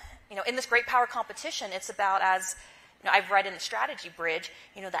about, in this great power competition, it's about, as I've read in the strategy bridge,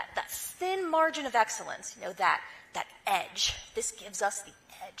 that thin margin of excellence, that edge. This gives us the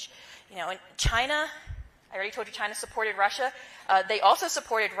edge. And China, I already told you China supported Russia. They also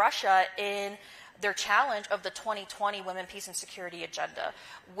supported Russia in their challenge of the 2020 Women, Peace, and Security Agenda,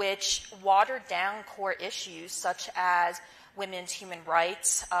 which watered down core issues such as women's human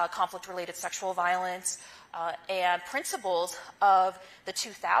rights, conflict-related sexual violence, and principles of the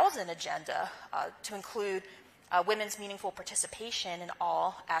 2000 Agenda to include women's meaningful participation in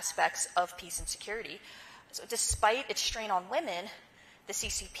all aspects of peace and security. So despite its strain on women, the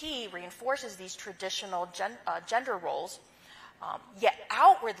CCP reinforces these traditional gender roles, yet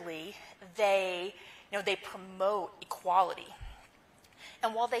outwardly they promote equality.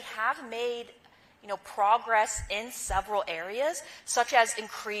 And while they have made progress in several areas, such as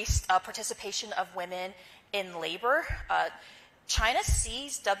increased participation of women in labor, China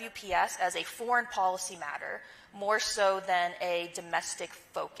sees WPS as a foreign policy matter more so than a domestic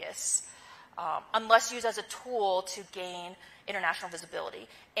focus, unless used as a tool to gain international visibility.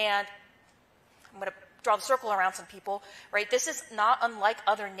 And I'm going to draw the circle around some people, right? This is not unlike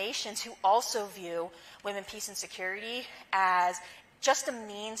other nations who also view women, peace, and security as just a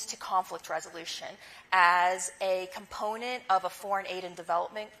means to conflict resolution, as a component of a foreign aid and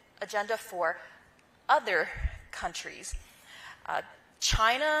development agenda for other countries.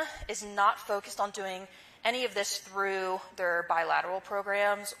 China is not focused on doing any of this through their bilateral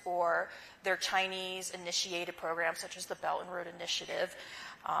programs or their Chinese-initiated programs, such as the Belt and Road Initiative.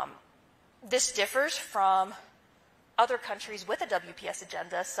 This differs from other countries with a WPS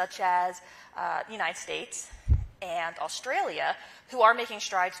agenda, such as the United States and Australia, who are making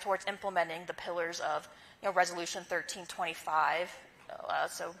strides towards implementing the pillars of Resolution 1325,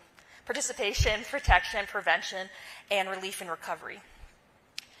 so participation, protection, prevention, and relief and recovery.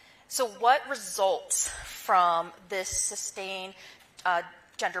 So what results from this sustained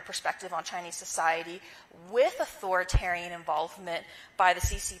gender perspective on Chinese society with authoritarian involvement by the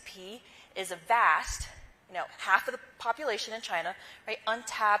CCP is a vast, half of the population in China, right,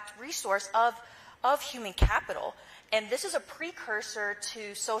 untapped resource of human capital. And this is a precursor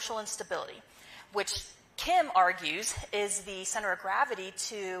to social instability, which Kim argues is the center of gravity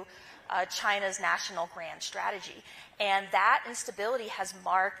to China's national grand strategy. And that instability has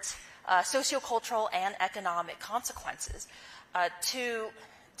marked sociocultural and economic consequences.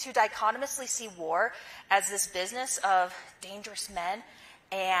 To dichotomously see war as this business of dangerous men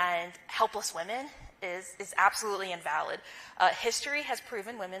and helpless women is absolutely invalid. History has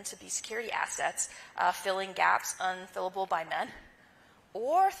proven women to be security assets, filling gaps unfillable by men,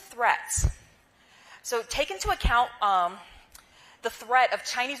 or threats. So take into account the threat of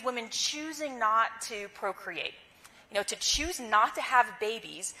Chinese women choosing not to procreate, to choose not to have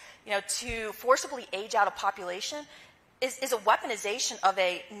babies, to forcibly age out a population is a weaponization of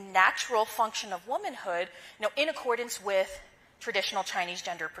a natural function of womanhood, in accordance with traditional Chinese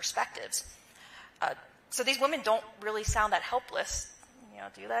gender perspectives. So these women don't really sound that helpless,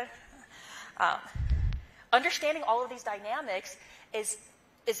 do they? Understanding all of these dynamics is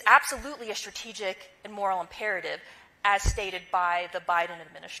absolutely a strategic and moral imperative, as stated by the Biden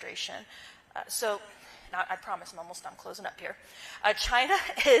administration. Now, I promise I'm almost done closing up here. China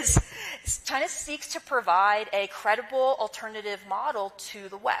seeks to provide a credible alternative model to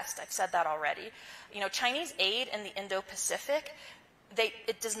the West. I've said that already. Chinese aid in the Indo-Pacific,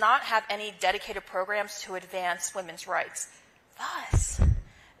 it does not have any dedicated programs to advance women's rights. Thus,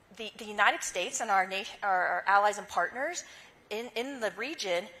 the United States and our allies and partners in the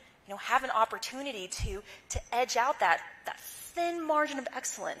region, have an opportunity to edge out that thin margin of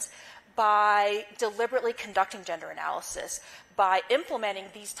excellence by deliberately conducting gender analysis, by implementing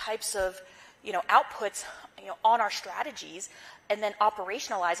these types of, outputs, on our strategies, and then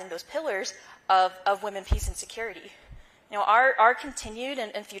operationalizing those pillars of women, peace, and security. Our continued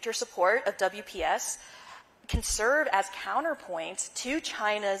and future support of WPS can serve as counterpoints to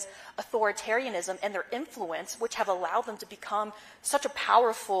China's authoritarianism and their influence, which have allowed them to become such a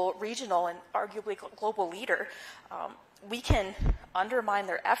powerful regional and arguably global leader. We can undermine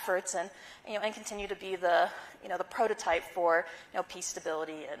their efforts and continue to be the prototype for peace,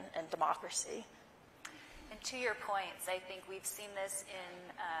 stability, and democracy. And to your points, I think we've seen this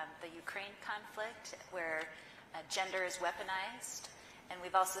in the Ukraine conflict, where gender is weaponized, and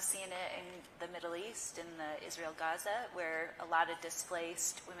we've also seen it in the Middle East, in the Israel-Gaza, where a lot of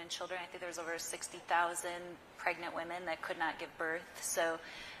displaced women, children. I think there was over 60,000 pregnant women that could not give birth. So,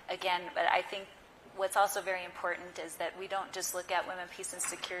 again, but I think what's also very important is that we don't just look at women, peace, and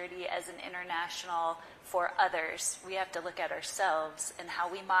security as an international for others. We have to look at ourselves and how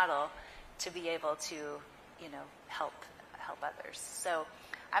we model to be able to, help others. So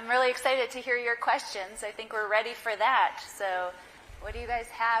I'm really excited to hear your questions. I think we're ready for that. So what do you guys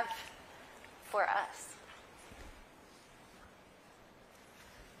have for us?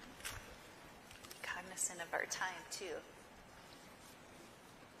 Cognizant of our time, too.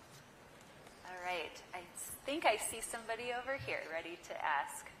 All right. I think I see somebody over here ready to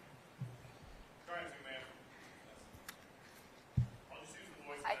ask.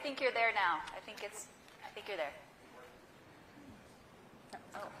 I think you're there now. I think you're there.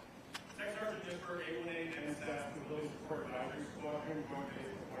 Oh. Tech Sergeant Jennifer Abelname and staff from the Village Support Advisory Squadron, joint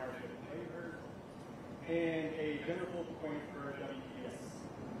base requirement and a gender focal point for WPS.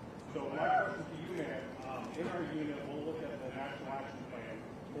 So my question to you, ma'am, in our unit, we'll look at the National Action Plan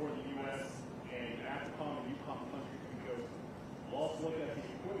for the U.S. and AFRICOM and UCOM countries we go to. We'll also look at the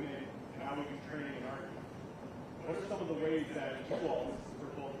equipment and how we do training in our unit. What are some of the ways that you all, this is for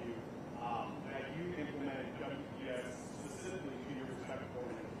both of you, that you implemented WPS specifically to your respective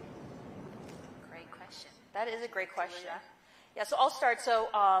organizations? Great question. That is a great question. Yeah, so I'll start. So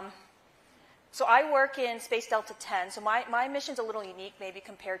I work in Space Delta 10. So my mission's a little unique maybe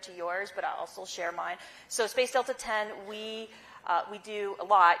compared to yours, but I'll also share mine. So Space Delta 10, we do a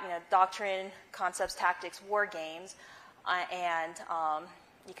lot, doctrine, concepts, tactics, war games, and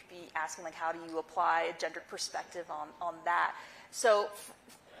you could be asking, like, how do you apply a gendered perspective on that? So,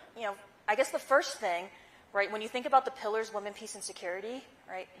 I guess the first thing, right, when you think about the pillars, women, peace, and security,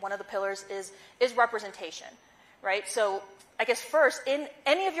 right, one of the pillars is representation, right? So I guess first, in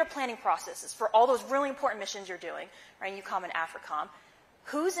any of your planning processes, for all those really important missions you're doing, right, UCOM and AFRICOM,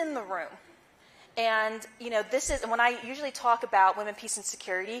 who's in the room? And, this is, and when I usually talk about women, peace, and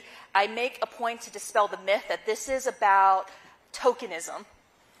security, I make a point to dispel the myth that this is about tokenism,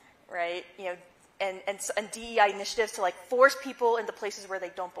 right? And DEI initiatives to, like, force people into places where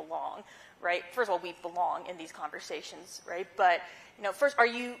they don't belong, right? First of all, we belong in these conversations, right? But, first, are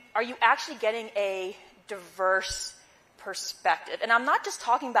you actually getting a diverse perspective? And I'm not just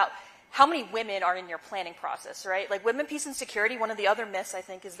talking about how many women are in your planning process, right? Like, women, peace, and security, one of the other myths, I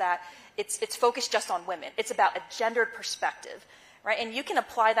think, is that it's focused just on women. It's about a gendered perspective, right? And you can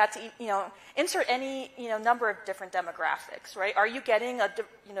apply that to, insert any, number of different demographics, right? Are you getting a,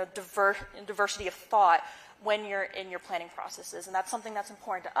 diversity of thought when you're in your planning processes? And that's something that's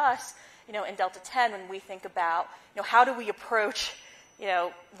important to us, in Delta 10 when we think about, how do we approach,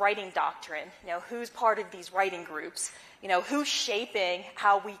 writing doctrine? Who's part of these writing groups? Who's shaping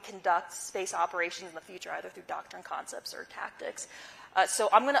how we conduct space operations in the future, either through doctrine, concepts, or tactics? So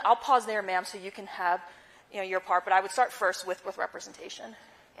I'll pause there, ma'am, so you can have, your part. But I would start first with representation.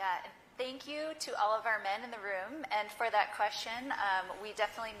 Yeah. Thank you to all of our men in the room. And for that question, we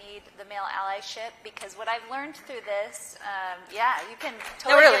definitely need the male allyship, because what I've learned through this, you can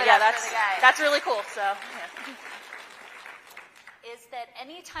totally give it up for the guy. That's really cool. So, yeah. Is that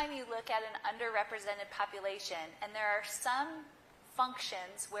anytime you look at an underrepresented population, and there are some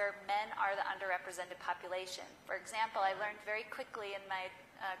functions where men are the underrepresented population. For example, I learned very quickly in my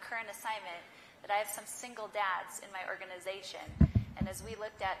current assignment that I have some single dads in my organization. And as we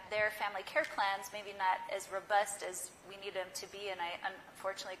looked at their family care plans, maybe not as robust as we need them to be, and I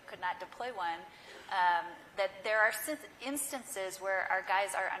unfortunately could not deploy one, that there are instances where our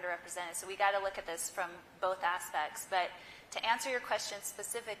guys are underrepresented. So we got to look at this from both aspects. But to answer your question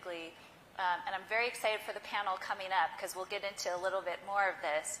specifically, and I'm very excited for the panel coming up because we'll get into a little bit more of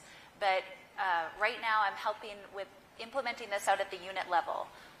this, but right now I'm helping with implementing this out at the unit level.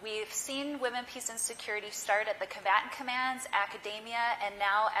 We've seen women, peace, and security start at the combatant commands, academia, and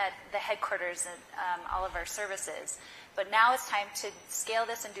now at the headquarters and all of our services. But now it's time to scale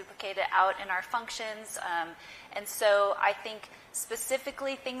this and duplicate it out in our functions. And so I think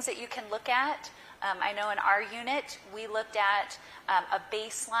specifically things that you can look at, I know in our unit, we looked at a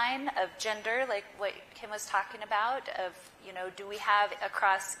baseline of gender, like what Kim was talking about, of, do we have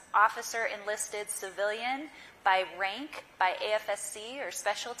across officer, enlisted, civilian, by rank, by AFSC or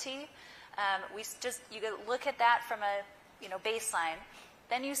specialty. You look at that from a, baseline.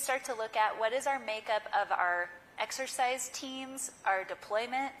 Then you start to look at what is our makeup of our exercise teams, our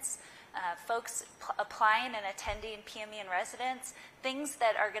deployments, folks applying and attending PME in residence, things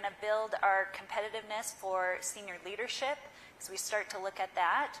that are going to build our competitiveness for senior leadership, as we start to look at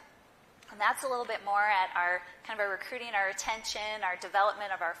that. And that's a little bit more at our kind of our recruiting, our retention, our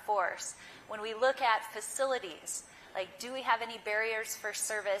development of our force. When we look at facilities, like, do we have any barriers for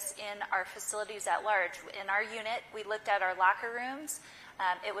service in our facilities at large? In our unit, we looked at our locker rooms.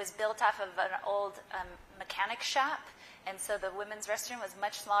 It was built off of an old mechanic shop. And so the women's restroom was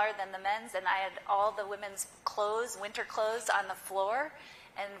much smaller than the men's, and I had all the women's clothes, winter clothes, on the floor.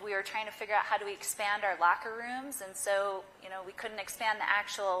 And we were trying to figure out how do we expand our locker rooms. And so, we couldn't expand the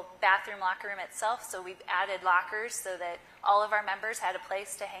actual bathroom locker room itself, so we added lockers so that all of our members had a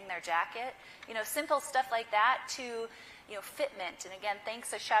place to hang their jacket. Simple stuff like that to, fitment. And again,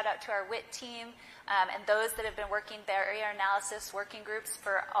 thanks, a shout out to our WIT team and those that have been working barrier analysis working groups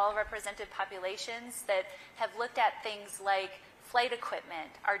for all represented populations that have looked at things like flight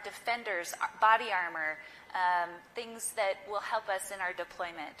equipment, our defenders, our body armor, things that will help us in our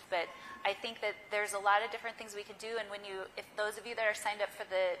deployment. But I think that there's a lot of different things we can do, and if those of you that are signed up for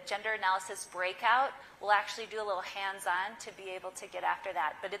the gender analysis breakout, we'll actually do a little hands-on to be able to get after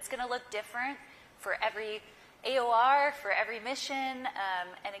that. But it's going to look different for every AOR, for every mission,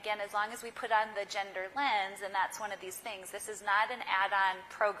 and again, as long as we put on the gender lens, and that's one of these things, this is not an add-on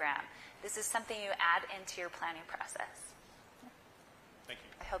program. This is something you add into your planning process. Thank you.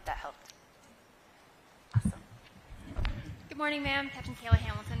 I hope that helped. Good morning, ma'am. Captain Kayla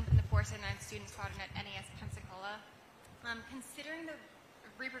Hamilton from the 479 Student Squadron at NAS Pensacola. Considering the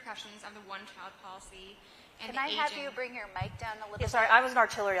repercussions of the one-child policy and Can I have you bring your mic down a little bit? Sorry, I was an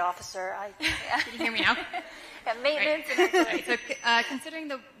artillery officer. Can you hear me now? Yeah, maintenance right. and artillery. So, considering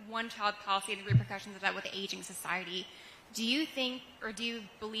the one-child policy and the repercussions of that with the aging society, do you think or do you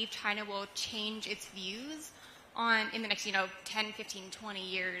believe China will change its views in the next, 10, 15, 20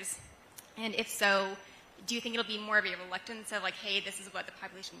 years? And if so, do you think it'll be more of a reluctance of like, hey, this is what the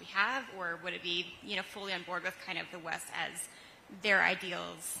population we have, or would it be, fully on board with kind of the West as their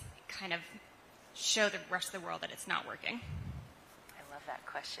ideals kind of show the rest of the world that it's not working? I love that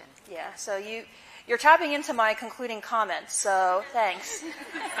question. Yeah, so you're tapping into my concluding comments, so thanks. She's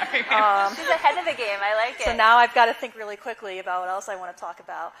ahead of the game. I like it. So now I've got to think really quickly about what else I want to talk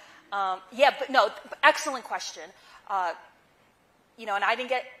about. Excellent question. And I didn't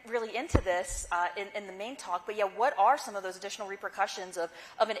get really into this in the main talk, but what are some of those additional repercussions of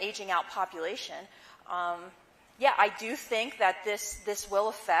an aging out population? I do think that this will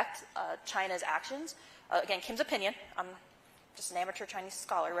affect China's actions. Again, Kim's opinion. I'm just an amateur Chinese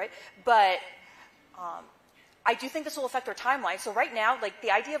scholar, right? But I do think this will affect our timeline. So right now, like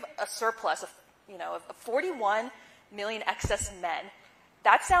the idea of a surplus of 41 million excess men,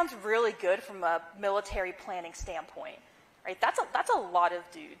 that sounds really good from a military planning standpoint, right? That's a lot of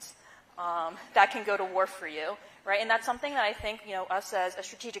dudes that can go to war for you, right? And that's something that I think us as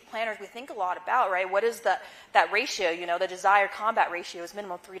strategic planners, we think a lot about, right? What is that ratio? The desired combat ratio is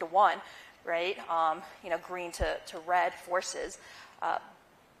minimum 3 to 1, right? Green to red forces,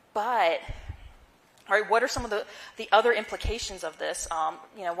 but. All right, what are some of the other implications of this,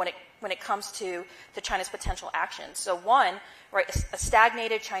 when it comes to China's potential actions? So one, right, a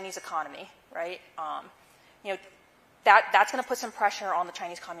stagnated Chinese economy, right? That's going to put some pressure on the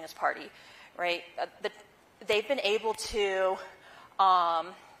Chinese Communist Party, right? They've been able to,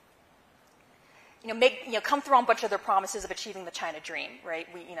 come through on a bunch of their promises of achieving the China dream, right?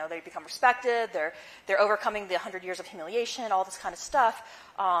 They become respected. They're overcoming the 100 years of humiliation, all this kind of stuff.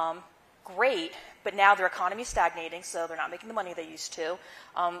 Great, but now their economy is stagnating, so they're not making the money they used to.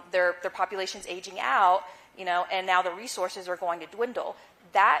 Their population's aging out, and now the resources are going to dwindle.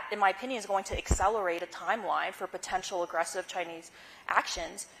 That, in my opinion, is going to accelerate a timeline for potential aggressive Chinese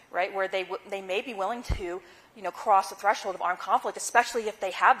actions, right, where they may be willing to, cross the threshold of armed conflict, especially if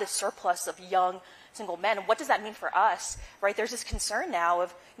they have this surplus of young single men. And what does that mean for us, right? There's this concern now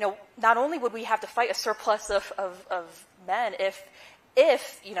of, not only would we have to fight a surplus of men if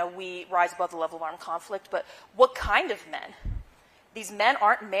we rise above the level of armed conflict, but what kind of men? These men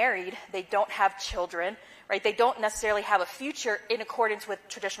aren't married. They don't have children, right? They don't necessarily have a future in accordance with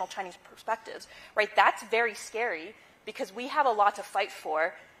traditional Chinese perspectives, right? That's very scary because we have a lot to fight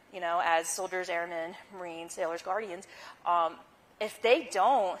for, as soldiers, airmen, Marines, sailors, guardians. If they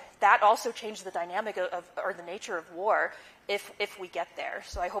don't, that also changes the dynamic or the nature of war if we get there.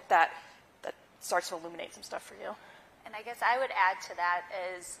 So I hope that starts to illuminate some stuff for you. And I guess I would add to that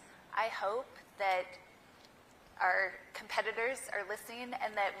is I hope that our competitors are listening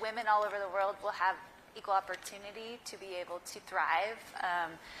and that women all over the world will have equal opportunity to be able to thrive.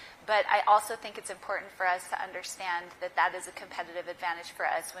 But I also think it's important for us to understand that is a competitive advantage for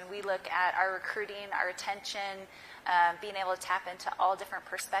us. When we look at our recruiting, our retention, being able to tap into all different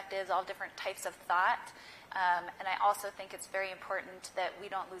perspectives, all different types of thought, and I also think it's very important that we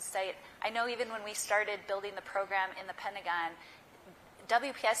don't lose sight. I know even when we started building the program in the Pentagon,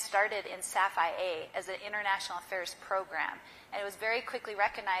 WPS started in SAF-IA as an international affairs program. And it was very quickly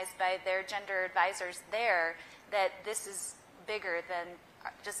recognized by their gender advisors there that this is bigger than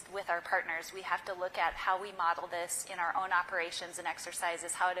just with our partners. We have to look at how we model this in our own operations and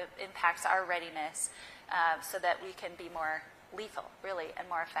exercises, how it impacts our readiness so that we can be more lethal, really, and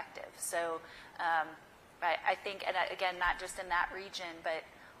more effective. So I think, and again, not just in that region, but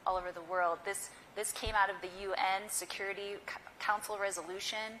all over the world. This came out of the UN Security Council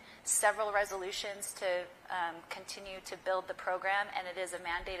resolution, several resolutions to continue to build the program, and it is a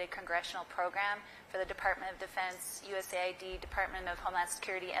mandated congressional program for the Department of Defense, USAID, Department of Homeland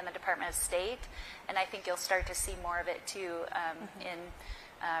Security, and the Department of State. And I think you'll start to see more of it, too, in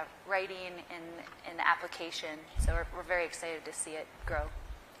writing, in application. So we're very excited to see it grow.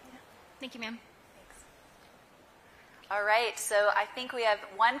 Yeah. Thank you, ma'am. All right, so I think we have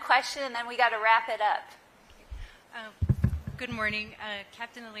one question, and then we got to wrap it up. Good morning.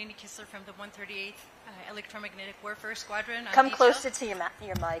 Captain Eleni Kistler from the 138th Electromagnetic Warfare Squadron. Come closer to your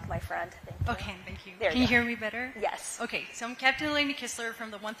mic, my friend. Thank you. Okay, thank you. There Can you hear me better? Yes. Okay, so I'm Captain Eleni Kistler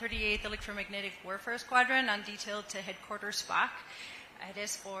from the 138th Electromagnetic Warfare Squadron on detail to Headquarters SPOC at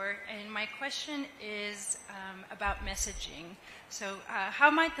S4. And my question is about messaging. So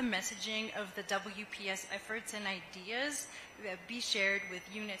how might the messaging of the WPS efforts and ideas be shared with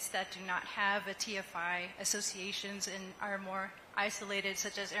units that do not have a TFI, associations, and are more isolated,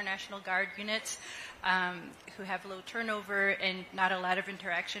 such as Air National Guard units, who have low turnover and not a lot of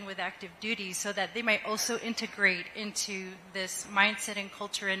interaction with active duty, so that they might also integrate into this mindset and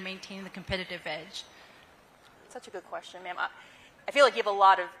culture and maintain the competitive edge? Such a good question, ma'am. I feel like you have a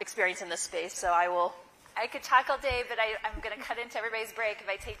lot of experience in this space, so I could talk all day, but I'm going to cut into everybody's break if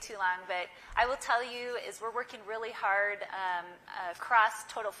I take too long. But I will tell you is we're working really hard across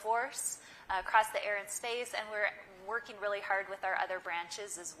total force, across the air and space, and we're working really hard with our other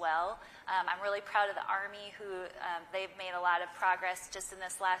branches as well. I'm really proud of the Army, who they've made a lot of progress just in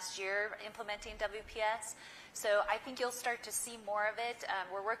this last year implementing WPS. So I think you'll start to see more of it.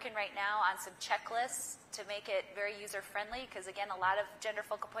 We're working right now on some checklists to make it very user-friendly, because again, a lot of gender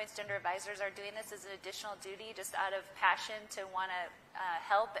focal points, gender advisors are doing this as an additional duty just out of passion to want to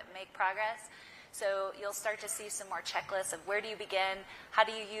help and make progress. So you'll start to see some more checklists of where do you begin, how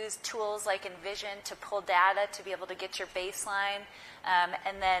do you use tools like Envision to pull data to be able to get your baseline,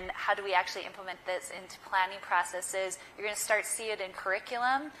 and then how do we actually implement this into planning processes. You're going to start to see it in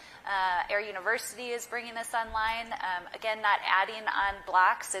curriculum. Air University is bringing this online. Again, not adding on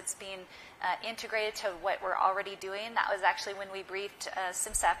blocks, it's being integrated to what we're already doing. That was actually when we briefed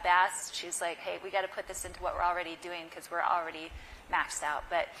Simsap Bass. She was like, hey, we got to put this into what we're already doing because we're already maxed out.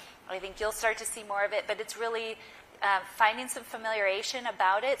 But I think you'll start to see more of it, but it's really finding some familiarization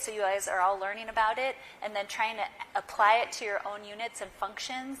about it so you guys are all learning about it, and then trying to apply it to your own units and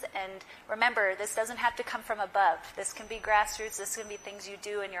functions. And remember, this doesn't have to come from above. This can be grassroots. This can be things you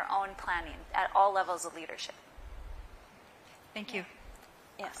do in your own planning at all levels of leadership. Thank you.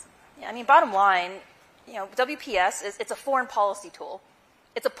 Yes. Yeah, I mean, bottom line, WPS it's a foreign policy tool.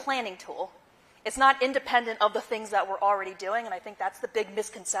 It's a planning tool. It's not independent of the things that we're already doing, and I think that's the big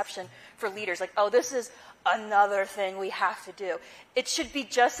misconception for leaders. Like, oh, this is another thing we have to do. It should be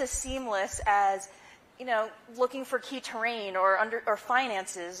just as seamless as, looking for key terrain or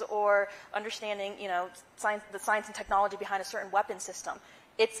finances or understanding, the science and technology behind a certain weapon system.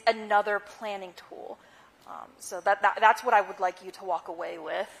 It's another planning tool. So that's what I would like you to walk away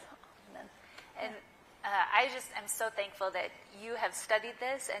with. And I just am so thankful that you have studied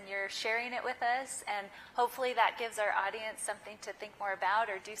this and you're sharing it with us, and hopefully that gives our audience something to think more about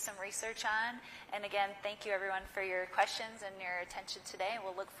or do some research on. And again, thank you everyone for your questions and your attention today.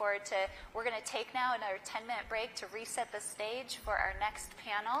 We'll look forward to, we're going to take now another 10-minute break to reset the stage for our next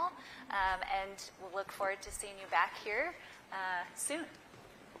panel, and we'll look forward to seeing you back here soon.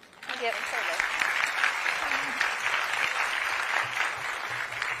 Thank you.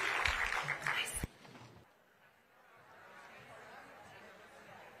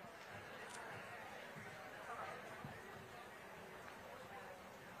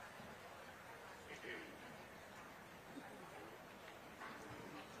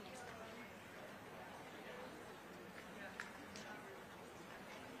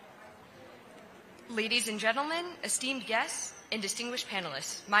 Ladies and gentlemen, esteemed guests, and distinguished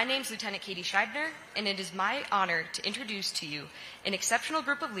panelists, my name is Lieutenant Katie Scheibner, and it is my honor to introduce to you an exceptional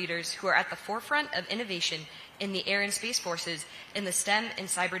group of leaders who are at the forefront of innovation in the air and space forces in the STEM and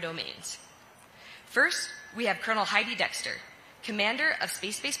cyber domains. First, we have Colonel Heidi Dexter, Commander of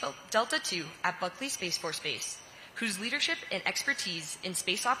Space Base Delta II at Buckley Space Force Base, whose leadership and expertise in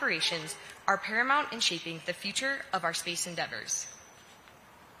space operations are paramount in shaping the future of our space endeavors.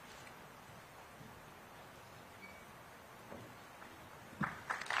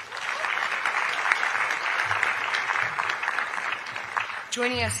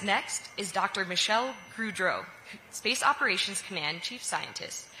 Joining us next is Dr. Michelle Grudreau, Space Operations Command Chief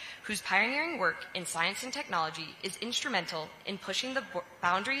Scientist, whose pioneering work in science and technology is instrumental in pushing the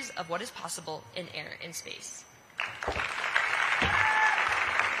boundaries of what is possible in air and space.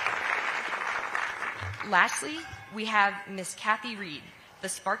 Lastly, we have Ms. Kathy Reed, the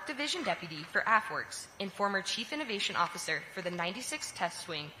Spark Division Deputy for AFWorks and former Chief Innovation Officer for the 96th Test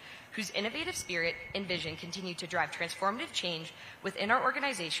Wing, whose innovative spirit and vision continue to drive transformative change within our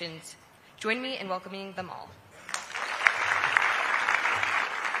organizations. Join me in welcoming them all.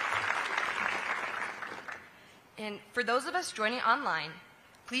 And for those of us joining online,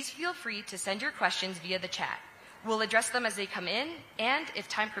 please feel free to send your questions via the chat. We'll address them as they come in, and if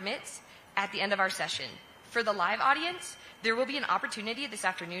time permits, at the end of our session. For the live audience, there will be an opportunity this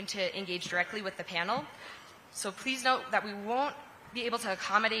afternoon to engage directly with the panel. So please note that we won't be able to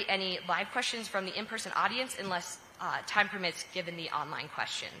accommodate any live questions from the in-person audience unless time permits, given the online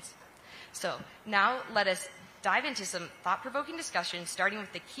questions. So now let us dive into some thought-provoking discussions, starting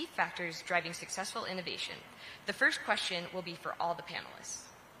with the key factors driving successful innovation. The first question will be for all the panelists.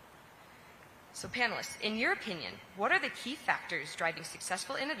 So panelists, in your opinion, what are the key factors driving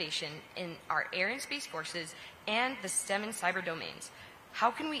successful innovation in our air and space forces and the STEM and cyber domains?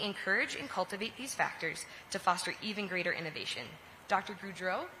 How can we encourage and cultivate these factors to foster even greater innovation? Dr.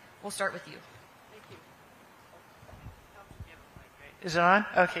 Grudreau, we'll start with you. Thank you. Is it on?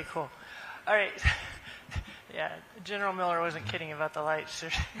 Okay, cool. All right. Yeah, General Miller wasn't kidding about the lights.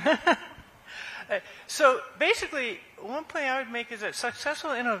 So basically, one point I would make is that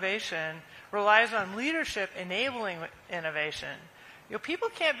successful innovation relies on leadership enabling innovation. You know, people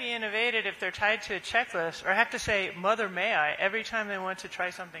can't be innovative if they're tied to a checklist or have to say, "Mother, may I?" every time they want to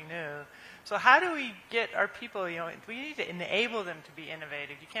try something new. So how do we get our people, you know, we need to enable them to be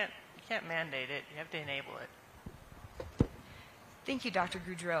innovative. You can't mandate it. You have to enable it. Thank you, Dr.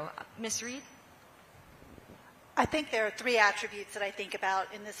 Goudreau. Ms. Reed? I think there are three attributes that I think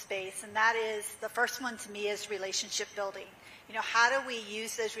about in this space, and that is, the first one to me is relationship building. You know, how do we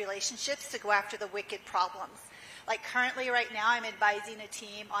use those relationships to go after the wicked problems? Like currently right now, I'm advising a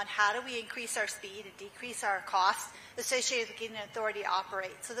team on how do we increase our speed and decrease our costs associated with getting an authority to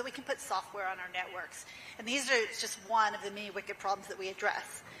operate so that we can put software on our networks. And these are just one of the many wicked problems that we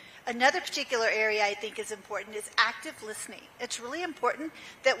address. Another particular area I think is important is active listening. It's really important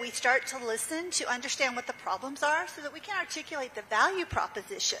that we start to listen to understand what the problems are so that we can articulate the value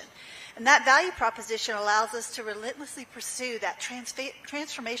proposition. And that value proposition allows us to relentlessly pursue that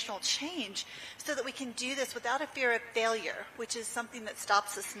transformational change so that we can do this without a fear of failure, which is something that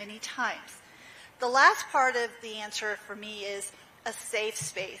stops us many times. The last part of the answer for me is a safe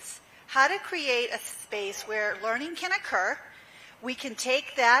space. How to create a space where learning can occur. We can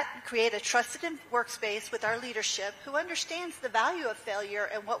take that, create a trusted workspace with our leadership who understands the value of failure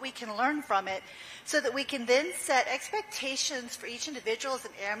and what we can learn from it so that we can then set expectations for each individual as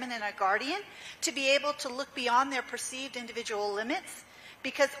an airman and a guardian to be able to look beyond their perceived individual limits,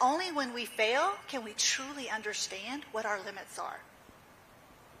 because only when we fail can we truly understand what our limits are.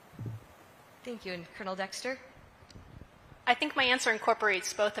 Thank you. And Colonel Dexter? I think my answer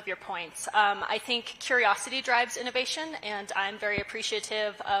incorporates both of your points. I think curiosity drives innovation, and I'm very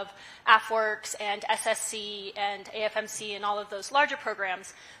appreciative of AFWorks and SSC and AFMC and all of those larger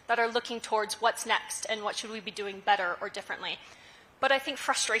programs that are looking towards what's next and what should we be doing better or differently. But I think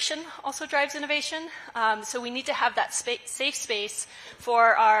frustration also drives innovation. So we need to have that safe space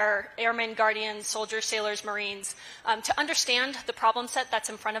for our airmen, guardians, soldiers, sailors, Marines to understand the problem set that's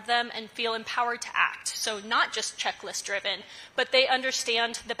in front of them and feel empowered to act. So not just checklist driven, but they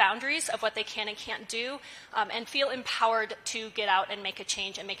understand the boundaries of what they can and can't do and feel empowered to get out and make a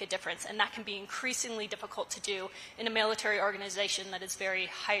change and make a difference. And that can be increasingly difficult to do in a military organization that is very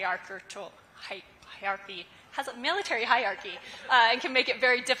has a military hierarchy and can make it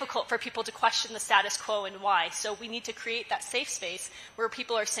very difficult for people to question the status quo and why. So we need to create that safe space where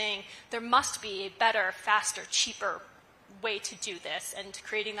people are saying there must be a better, faster, cheaper way to do this, and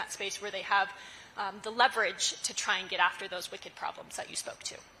creating that space where they have the leverage to try and get after those wicked problems that you spoke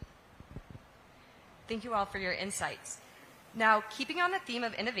to. Thank you all for your insights. Now, keeping on the theme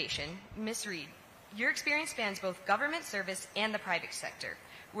of innovation, Ms. Reed, your experience spans both government service and the private sector,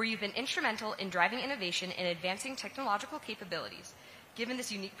 where you've been instrumental in driving innovation and advancing technological capabilities. Given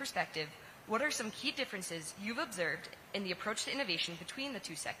this unique perspective, what are some key differences you've observed in the approach to innovation between the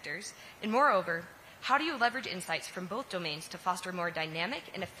two sectors? And moreover, how do you leverage insights from both domains to foster a more dynamic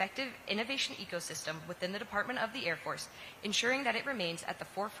and effective innovation ecosystem within the Department of the Air Force, ensuring that it remains at the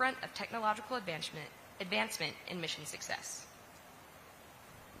forefront of technological advancement and mission success?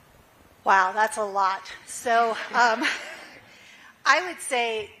 Wow, that's a lot. So I would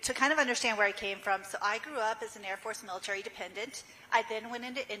say, to kind of understand where I came from, so I grew up as an Air Force military dependent. I then went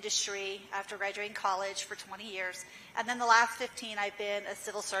into industry after graduating college for 20 years. And then the last 15, I've been a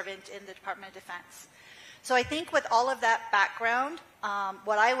civil servant in the Department of Defense. So I think with all of that background,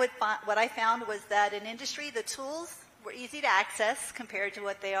 what I found was that in industry, the tools were easy to access compared to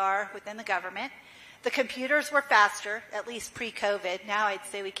what they are within the government. The computers were faster, at least pre-COVID. Now I'd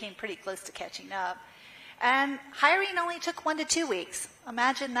say we came pretty close to catching up. And hiring only took 1 to 2 weeks.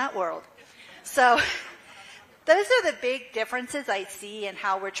 Imagine that world. So those are the big differences I see in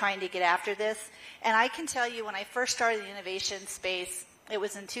how we're trying to get after this. And I can tell you, when I first started the innovation space, it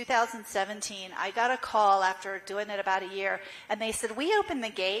was in 2017. I got a call after doing it about a year, and they said, "We opened the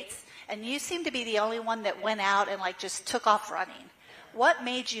gates, and you seem to be the only one that went out and just took off running. What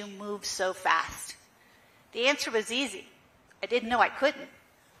made you move so fast?" The answer was easy. I didn't know I couldn't.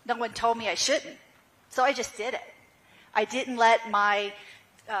 No one told me I shouldn't. So I just did it. I didn't let my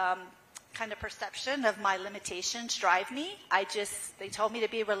kind of perception of my limitations drive me. They told me to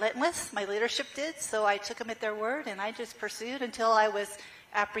be relentless. My leadership did. So I took them at their word, and I just pursued until I was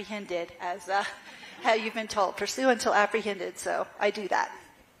apprehended, as how you've been told. Pursue until apprehended. So I do that.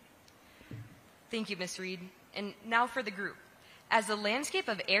 Thank you, Ms. Reed. And now for the group. As the landscape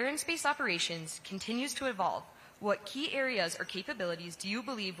of air and space operations continues to evolve, what key areas or capabilities do you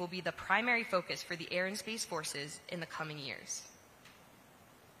believe will be the primary focus for the Air and Space Forces in the coming years?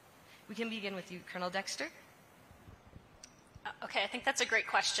 We can begin with you, Colonel Dexter. Okay, I think that's a great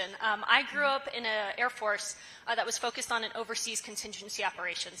question. I grew up in an Air Force that was focused on an overseas contingency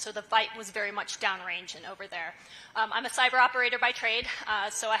operation, so the fight was very much downrange and over there. I'm a cyber operator by trade,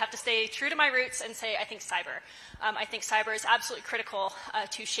 so I have to stay true to my roots and say I think cyber. I think cyber is absolutely critical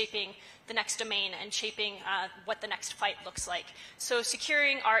to shaping the next domain and shaping what the next fight looks like. So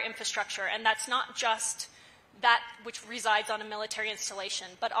securing our infrastructure, and that's not just that which resides on a military installation,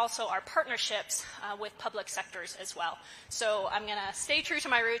 but also our partnerships with public sectors as well. So I'm going to stay true to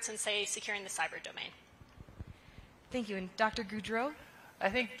my roots and say securing the cyber domain. Thank you. And Dr. Goudreau? I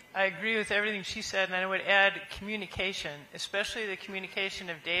think I agree with everything she said, and I would add communication, especially the communication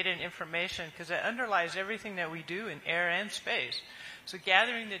of data and information, because that underlies everything that we do in air and space. So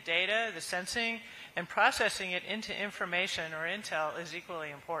gathering the data, the sensing, and processing it into information or intel is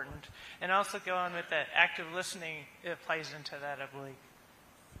equally important. And also go on with that active listening, it plays into that, I believe.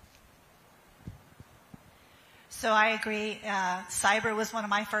 So I agree. Cyber was one of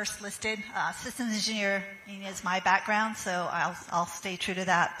my first listed. Systems engineer is my background, so I'll stay true to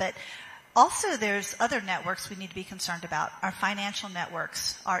that. But also there's other networks we need to be concerned about. Our financial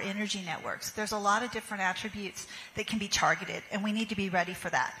networks, our energy networks. There's a lot of different attributes that can be targeted, and we need to be ready for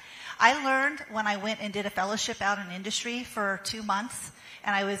that. I learned when I went and did a fellowship out in industry for 2 months,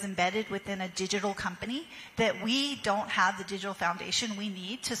 and I was embedded within a digital company, that we don't have the digital foundation we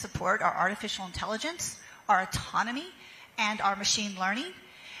need to support our artificial intelligence, our autonomy, and our machine learning,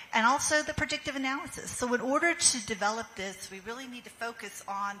 and also the predictive analysis. So in order to develop this, we really need to focus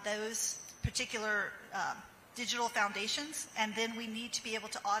on those particular digital foundations, and then we need to be able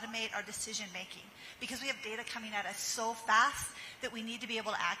to automate our decision making, because we have data coming at us so fast that we need to be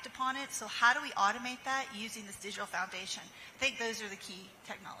able to act upon it. So how do we automate that using this digital foundation? I think those are the key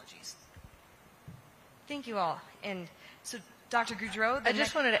technologies. Thank you all. And so Dr. Goudreau, I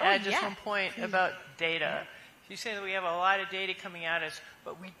just wanted to add just one point about data. You say that we have a lot of data coming at us,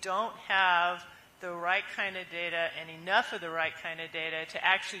 but we don't have the right kind of data and enough of the right kind of data to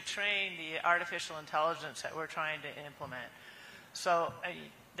actually train the artificial intelligence that we're trying to implement. So I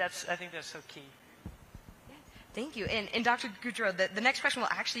think that's so key. Thank you. And Dr. Goudreau, the next question will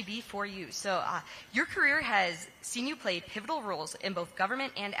actually be for you. So your career has seen you play pivotal roles in both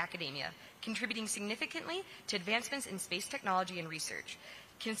government and academia, contributing significantly to advancements in space technology and research.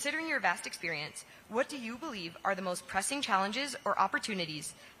 Considering your vast experience, what do you believe are the most pressing challenges or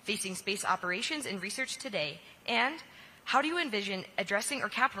opportunities facing space operations and research today? And how do you envision addressing or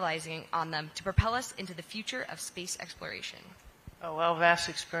capitalizing on them to propel us into the future of space exploration? Oh, well, vast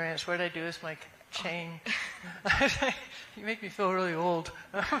experience. What did I do with my chain? You make me feel really old.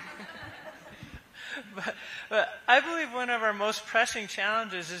 But I believe one of our most pressing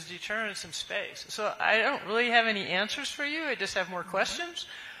challenges is deterrence in space. So I don't really have any answers for you. I just have more questions.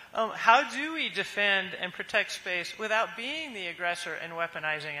 How do we defend and protect space without being the aggressor and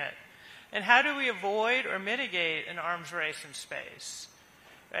weaponizing it? And how do we avoid or mitigate an arms race in space?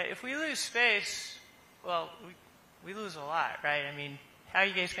 Right? If we lose space, well, we lose a lot, right? I mean, how are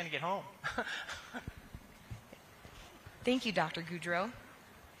you guys going to get home? Thank you, Dr. Goudreau.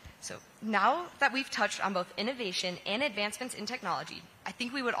 So now that we've touched on both innovation and advancements in technology, I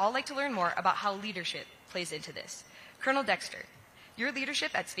think we would all like to learn more about how leadership plays into this. Colonel Dexter, your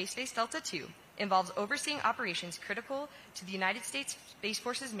leadership at Space Base Delta II involves overseeing operations critical to the United States Space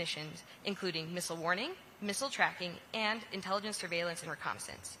Force's missions, including missile warning, missile tracking, and intelligence surveillance and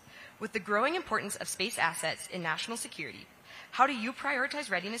reconnaissance. With the growing importance of space assets in national security, how do you prioritize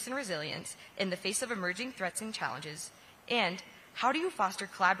readiness and resilience in the face of emerging threats and challenges? And how do you foster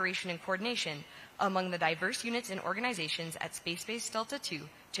collaboration and coordination among the diverse units and organizations at Space Base Delta II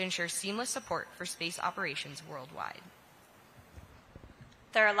to ensure seamless support for space operations worldwide?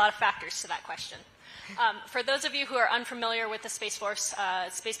 There are a lot of factors to that question. For those of you who are unfamiliar with the Space Force,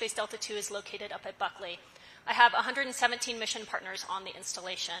 Space Base Delta II is located up at Buckley. I have 117 mission partners on the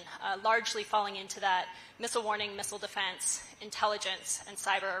installation, largely falling into that missile warning, missile defense, intelligence, and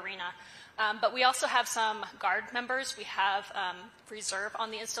cyber arena. But we also have some Guard members. We have Reserve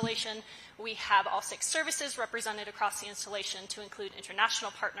on the installation. We have all 6 services represented across the installation to include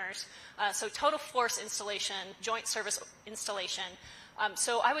international partners. So total force installation, joint service installation.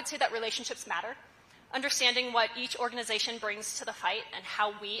 So I would say that relationships matter. Understanding what each organization brings to the fight and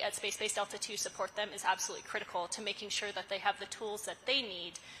how we at Space Base Delta II support them is absolutely critical to making sure that they have the tools that they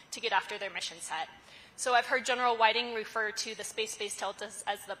need to get after their mission set. So I've heard General Whiting refer to the Space Base Deltas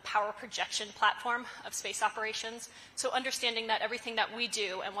as the power projection platform of space operations. So understanding that everything that we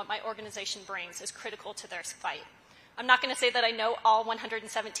do and what my organization brings is critical to their fight. I'm not going to say that I know all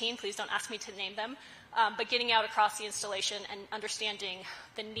 117. Please don't ask me to name them. but getting out across the installation and understanding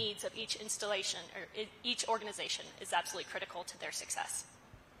the needs of each installation or each organization is absolutely critical to their success.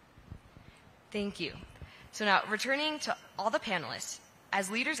 Thank you. So now, returning to all the panelists, as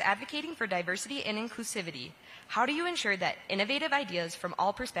leaders advocating for diversity and inclusivity, how do you ensure that innovative ideas from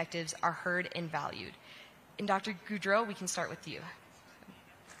all perspectives are heard and valued? And Dr. Goudreau, we can start with you.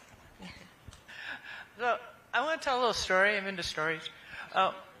 So I want to tell a little story. I'm into stories.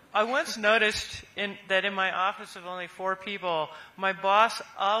 I once noticed that in my office of only 4 people, my boss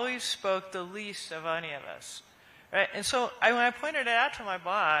always spoke the least of any of us. Right? And so when I pointed it out to my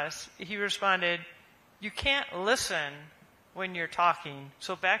boss, he responded, "You can't listen when you're talking."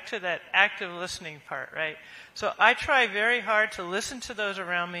 So back to that active listening part, right? So I try very hard to listen to those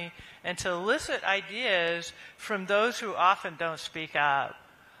around me and to elicit ideas from those who often don't speak up.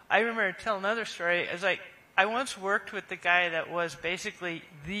 I remember telling another story. It was like, I once worked with the guy that was basically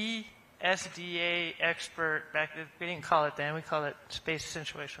the SDA expert back then. We didn't call it then. We called it Space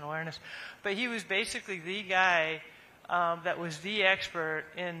Situational Awareness. But he was basically the guy that was the expert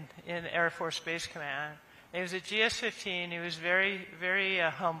in Air Force Space Command. He was at GS-15. He was very, very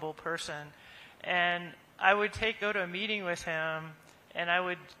humble person. And I would go to a meeting with him, and I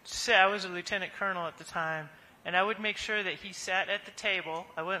would sit. I was a lieutenant colonel at the time, and I would make sure that he sat at the table.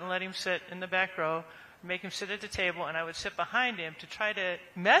 I wouldn't let him sit in the back row. Make him sit at the table, and I would sit behind him to try to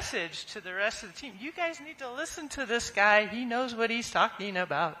message to the rest of the team, you guys need to listen to this guy. He knows what he's talking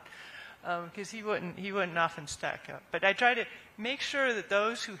about. Because he wouldn't often stack up. But I try to make sure that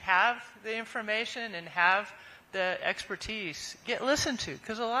those who have the information and have the expertise get listened to.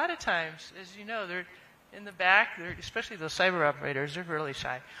 Because a lot of times, as you know, they're in the back, especially those cyber operators, they're really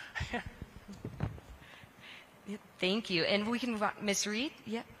shy. Thank you. And we can move on. Ms. Reed?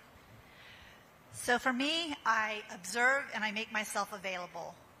 Yeah. So for me, I observe and I make myself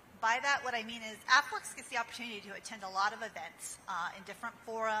available. By that, what I mean is AFWERX gets the opportunity to attend a lot of events in different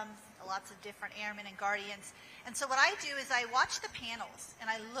forums, lots of different airmen and guardians. And so what I do is I watch the panels, and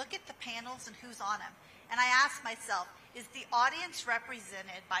I look at the panels and who's on them. And I ask myself, is the audience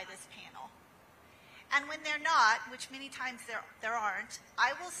represented by this panel? And when they're not, which many times there aren't,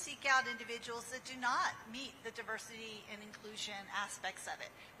 I will seek out individuals that do not meet the diversity and inclusion aspects of it,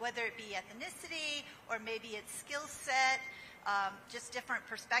 whether it be ethnicity or maybe it's skill set, just different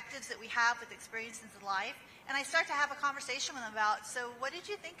perspectives that we have with experiences in life. And I start to have a conversation with them about, so what did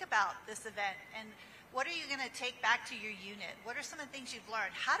you think about this event? And what are you going to take back to your unit? What are some of the things you've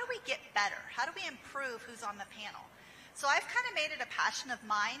learned? How do we get better? How do we improve who's on the panel? So I've kind of made it a passion of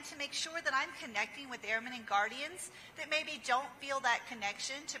mine to make sure that I'm connecting with airmen and guardians that maybe don't feel that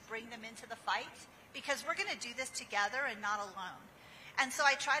connection to bring them into the fight, because we're going to do this together and not alone. And so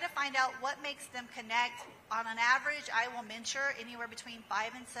I try to find out what makes them connect. On an average, I will mentor anywhere between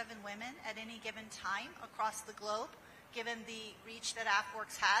 5 and 7 women at any given time across the globe, given the reach that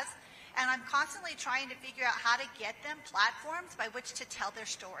AFWERX has. And I'm constantly trying to figure out how to get them platforms by which to tell their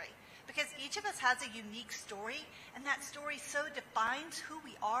story. Because each of us has a unique story, and that story so defines who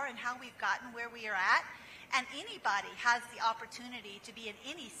we are and how we've gotten where we are at. And anybody has the opportunity to be in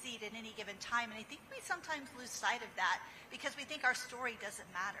any seat at any given time. And I think we sometimes lose sight of that because we think our story doesn't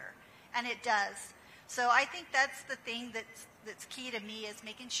matter. And it does. So I think that's the thing that's key to me, is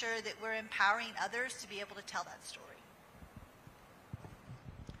making sure that we're empowering others to be able to tell that story.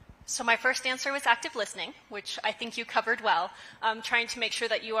 So my first answer was active listening, which I think you covered well, trying to make sure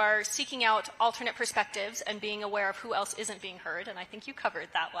that you are seeking out alternate perspectives and being aware of who else isn't being heard, and I think you covered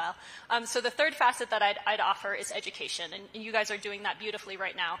that well. So the third facet that I'd offer is education, and you guys are doing that beautifully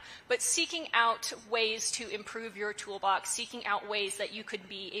right now, but seeking out ways to improve your toolbox, seeking out ways that you could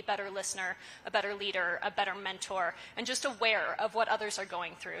be a better listener, a better leader, a better mentor, and just aware of what others are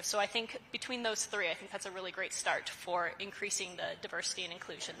going through. So I think between those three, I think that's a really great start for increasing the diversity and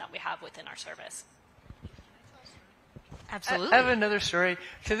inclusion that we have within our service. Absolutely. I have another story.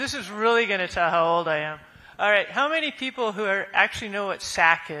 So this is really going to tell how old I am. All right. How many people who actually know what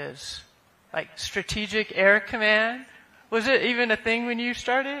SAC is? Like Strategic Air Command? Was it even a thing when you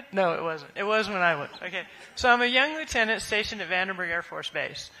started? No, it wasn't. It was when I was. Okay. So I'm a young lieutenant stationed at Vandenberg Air Force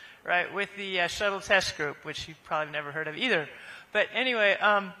Base, right, with the Shuttle Test Group, which you've probably never heard of either. But anyway,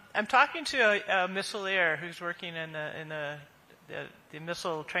 I'm talking to a missileer who's working in the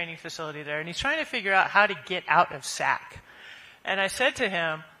missile training facility there, and he's trying to figure out how to get out of SAC. And I said to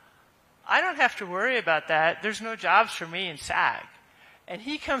him, I don't have to worry about that. There's no jobs for me in SAC. And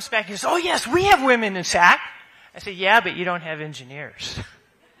he comes back and says, oh, yes, we have women in SAC. I said, yeah, but you don't have engineers.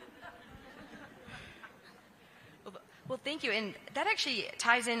 Well, thank you. And that actually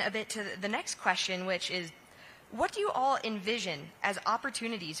ties in a bit to the next question, which is, what do you all envision as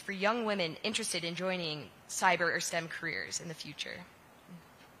opportunities for young women interested in joining cyber or STEM careers in the future?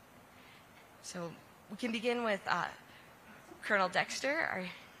 So we can begin with Colonel Dexter.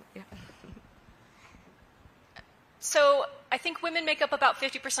 So I think women make up about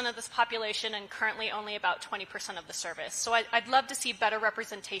 50% of this population and currently only about 20% of the service. So I'd love to see better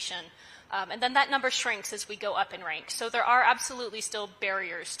representation. And then that number shrinks as we go up in rank. So there are absolutely still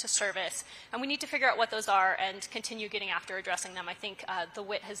barriers to service. And we need to figure out what those are and continue getting after addressing them. I think the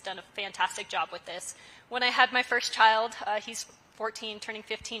WIT has done a fantastic job with this. When I had my first child, he's 14, turning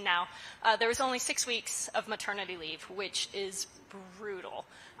 15 now, there was only 6 weeks of maternity leave, which is brutal,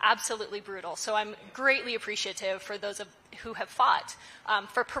 absolutely brutal. So I'm greatly appreciative for those who have fought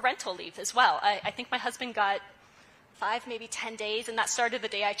for parental leave as well. I think my husband got 5, maybe 10 days, and that started the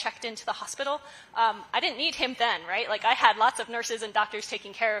day I checked into the hospital. I didn't need him then, right? Like, I had lots of nurses and doctors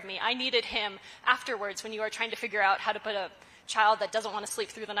taking care of me. I needed him afterwards when you are trying to figure out how to put a child that doesn't want to sleep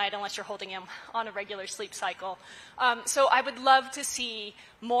through the night unless you're holding him on a regular sleep cycle. So I would love to see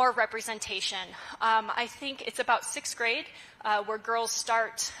more representation. I think it's about 6th grade where girls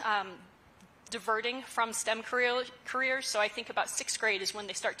start diverting from STEM careers. So I think about 6th grade is when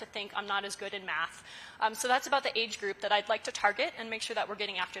they start to think, I'm not as good in math. So that's about the age group that I'd like to target and make sure that we're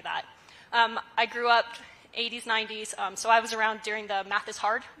getting after that. I grew up 80s, 90s, so I was around during the Math is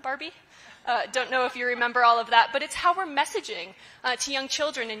Hard Barbie. Don't know if you remember all of that, but it's how we're messaging to young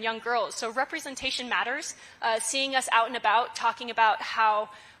children and young girls. So representation matters. Seeing us out and about, talking about how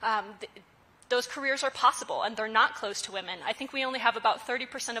those careers are possible and they're not closed to women. I think we only have about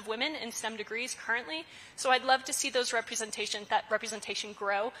 30% of women in STEM degrees currently. So I'd love to see that representation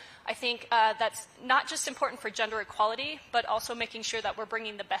grow. I think that's not just important for gender equality, but also making sure that we're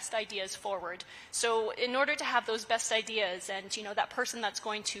bringing the best ideas forward. So in order to have those best ideas and, you know, that person that's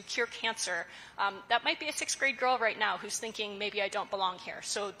going to cure cancer, that might be a 6th grade girl right now who's thinking, maybe I don't belong here.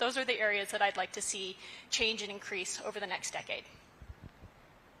 So those are the areas that I'd like to see change and increase over the next decade.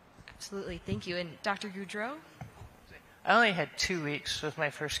 Absolutely. Thank you. And Dr. Goudreau? I only had 2 weeks with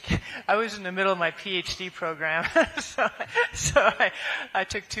my first kid. I was in the middle of my PhD program, so I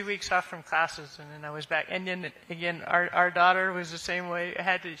took 2 weeks off from classes, and then I was back. And then, again, our daughter was the same way.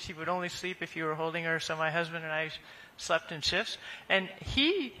 She would only sleep if you were holding her, so my husband and I slept in shifts. And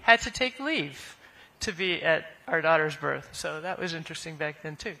he had to take leave to be at our daughter's birth, so that was interesting back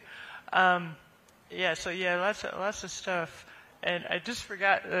then, too. Lots of stuff. And I just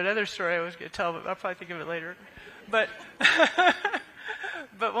forgot another story I was going to tell, but I'll probably think of it later. But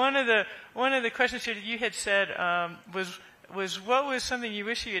but one of the questions that you had said was what was something you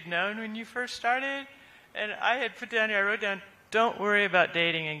wish you had known when you first started? And I wrote down, don't worry about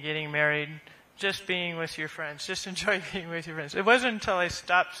dating and getting married, just being with your friends. Just enjoy being with your friends. It wasn't until I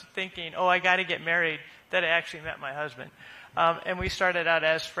stopped thinking, I got to get married, that I actually met my husband. And we started out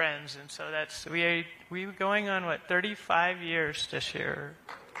as friends, and so we were going on 35 years this year.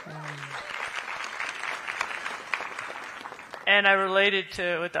 And I related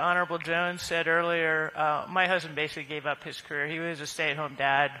to what the Honorable Jones said earlier. My husband basically gave up his career. He was a stay-at-home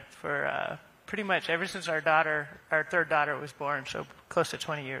dad for pretty much ever since our 3rd daughter was born, so close to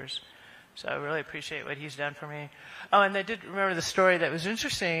 20 years. So I really appreciate what he's done for me. Oh, and I did remember the story that was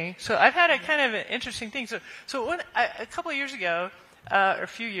interesting. So I've had a kind of an interesting thing. So a couple of years ago, or a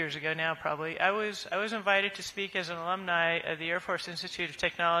few years ago now probably, I was invited to speak as an alumni of the Air Force Institute of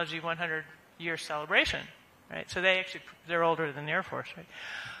Technology 100-year celebration. Right? So they're older than the Air Force,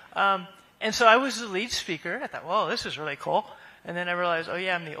 right? And so I was the lead speaker. I thought, whoa, this is really cool. And then I realized,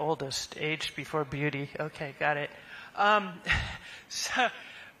 I'm the oldest, aged before beauty. Okay, got it.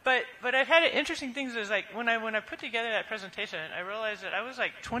 But I've had interesting things. Is like when I put together that presentation, I realized that I was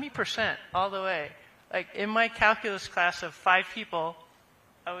like 20% all the way. Like in my calculus class of 5 people,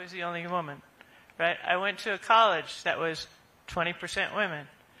 I was the only woman. Right? I went to a college that was 20% women.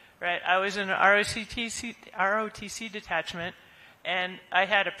 Right? I was in an ROTC detachment, and I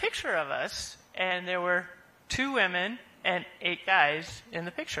had a picture of us, and there were 2 women and 8 guys in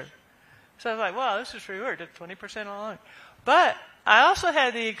the picture. So I was like, wow, this is pretty weird. 20% all along. But I also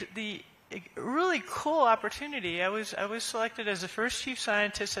had the really cool opportunity. I was selected as the first chief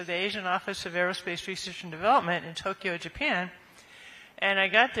scientist of the Asian Office of Aerospace Research and Development in Tokyo, Japan. And I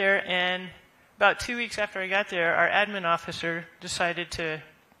got there, and about 2 weeks after I got there, our admin officer decided to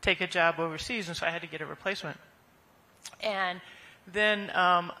take a job overseas, and so I had to get a replacement. And then,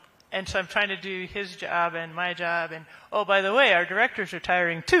 and so I'm trying to do his job and my job, and by the way, our director's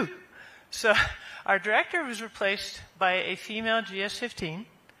retiring too. So our director was replaced by a female GS-15,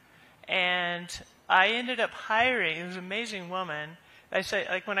 and I ended up hiring, it was an amazing woman, I say,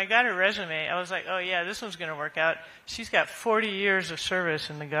 like, when I got her resume, I was like, oh yeah, this one's going to work out. She's got 40 years of service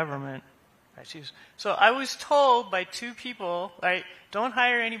in the government. Right? So I was told by two people, right, don't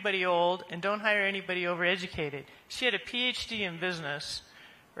hire anybody old and don't hire anybody overeducated. She had a PhD in business,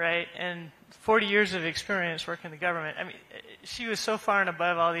 right, and 40 years of experience working in the government. I mean, she was so far and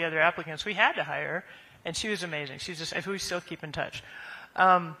above all the other applicants. We had to hire her, and she was amazing. She's just, we still keep in touch.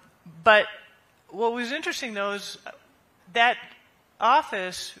 But what was interesting, though, is that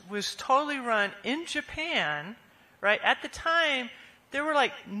office was totally run in Japan, right? At the time, there were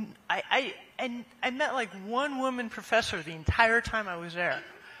like, I met like one woman professor the entire time I was there,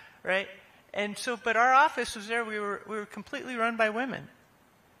 right? And so, but our office was there, we were completely run by women.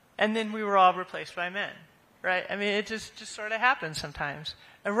 And then we were all replaced by men, right? I mean, it just sort of happens sometimes.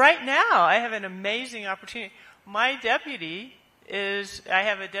 And right now, I have an amazing opportunity. My deputy I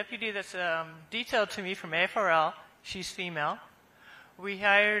have a deputy that's detailed to me from AFRL. She's female. We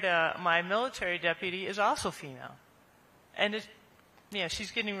hired, my military deputy is also female. And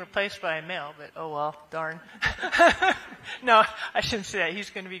she's getting replaced by a male, but oh well, darn. No, I shouldn't say that. He's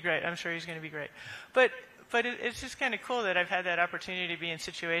going to be great. I'm sure he's going to be great. But it's just kind of cool that I've had that opportunity to be in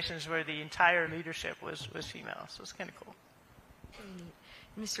situations where the entire leadership was female. So it's kind of cool.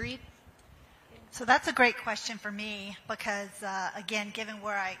 Ms. Reed? So that's a great question for me because, again, given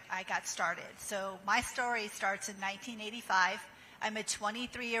where I got started. So my story starts in 1985. I'm a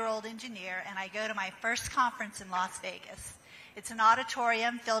 23-year-old engineer, and I go to my first conference in Las Vegas. It's an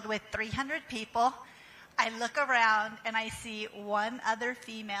auditorium filled with 300 people. I look around, and I see one other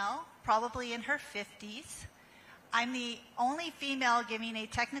female, probably in her 50s. I'm the only female giving a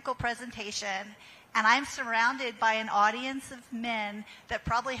technical presentation, and I'm surrounded by an audience of men that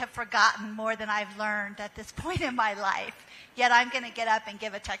probably have forgotten more than I've learned at this point in my life. Yet I'm going to get up and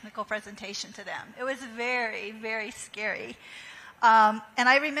give a technical presentation to them. It was very, very scary. And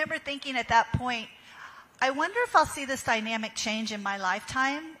I remember thinking at that point, I wonder if I'll see this dynamic change in my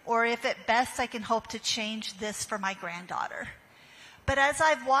lifetime, or if at best I can hope to change this for my granddaughter. But as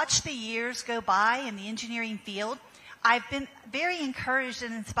I've watched the years go by in the engineering field, I've been very encouraged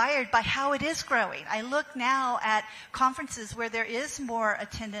and inspired by how it is growing. I look now at conferences where there is more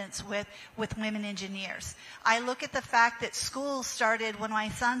attendance with women engineers. I look at the fact that schools started when my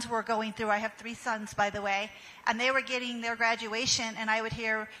sons were going through, I have 3 sons, by the way, and they were getting their graduation, and I would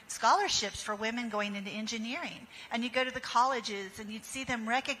hear scholarships for women going into engineering. And you go to the colleges, and you'd see them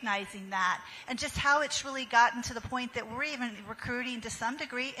recognizing that, and just how it's really gotten to the point that we're even recruiting to some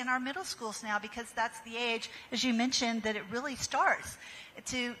degree in our middle schools now, because that's the age, as you mentioned, that it really starts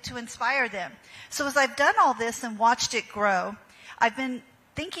to inspire them. So as I've done all this and watched it grow, I've been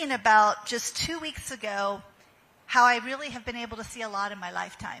thinking about just 2 weeks ago how I really have been able to see a lot in my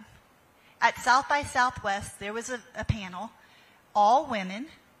lifetime. At South by Southwest, there was a panel, all women,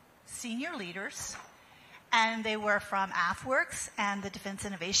 senior leaders, and they were from AFWorks and the Defense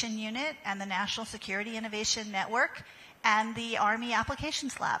Innovation Unit and the National Security Innovation Network and the Army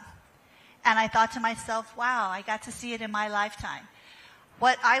Applications Lab. And I thought to myself, wow, I got to see it in my lifetime.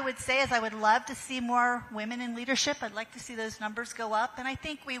 What I would say is I would love to see more women in leadership. I'd like to see those numbers go up, and I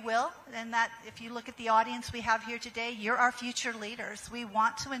think we will. And that if you look at the audience we have here today, you're our future leaders. We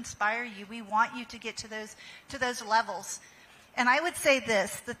want to inspire you. We want you to get to those levels. And I would say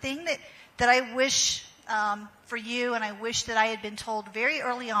this, the thing that I wish for you, and I wish that I had been told very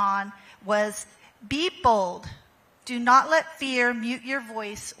early on, was be bold. Do not let fear mute your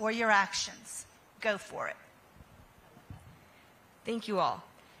voice or your actions. Go for it. Thank you all.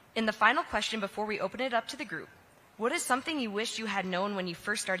 In the final question before we open it up to the group, what is something you wish you had known when you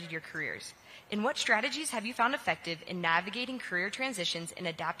first started your careers? And what strategies have you found effective in navigating career transitions and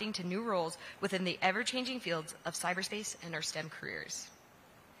adapting to new roles within the ever-changing fields of cyberspace and our STEM careers?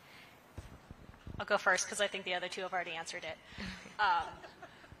 I'll go first because I think the other two have already answered it.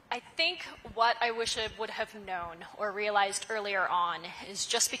 I think what I wish I would have known or realized earlier on is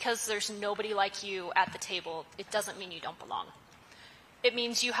just because there's nobody like you at the table, it doesn't mean you don't belong. It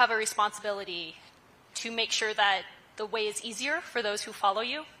means you have a responsibility to make sure that the way is easier for those who follow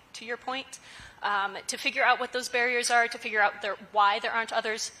you, to your point, to figure out what those barriers are, to figure out why there aren't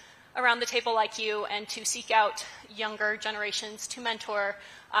others around the table like you, and to seek out younger generations to mentor,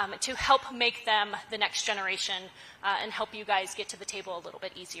 to help make them the next generation, and help you guys get to the table a little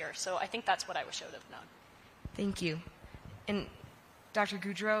bit easier. So I think that's what I wish I would have known. Thank you. And Dr.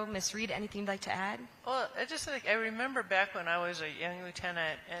 Goudreau, Ms. Reed, anything you'd like to add? Well, I remember back when I was a young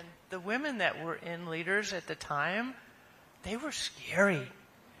lieutenant, and the women that were in leaders at the time, they were scary.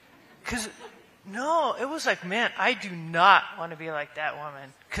 Because, no, it was like, man, I do not want to be like that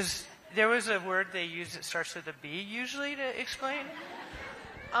woman. Because there was a word they used that starts with a B usually to explain.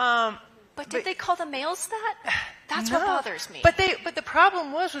 But did they call the males that? That's what bothers me. But the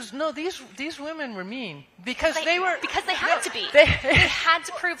problem was no, these women were mean because they had to be. They had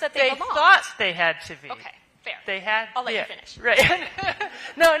to prove that they belonged. They thought they had to be. Okay, fair. They had. I'll let you finish. Right.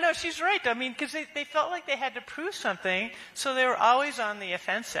 No, she's right. I mean, because they felt like they had to prove something, so they were always on the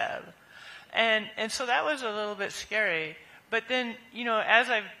offensive, and so that was a little bit scary. But then, as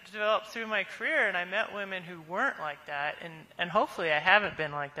I've developed through my career, and I met women who weren't like that, and hopefully I haven't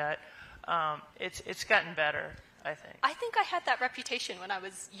been like that. It's gotten better, I think. I think I had that reputation when I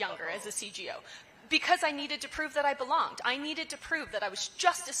was younger as a CGO because I needed to prove that I belonged. I needed to prove that I was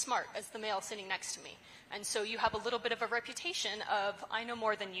just as smart as the male sitting next to me. And so you have a little bit of a reputation of, I know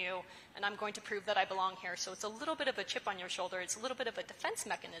more than you, and I'm going to prove that I belong here. So it's a little bit of a chip on your shoulder. It's a little bit of a defense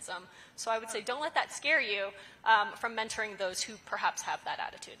mechanism. So I would say don't let that scare you from mentoring those who perhaps have that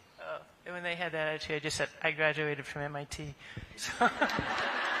attitude. And when they had that attitude, I just said, I graduated from MIT. So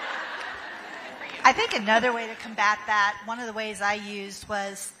I think another way to combat that, one of the ways I used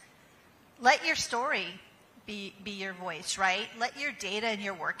was let your story be your voice, right? Let your data and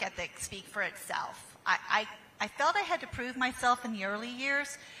your work ethic speak for itself. I felt I had to prove myself in the early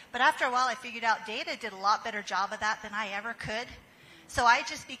years, but after a while I figured out data did a lot better job of that than I ever could. So I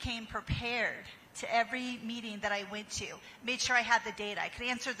just became prepared to every meeting that I went to, made sure I had the data. I could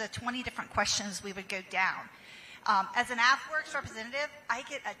answer the 20 different questions we would go down. As an AFWorks representative, I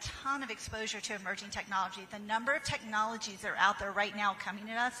get a ton of exposure to emerging technology. The number of technologies that are out there right now coming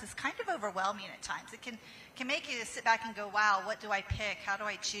at us is kind of overwhelming at times. It can make you sit back and go, wow, what do I pick? How do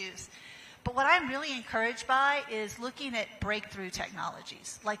I choose? But what I'm really encouraged by is looking at breakthrough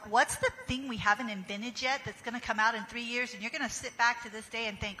technologies. Like, what's the thing we haven't invented yet that's going to come out in 3 years, and you're going to sit back to this day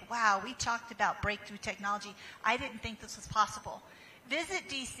and think, wow, we talked about breakthrough technology. I didn't think this was possible. Visit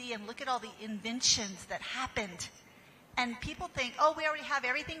DC and look at all the inventions that happened. And people think, oh, we already have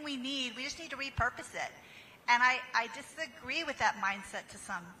everything we need. We just need to repurpose it. And I disagree with that mindset to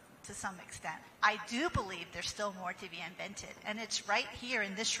some extent. I do believe there's still more to be invented. And it's right here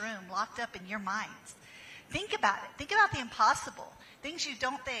in this room, locked up in your minds. Think about it. Think about the impossible. Things you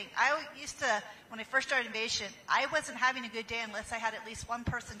don't think. I used to, when I first started Innovation, I wasn't having a good day unless I had at least one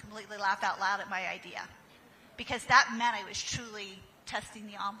person completely laugh out loud at my idea. Because that meant I was truly testing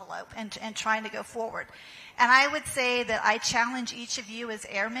the envelope and trying to go forward. And I would say that I challenge each of you as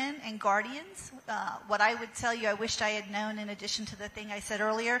airmen and guardians. What I would tell you I wished I had known, in addition to the thing I said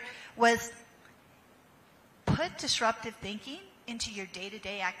earlier, was put disruptive thinking into your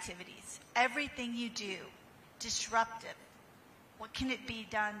day-to-day activities. Everything you do, disruptive. What can it be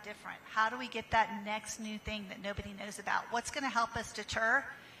done different? How do we get that next new thing that nobody knows about? What's going to help us deter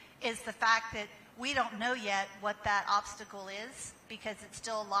is the fact that we don't know yet what that obstacle is because it's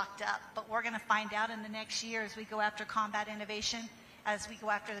still locked up. But we're going to find out in the next year as we go after combat innovation, as we go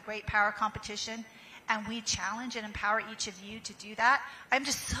after the great power competition, and we challenge and empower each of you to do that. I'm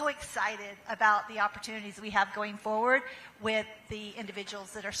just so excited about the opportunities we have going forward with the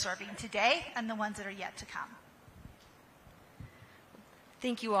individuals that are serving today and the ones that are yet to come.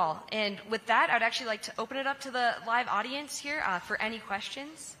 Thank you all. And with that, I'd actually like to open it up to the live audience here for any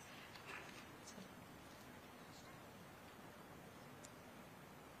questions.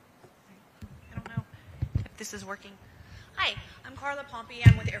 This is working. Hi, I'm Carla Pompey.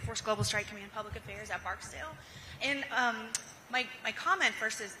 I'm with Air Force Global Strike Command Public Affairs at Barksdale. And my comment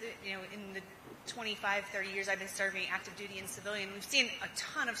first is that, in the 25, 30 years I've been serving active duty and civilian, we've seen a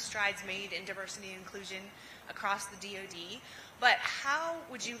ton of strides made in diversity and inclusion across the DoD. But how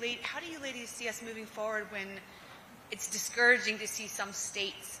do you ladies see us moving forward when it's discouraging to see some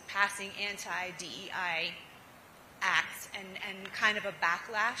states passing anti-DEI acts and kind of a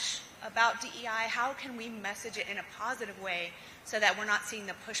backlash about DEI? How can we message it in a positive way so that we're not seeing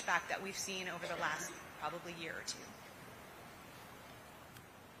the pushback that we've seen over the last probably year or two?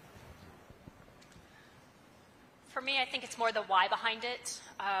 For me, I think it's more the why behind it.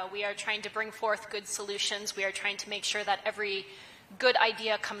 We are trying to bring forth good solutions. We are trying to make sure that every good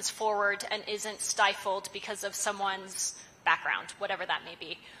idea comes forward and isn't stifled because of someone's background, whatever that may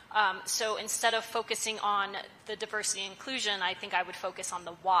be. So instead of focusing on the diversity and inclusion, I think I would focus on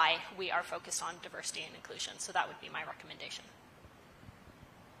the why we are focused on diversity and inclusion. So that would be my recommendation.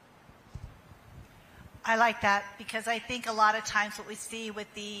 I like that because I think a lot of times what we see with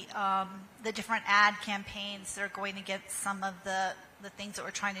the different ad campaigns that are going against some of the things that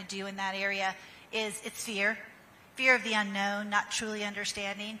we're trying to do in that area is it's fear of the unknown, not truly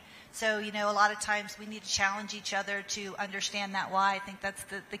understanding. So, a lot of times we need to challenge each other to understand that why. I think that's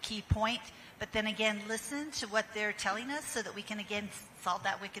the key point. but then again, listen to what they're telling us so that we can again solve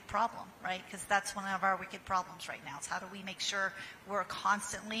that wicked problem, right? Because that's one of our wicked problems right now. Is how do we make sure we're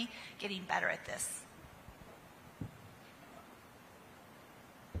constantly getting better at this?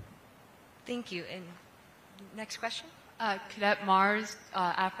 Thank you. And next question? Cadet Mars,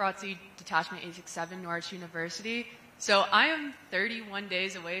 AFROTC Detachment 867, Norwich University. So I am 31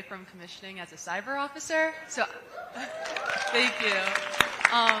 days away from commissioning as a cyber officer. So thank you.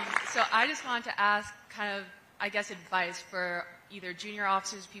 So I just wanted to ask kind of, I guess, advice for either junior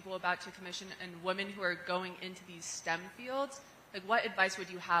officers, people about to commission, and women who are going into these STEM fields. Like, what advice would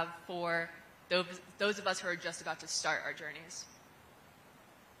you have for those of us who are just about to start our journeys?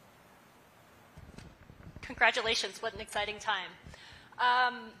 Congratulations, what an exciting time.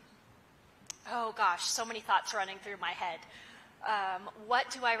 Oh gosh, so many thoughts running through my head. What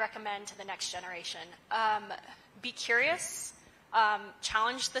do I recommend to the next generation? Be curious,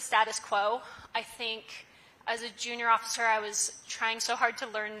 challenge the status quo. I think as a junior officer, I was trying so hard to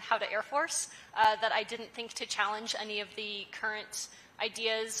learn how to Air Force that I didn't think to challenge any of the current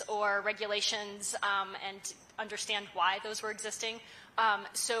ideas or regulations and understand why those were existing.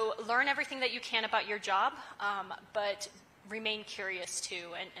 So learn everything that you can about your job, but remain curious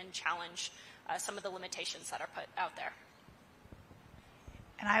too and challenge some of the limitations that are put out there.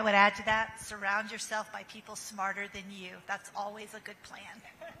 And I would add to that, surround yourself by people smarter than you. That's always a good plan.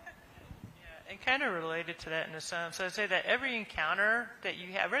 And kind of related to that in a sense, I'd say that every encounter that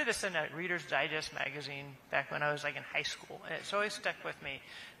you have, I read this in a Reader's Digest magazine back when I was like in high school, and it's always stuck with me,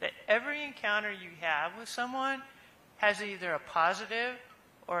 that every encounter you have with someone has either a positive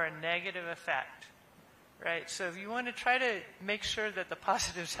or a negative effect, right? So if you want to try to make sure that the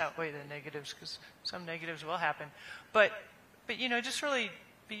positives outweigh the negatives, because some negatives will happen, but you know, just really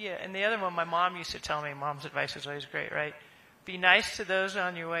be, and the other one, my mom used to tell me, mom's advice is always great, right? Be nice to those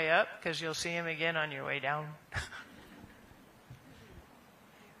on your way up, because you'll see them again on your way down.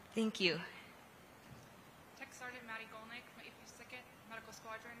 Thank you. Tech Sergeant Maddie Golnick, 82nd Medical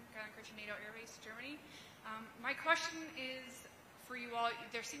Squadron, NATO Air Base, Germany. My question is for you all.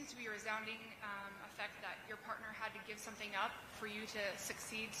 There seems to be a resounding effect that your partner had to give something up for you to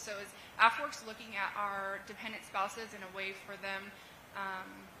succeed. So is AFWorks looking at our dependent spouses in a way for them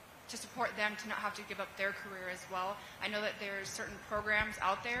to support them to not have to give up their career as well? I know that there's certain programs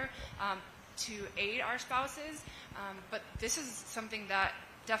out there to aid our spouses, but this is something that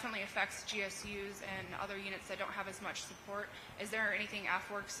definitely affects GSUs and other units that don't have as much support. Is there anything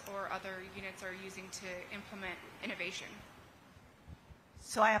AFWorks or other units are using to implement innovation?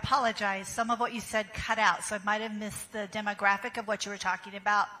 So I apologize. Some of what you said cut out, so I might have missed the demographic of what you were talking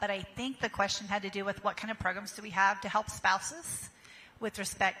about, but I think the question had to do with what kind of programs do we have to help spouses with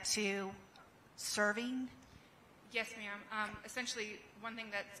respect to serving? Yes, ma'am. Essentially, one thing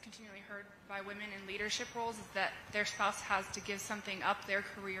that's continually heard by women in leadership roles is that their spouse has to give something up, their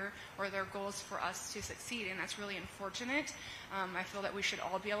career or their goals, for us to succeed, and that's really unfortunate. I feel that we should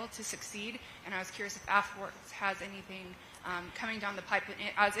all be able to succeed, and I was curious if AFWorks has anything coming down the pipe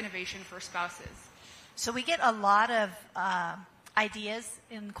as innovation for spouses. So we get a lot of ideas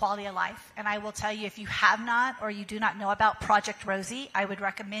in quality of life, and I will tell you, if you have not or you do not know about Project Rosie, I would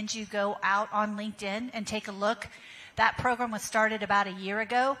recommend you go out on LinkedIn and take a look. That program was started about a year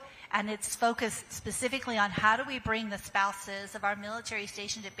ago, and it's focused specifically on how do we bring the spouses of our military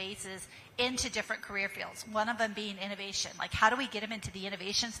stationed at bases into different career fields, one of them being innovation. Like, how do we get them into the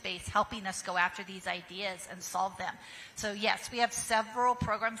innovation space, helping us go after these ideas and solve them? So yes, we have several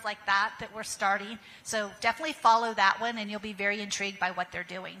programs like that that we're starting. So definitely follow that one, and you'll be very intrigued by what they're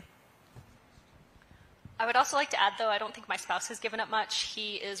doing. I would also like to add, though, I don't think my spouse has given up much.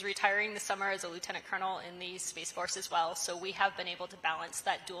 He is retiring this summer as a lieutenant colonel in the Space Force as well, so we have been able to balance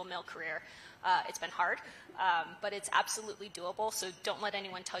that dual mil career. It's been hard, but it's absolutely doable, so don't let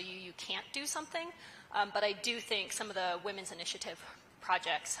anyone tell you you can't do something. But I do think some of the women's initiative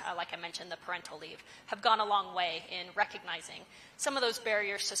projects, like I mentioned, the parental leave, have gone a long way in recognizing some of those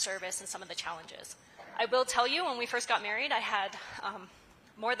barriers to service and some of the challenges. I will tell you, when we first got married, I had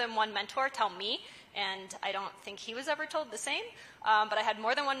more than one mentor tell me, and I don't think he was ever told the same, but I had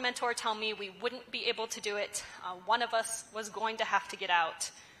more than one mentor tell me we wouldn't be able to do it. One of us was going to have to get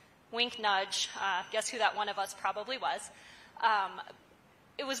out. Wink, nudge. Guess who that one of us probably was.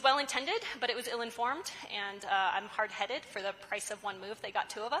 It was well-intended, but it was ill-informed, and I'm hard-headed. For the price of one move, they got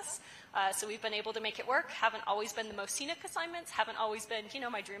two of us. So we've been able to make it work. Haven't always been the most scenic assignments, haven't always been,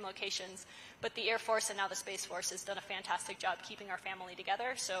 my dream locations, but the Air Force and now the Space Force has done a fantastic job keeping our family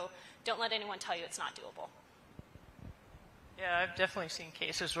together, so don't let anyone tell you it's not doable. Yeah, I've definitely seen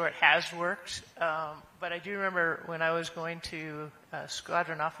cases where it has worked, but I do remember when I was going to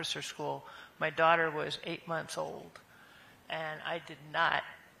squadron officer school, my daughter was 8 months old, and I did not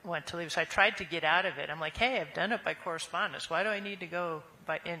want to leave. So I tried to get out of it. I'm like, hey, I've done it by correspondence. Why do I need to go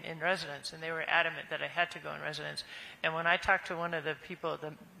in residence? And they were adamant that I had to go in residence. And when I talked to one of the people,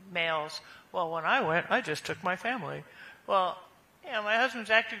 the males, well, when I went, I just took my family. Well, yeah, my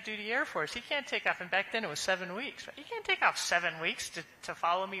husband's active duty Air Force. He can't take off, and back then it was 7 weeks. Right? You can't take off 7 weeks to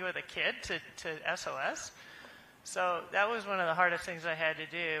follow me with a kid to SOS. So that was one of the hardest things I had to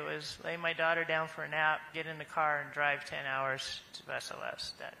do, was lay my daughter down for a nap, get in the car, and drive 10 hours to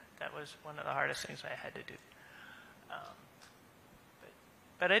SOS. That was one of the hardest things I had to do.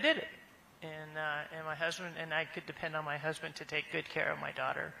 But I did it. And my husband, and I could depend on my husband to take good care of my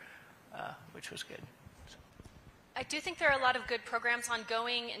daughter, which was good. I do think there are a lot of good programs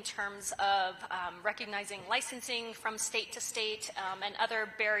ongoing in terms of recognizing licensing from state to state and other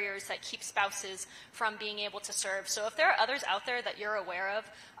barriers that keep spouses from being able to serve. So if there are others out there that you're aware of,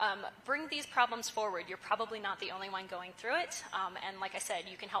 bring these problems forward. You're probably not the only one going through it. And like I said,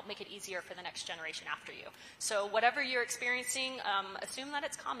 you can help make it easier for the next generation after you. So whatever you're experiencing, assume that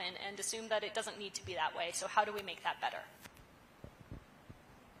it's common and assume that it doesn't need to be that way. So how do we make that better?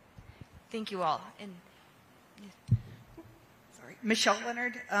 Thank you all. And Michelle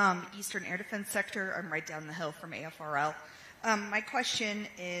Leonard, Eastern Air Defense Sector. I'm right down the hill from AFRL. My question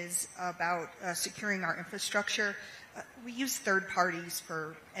is about securing our infrastructure. We use third parties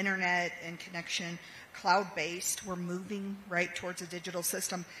for internet and connection, cloud-based. We're moving right towards a digital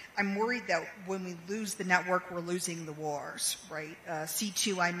system. I'm worried that when we lose the network, we're losing the wars, right?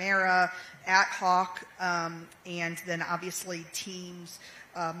 C2 IMERA, AtHawk, and then obviously Teams,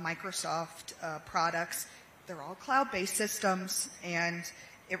 Microsoft products. They're all cloud-based systems, and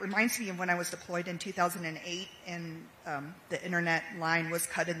it reminds me of when I was deployed in 2008, and the internet line was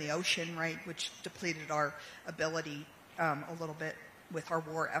cut in the ocean, right, which depleted our ability a little bit with our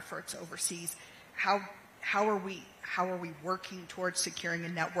war efforts overseas. How are we working towards securing a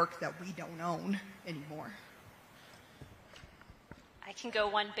network that we don't own anymore? I can go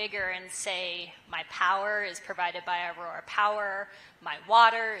one bigger and say my power is provided by Aurora Power, my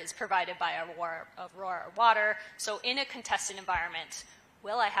water is provided by Aurora Water. So in a contested environment,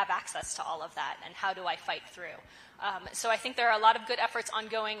 will I have access to all of that, and how do I fight through? So I think there are a lot of good efforts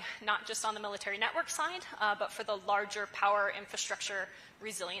ongoing, not just on the military network side, but for the larger power infrastructure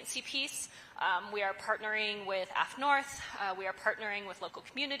resiliency piece. We are partnering with AF North. We are partnering with local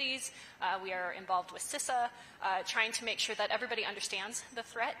communities. We are involved with CISA, trying to make sure that everybody understands the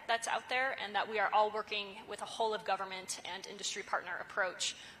threat that's out there, and that we are all working with a whole of government and industry partner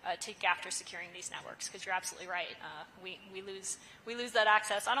approach to get after securing these networks. Because you're absolutely right, we lose that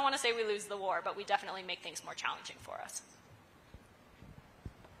access. I don't want to say we lose the war, but we definitely make things more challenging for us.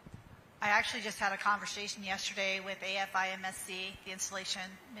 I actually just had a conversation yesterday with AFIMSC, the Installation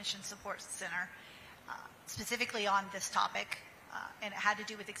Mission Support Center, specifically on this topic, and it had to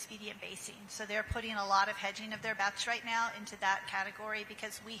do with expedient basing. So they're putting a lot of hedging of their bets right now into that category,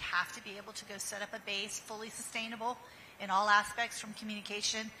 because we have to be able to go set up a base fully sustainable in all aspects, from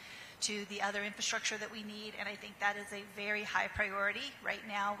communication to the other infrastructure that we need. And I think that is a very high priority right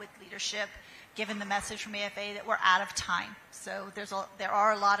now with leadership, given the message from AFA that we're out of time. So there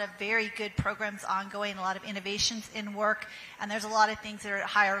are a lot of very good programs ongoing, a lot of innovations in work, and there's a lot of things that are at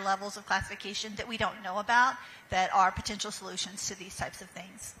higher levels of classification that we don't know about that are potential solutions to these types of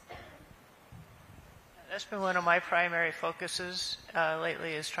things. That's been one of my primary focuses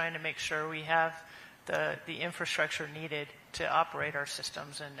lately, is trying to make sure we have the infrastructure needed to operate our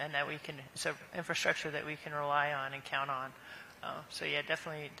systems, and that it's an infrastructure that we can rely on and count on. So yeah,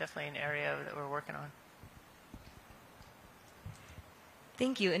 definitely an area that we're working on.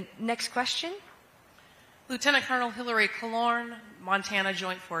 Thank you. And next question. Lieutenant Colonel Hillary Killorn, Montana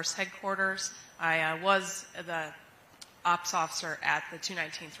Joint Force Headquarters. I was the ops officer at the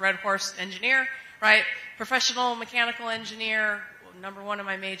 219th Red Horse, engineer, right? Professional mechanical engineer, #1 in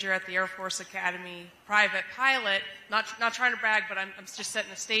my major at the Air Force Academy, private pilot. Not trying to brag, but I'm just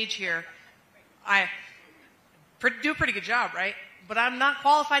setting the stage here. I do a pretty good job, right? But I'm not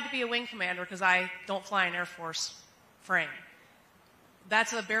qualified to be a wing commander because I don't fly an Air Force frame.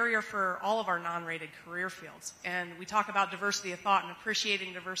 That's a barrier for all of our non-rated career fields. And we talk about diversity of thought and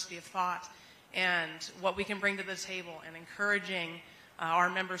appreciating diversity of thought and what we can bring to the table, and encouraging our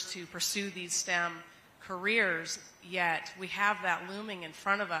members to pursue these STEM careers, yet we have that looming in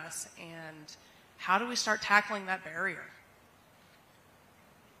front of us. And how do we start tackling that barrier?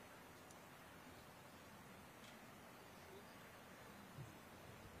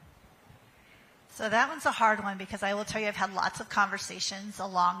 So that one's a hard one because I will tell you I've had lots of conversations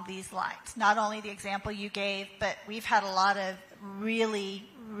along these lines. Not only the example you gave, but we've had a lot of really,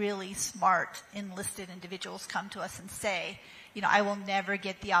 really smart enlisted individuals come to us and say, you know, I will never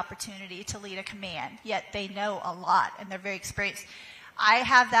get the opportunity to lead a command, yet they know a lot and they're very experienced. I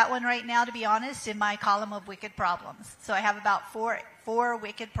have that one right now, to be honest, in my column of wicked problems. So I have about four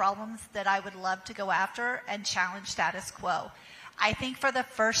wicked problems that I would love to go after and challenge status quo. I think for the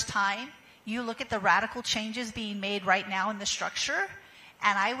first time, you look at the radical changes being made right now in the structure,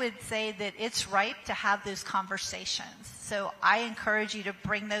 and I would say that it's ripe to have those conversations. So I encourage you to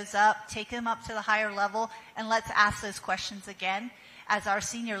bring those up, take them up to the higher level, and let's ask those questions again as our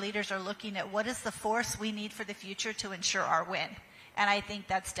senior leaders are looking at what is the force we need for the future to ensure our win. And I think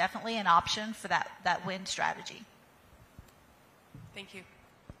that's definitely an option for that win strategy. Thank you.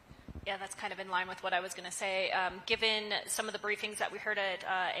 Yeah, that's kind of in line with what I was going to say. Given some of the briefings that we heard at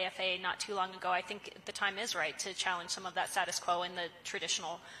AFA not too long ago, I think the time is right to challenge some of that status quo in the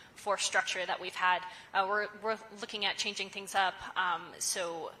traditional force structure that we've had. We're looking at changing things up.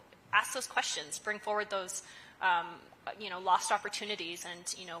 So ask those questions, bring forward those lost opportunities,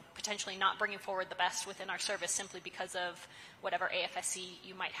 and potentially not bringing forward the best within our service simply because of whatever AFSC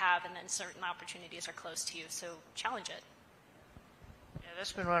you might have, and then certain opportunities are closed to you. So challenge it. Yeah,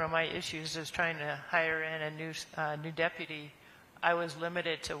 that's been one of my issues, is trying to hire in a new deputy. I was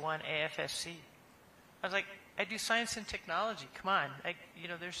limited to one AFSC. I was like, I do science and technology. Come on.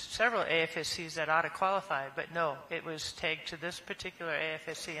 There's several AFSCs that ought to qualify, but no, it was tagged to this particular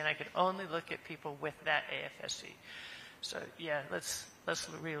AFSC, and I could only look at people with that AFSC. So yeah, let's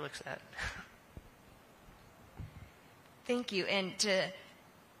relook at that. Thank you. And to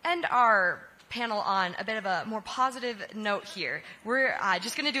end our panel on a bit of a more positive note here, we're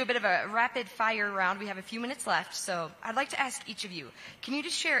just going to do a bit of a rapid fire round. We have a few minutes left, so I'd like to ask each of you, can you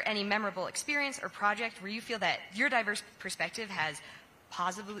just share any memorable experience or project where you feel that your diverse perspective has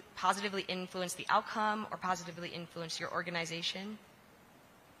positively influenced the outcome or positively influenced your organization?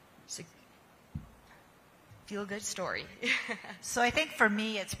 So, feel-good story. So I think for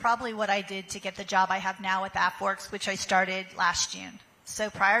me, it's probably what I did to get the job I have now with AFWorks, which I started last June. So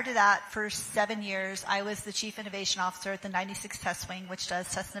prior to that, for 7 years, I was the Chief Innovation Officer at the 96 Test Wing, which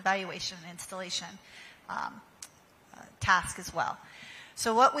does test and evaluation and installation task as well.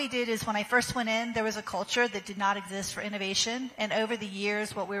 So what we did is when I first went in, there was a culture that did not exist for innovation. And over the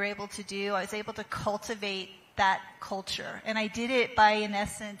years, what we were able to do, I was able to cultivate that culture. And I did it by, in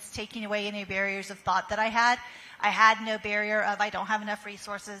essence, taking away any barriers of thought that I had. I had no barrier of I don't have enough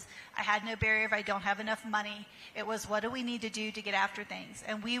resources. I had no barrier of I don't have enough money. It was what do we need to do to get after things?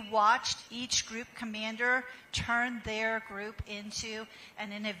 And we watched each group commander turn their group into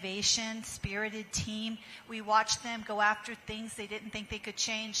an innovation-spirited team. We watched them go after things they didn't think they could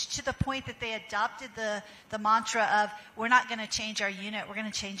change, to the point that they adopted the mantra of, we're not going to change our unit, we're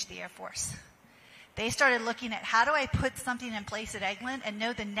going to change the Air Force. They started looking at how do I put something in place at Eglin and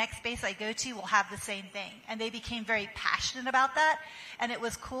know the next base I go to will have the same thing. And they became very passionate about that. And it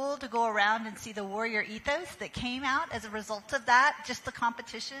was cool to go around and see the warrior ethos that came out as a result of that, just the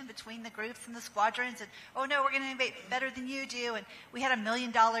competition between the groups and the squadrons. And, oh no, we're going to innovate better than you do. And we had $1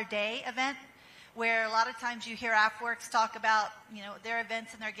 Million Day event where a lot of times you hear AFWorks talk about, their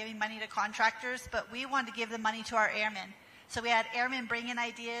events and they're giving money to contractors, but we wanted to give the money to our airmen. So we had airmen bring in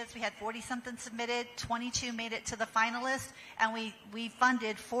ideas. We had 40-something submitted. 22 made it to the finalists. And we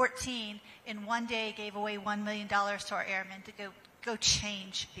funded 14 in one day, gave away $1 million to our airmen to go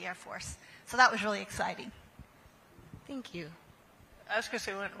change the Air Force. So that was really exciting. Thank you. I was going to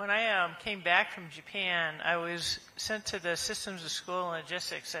say, when I came back from Japan, I was sent to the Systems of School and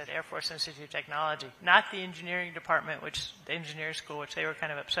Logistics at Air Force Institute of Technology, not the engineering department, the engineering school, which they were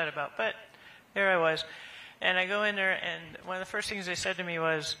kind of upset about. But there I was. And I go in there, and one of the first things they said to me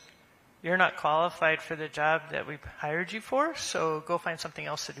was, you're not qualified for the job that we hired you for, so go find something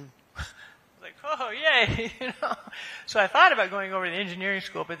else to do. I was like, oh, yay, So I thought about going over to the engineering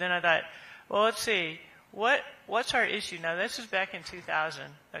school, but then I thought, well, let's see, what's our issue? Now, this is back in 2000,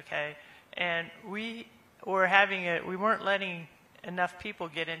 okay? And we weren't letting enough people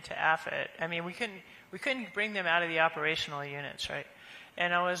get into AFIT. I mean, we couldn't bring them out of the operational units, right?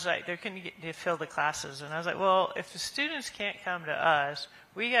 And I was like, they couldn't fill the classes. And I was like, well, if the students can't come to us,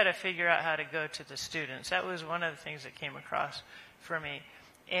 we got to figure out how to go to the students. That was one of the things that came across for me.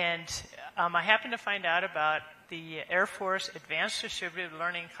 And I happened to find out about the Air Force Advanced Distributed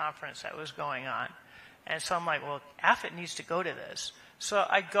Learning Conference that was going on. And so I'm like, well, AFIT needs to go to this. So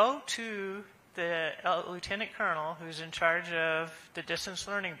I go to the lieutenant colonel who's in charge of the distance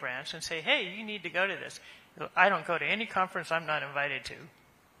learning branch and say, hey, you need to go to this. I don't go to any conference I'm not invited to.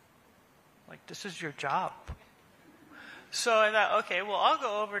 Like, this is your job. So I thought, okay, well, I'll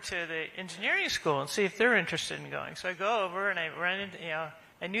go over to the engineering school and see if they're interested in going. So I go over and I run into,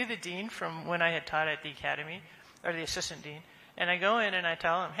 I knew the dean from when I had taught at the academy, or the assistant dean. And I go in and I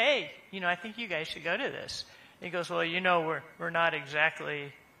tell him, hey, I think you guys should go to this. And he goes, well, we're not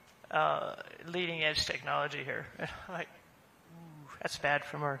exactly leading edge technology here. And I'm like, that's bad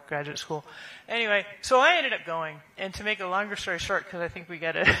from our graduate school. Anyway, so I ended up going. And to make a longer story short, because I think we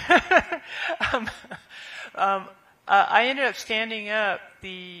got to, I ended up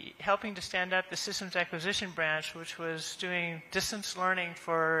helping to stand up the systems acquisition branch, which was doing distance learning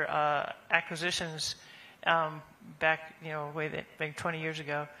for acquisitions back, way back 20 years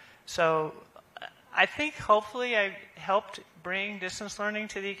ago. So I think hopefully I helped bring distance learning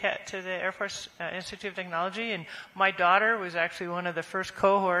to the Air Force Institute of Technology, and my daughter was actually one of the first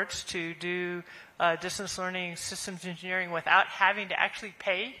cohorts to do distance learning systems engineering without having to actually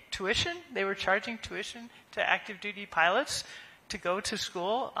pay tuition. They were charging tuition to active duty pilots to go to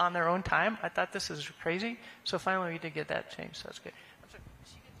school on their own time. I thought this was crazy, so finally we did get that changed, so that's good.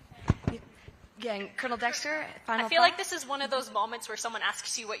 Yeah, and Colonel Dexter, final I feel thought? like this is one of those moments where someone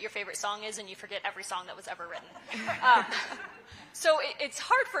asks you what your favorite song is and you forget every song that was ever written. So it's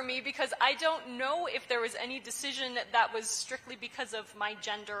hard for me because I don't know if there was any decision that was strictly because of my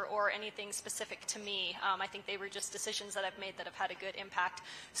gender or anything specific to me. I think they were just decisions that I've made that have had a good impact.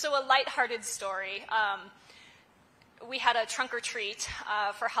 So a lighthearted story. We had a trunk or treat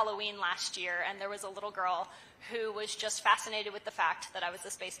for Halloween last year, and there was a little girl who was just fascinated with the fact that I was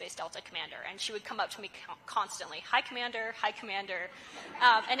the space-based Delta commander. And she would come up to me constantly, hi, Commander, hi, Commander.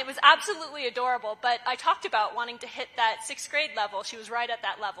 And it was absolutely adorable. But I talked about wanting to hit that 6th grade level. She was right at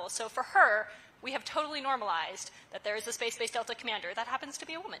that level. So for her, we have totally normalized that there is a space-based Delta commander that happens to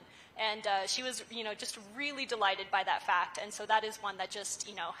be a woman. And she was, just really delighted by that fact. And so that is one that just,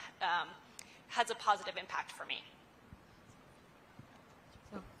 has a positive impact for me.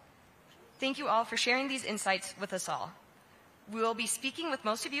 Thank you all for sharing these insights with us all. We will be speaking with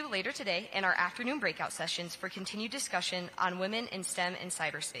most of you later today in our afternoon breakout sessions for continued discussion on women in STEM and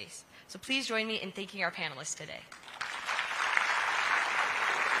cyberspace. So please join me in thanking our panelists today.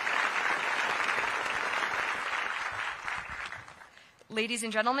 Ladies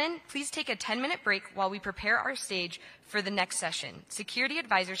and gentlemen, please take a 10-minute break while we prepare our stage for the next session, Security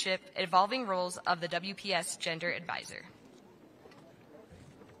Advisorship, Evolving Roles of the WPS Gender Advisor.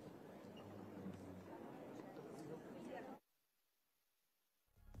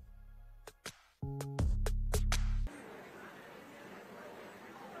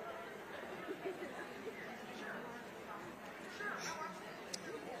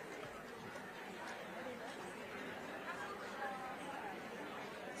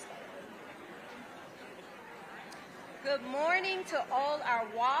 Good morning to all our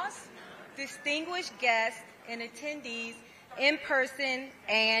WASP, distinguished guests, and attendees in person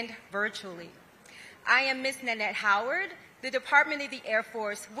and virtually. I am Ms. Nanette Howard, the Department of the Air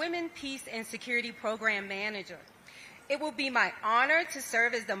Force Women, Peace, and Security Program Manager. It will be my honor to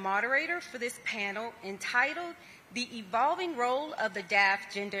serve as the moderator for this panel entitled The Evolving Role of the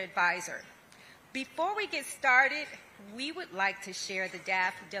DAF Gender Advisor. Before we get started, we would like to share the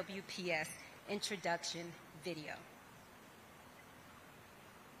DAF WPS introduction video.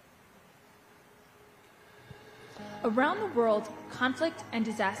 Around the world, conflict and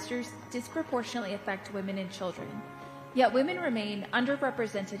disasters disproportionately affect women and children. Yet women remain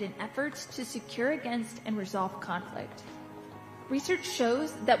underrepresented in efforts to secure against and resolve conflict. Research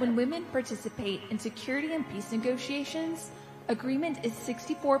shows that when women participate in security and peace negotiations, agreement is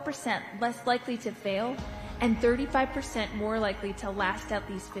 64% less likely to fail and 35% more likely to last at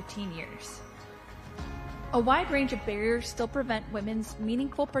least 15 years. A wide range of barriers still prevent women's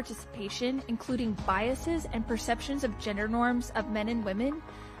meaningful participation, including biases and perceptions of gender norms of men and women,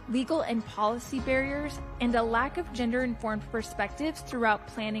 legal and policy barriers, and a lack of gender-informed perspectives throughout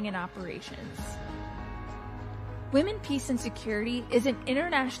planning and operations. Women, Peace, and Security is an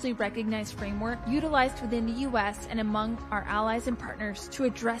internationally recognized framework utilized within the U.S. and among our allies and partners to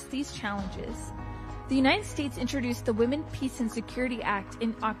address these challenges. The United States introduced the Women, Peace, and Security Act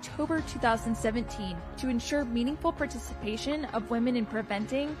in October 2017 to ensure meaningful participation of women in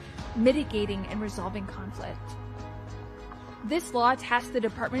preventing, mitigating, and resolving conflict. This law tasked the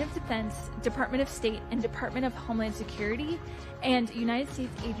Department of Defense, Department of State, and Department of Homeland Security and United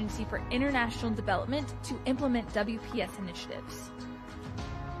States Agency for International Development to implement WPS initiatives.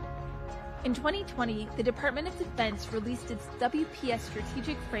 In 2020, the Department of Defense released its WPS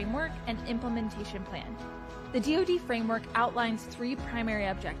Strategic Framework and Implementation Plan. The DoD framework outlines 3 primary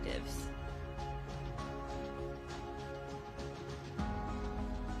objectives.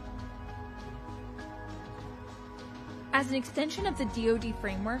 As an extension of the DoD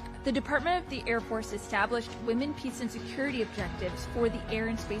framework, the Department of the Air Force established Women, Peace, and Security objectives for the Air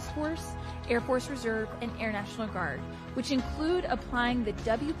and Space Force, Air Force Reserve, and Air National Guard, which include applying the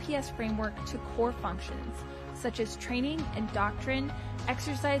WPS framework to core functions, such as training and doctrine,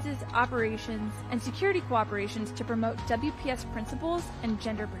 exercises, operations, and security cooperations to promote WPS principles and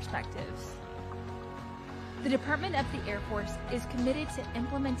gender perspectives. The Department of the Air Force is committed to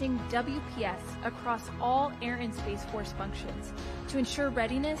implementing WPS across all Air and Space Force functions to ensure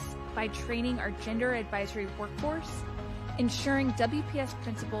readiness by training our gender advisory workforce, ensuring WPS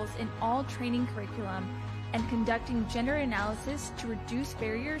principles in all training curriculum, and conducting gender analysis to reduce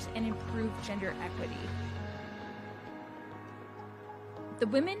barriers and improve gender equity. The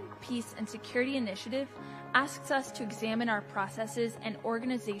Women, Peace, and Security Initiative asks us to examine our processes and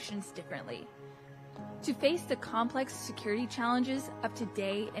organizations differently. To face the complex security challenges of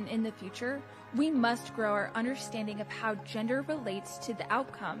today and in the future, we must grow our understanding of how gender relates to the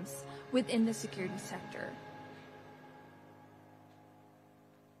outcomes within the security sector.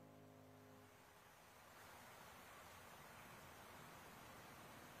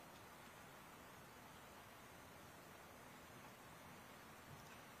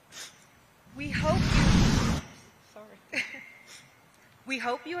 We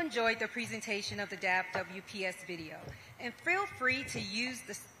hope you enjoyed the presentation of the DAF WPS video, and feel free to use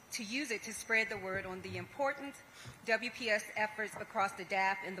it to spread the word on the important WPS efforts across the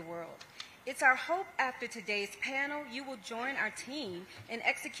DAF and the world. It's our hope after today's panel you will join our team in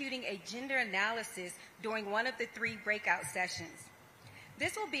executing a gender analysis during one of the 3 breakout sessions.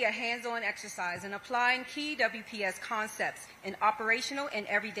 This will be a hands-on exercise in applying key WPS concepts in operational and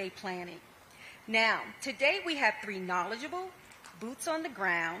everyday planning. Now, today we have 3 knowledgeable,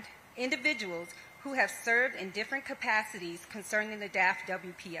 boots-on-the-ground individuals who have served in different capacities concerning the DAF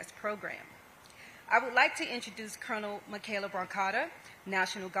WPS program. I would like to introduce Colonel Michaela Brancata,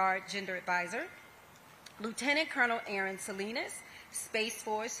 National Guard Gender Advisor, Lieutenant Colonel Aaron Salinas, Space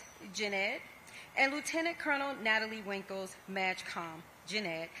Force Gen Ed, and Lieutenant Colonel Natalie Winkles, MAGCOM Gen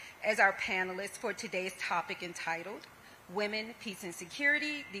Ed, as our panelists for today's topic entitled Women, Peace, and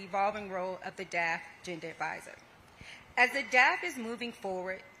Security, the Evolving Role of the DAF Gender Advisor. As the DAF is moving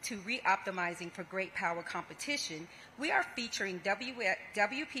forward to re-optimizing for great power competition, we are featuring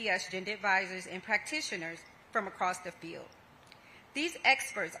WPS gender advisors and practitioners from across the field. These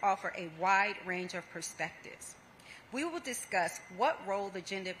experts offer a wide range of perspectives. We will discuss what role the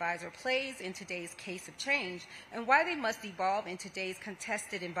gender advisor plays in today's case of change and why they must evolve in today's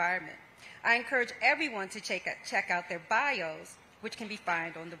contested environment. I encourage everyone to check out their bios, which can be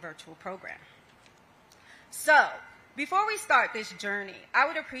found on the virtual program. So, before we start this journey, I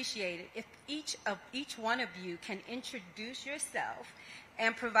would appreciate it if each one of you can introduce yourself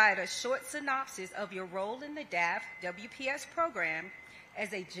and provide a short synopsis of your role in the DAF WPS program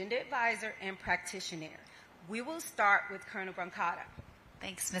as a gender advisor and practitioner. We will start with Colonel Brancata.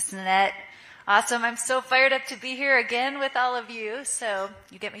 Thanks, Ms. Nanette. Awesome. I'm so fired up to be here again with all of you. So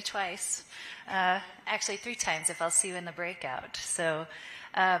you get me twice. Actually 3 times if I'll see you in the breakout. So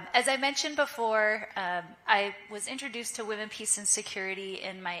as I mentioned before, I was introduced to Women, Peace, and Security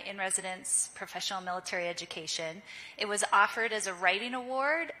in my in-residence professional military education. It was offered as a writing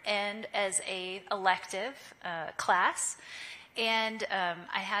award and as a elective class. And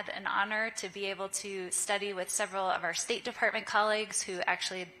I had an honor to be able to study with several of our State Department colleagues who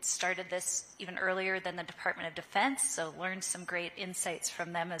actually started this even earlier than the Department of Defense, so learned some great insights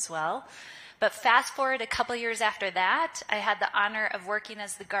from them as well. But fast forward a couple years after that, I had the honor of working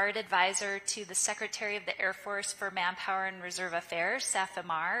as the Guard Advisor to the Secretary of the Air Force for Manpower and Reserve Affairs,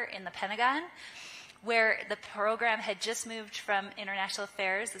 SAF-MR, in the Pentagon, where the program had just moved from International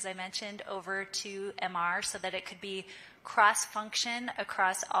Affairs, as I mentioned, over to MR so that it could be cross-function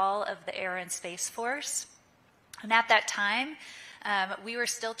across all of the Air and Space Force. And at that time, we were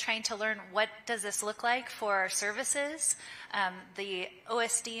still trying to learn what does this look like for our services. The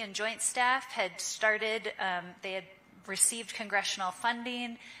OSD and Joint Staff had started, they had received congressional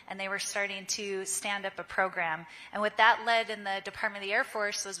funding, and they were starting to stand up a program. And what that led in the Department of the Air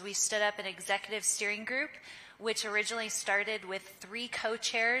Force was we stood up an executive steering group, which originally started with 3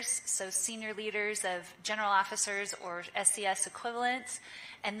 co-chairs, so senior leaders of general officers or SCS equivalents,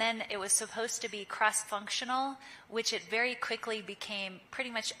 and then it was supposed to be cross-functional, which it very quickly became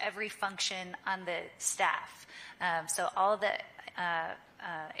pretty much every function on the staff. So all the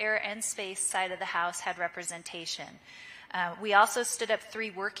air and space side of the house had representation. We also stood up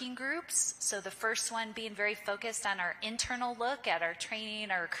 3 working groups. So the first one being very focused on our internal look at our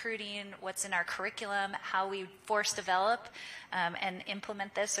training, our recruiting, what's in our curriculum, how we force develop and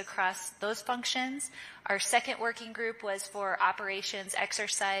implement this across those functions. Our second working group was for operations,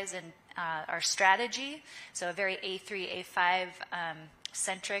 exercise, and our strategy. So a very A3, A5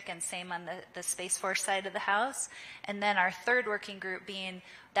 centric, and same on the Space Force side of the house. And then our third working group being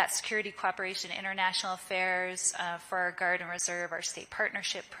that security cooperation, international affairs for our Guard and Reserve, our state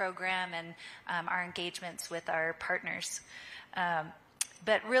partnership program, and our engagements with our partners.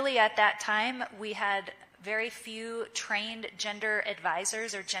 But really at that time, we had very few trained gender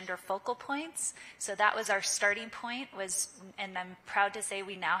advisors or gender focal points. So that was our starting point, and I'm proud to say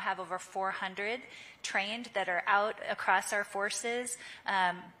we now have over 400 trained that are out across our forces,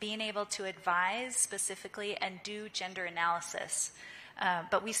 being able to advise specifically and do gender analysis.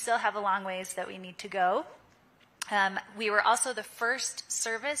 But we still have a long ways that we need to go. We were also the first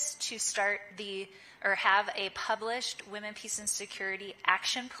service to start have a published Women, Peace, and Security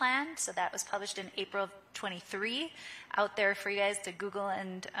Action Plan. So that was published in April of 23, out there for you guys to Google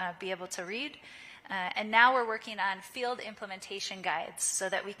and be able to read. And now we're working on field implementation guides so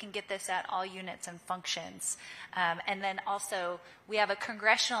that we can get this at all units and functions. And then also, we have a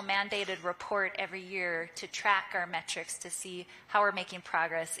congressional mandated report every year to track our metrics to see how we're making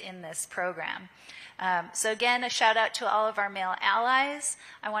progress in this program. So again, a shout out to all of our male allies.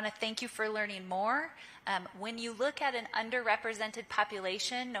 I want to thank you for learning more. When you look at an underrepresented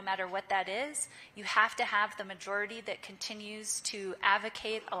population, no matter what that is, you have to have the majority that continues to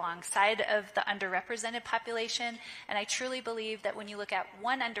advocate alongside of the underrepresented population. And I truly believe that when you look at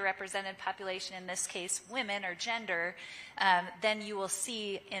one underrepresented population, in this case women or gender, then you will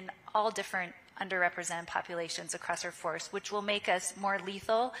see in all different underrepresented populations across our force, which will make us more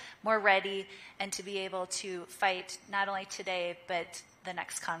lethal, more ready, and to be able to fight not only today, but the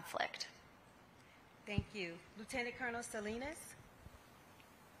next conflict. Thank you. Lieutenant Colonel Salinas.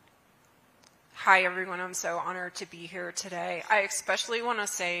 Hi, everyone. I'm so honored to be here today. I especially want to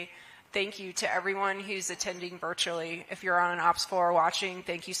say thank you to everyone who's attending virtually. If you're on an ops floor watching,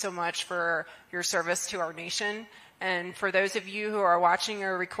 thank you so much for your service to our nation. And for those of you who are watching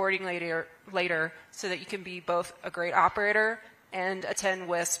or recording later so that you can be both a great operator and attend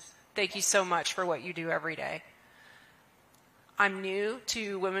WISP, thank you so much for what you do every day. I'm new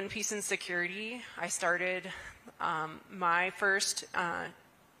to Women, Peace, and Security. I started my first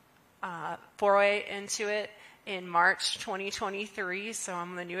foray into it in March 2023, so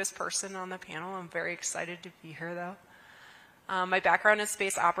I'm the newest person on the panel. I'm very excited to be here, though. My background is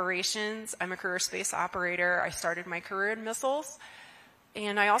space operations. I'm a career space operator. I started my career in missiles,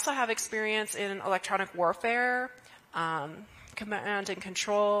 and I also have experience in electronic warfare, command and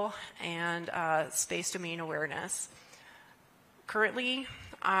control, and space domain awareness. Currently,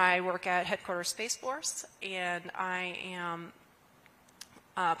 I work at Headquarters Space Force, and I am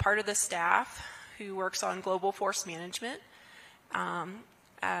part of the staff who works on global force management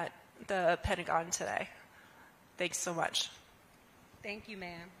at the Pentagon today. Thanks so much. Thank you,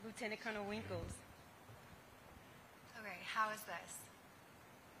 ma'am. Lieutenant Colonel Winkles. Okay, how is this?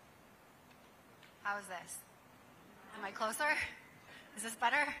 How is this? Am I closer? Is this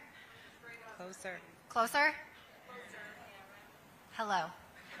better? Closer. Closer? Hello.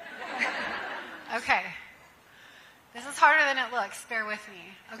 Okay. This is harder than it looks. Bear with me.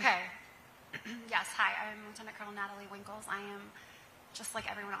 Okay. Yes, hi. I'm Lieutenant Colonel Natalie Winkles. I am, just like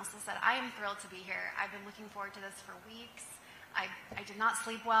everyone else has said, I am thrilled to be here. I've been looking forward to this for weeks. I did not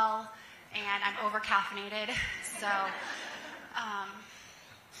sleep well, and I'm over-caffeinated. So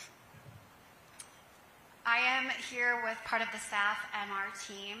I am here with part of the staff and our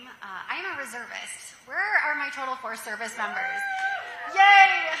team. I am a reservist. Where are my total force service members?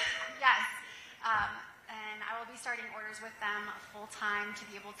 Yay! Yes. And I will be starting orders with them full-time to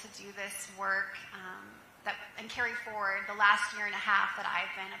be able to do this work and carry forward the last year and a half that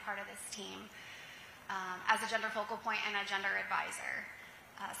I've been a part of this team as a gender focal point and a gender advisor.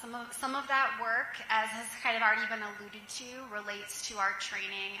 Some of that work, as has kind of already been alluded to, relates to our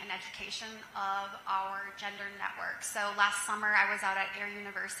training and education of our gender network. So last summer I was out at Air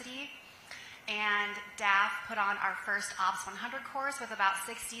University, and DAF put on our first Ops 100 course with about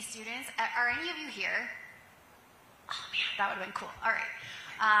 60 students. Are any of you here? Oh man, that would have been cool. All right.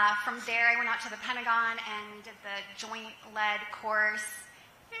 From there, I went out to the Pentagon and we did the joint-led course.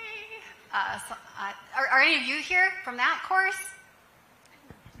 Hey. Are any of you here from that course?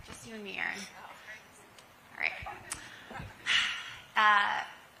 Just you and me, Erin. All right.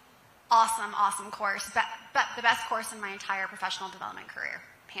 Awesome course. But the best course in my entire professional development career,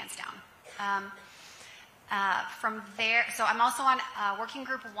 hands down. From there, so I'm also on Working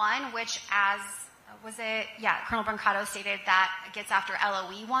Group 1, which Colonel Brancato stated that gets after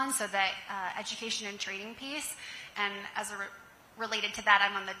LOE 1, so the education and training piece. And as related to that,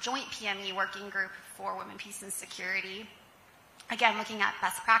 I'm on the joint PME working group for Women, Peace, and Security. Again, looking at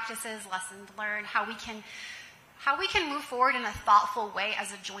best practices, lessons learned, how we can move forward in a thoughtful way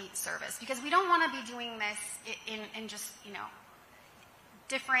as a joint service. Because we don't want to be doing this in just,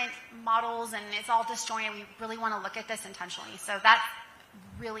 different models and it's all disjointed. We really want to look at this intentionally. So that's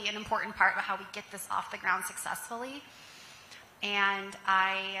really an important part of how we get this off the ground successfully. And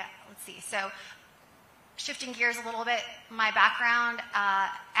let's see, so shifting gears a little bit, my background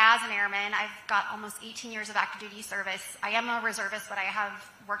as an airman, I've got almost 18 years of active duty service. I am a reservist, but I have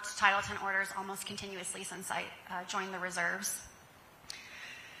worked Title X orders almost continuously since I joined the reserves.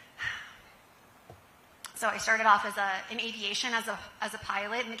 So I started off in aviation as a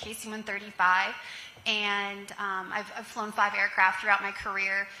pilot in the KC-135, and I've flown 5 aircraft throughout my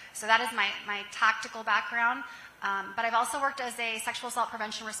career. So that is my tactical background. But I've also worked as a sexual assault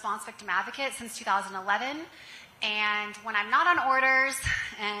prevention response victim advocate since 2011. And when I'm not on orders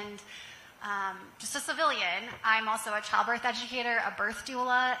and just a civilian, I'm also a childbirth educator, a birth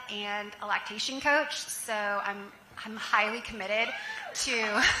doula, and a lactation coach. So I'm highly committed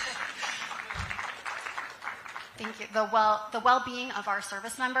to thank you, the well-being of our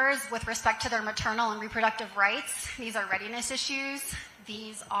service members with respect to their maternal and reproductive rights. These are readiness issues.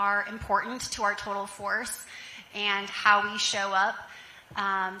 These are important to our total force and how we show up.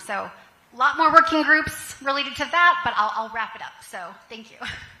 So a lot more working groups related to that, but I'll wrap it up. So thank you.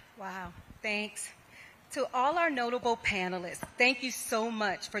 Wow, thanks. To all our notable panelists, thank you so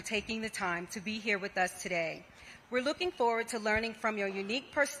much for taking the time to be here with us today. We're looking forward to learning from your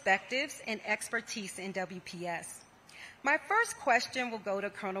unique perspectives and expertise in WPS. My first question will go to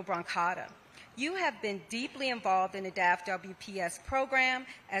Colonel Brancato. You have been deeply involved in the DAF WPS program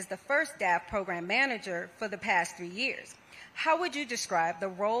as the first DAF program manager for the past 3 years. How would you describe the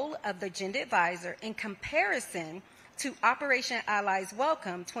role of the Gender Advisor in comparison to Operation Allies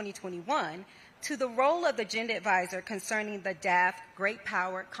Welcome 2021 to the role of the Gender Advisor concerning the DAF Great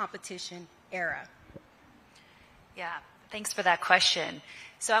Power Competition era? Yeah, thanks for that question.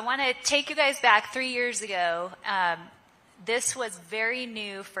 So I want to take you guys back 3 years ago. This was very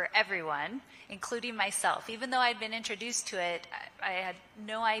new for everyone, including myself. Even though I'd been introduced to it, I had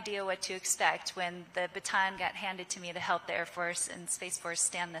no idea what to expect when the baton got handed to me to help the Air Force and Space Force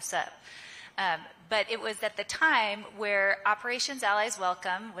stand this up. But it was at the time where Operations Allies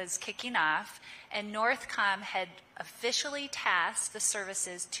Welcome was kicking off, and NORTHCOM had officially tasked the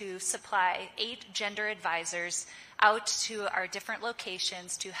services to supply 8 gender advisors out to our different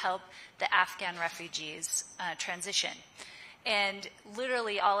locations to help the Afghan refugees transition. And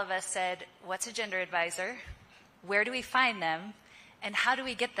literally all of us said, what's a gender advisor? Where do we find them? And how do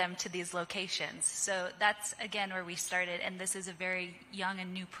we get them to these locations? So that's, again, where we started. And this is a very young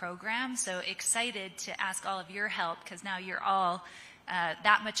and new program. So excited to ask all of your help, because now you're all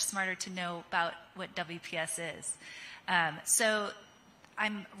that much smarter to know about what WPS is. So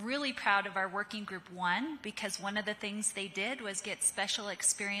I'm really proud of our Working Group 1, because one of the things they did was get special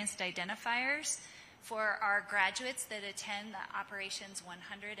experienced identifiers for our graduates that attend the Operations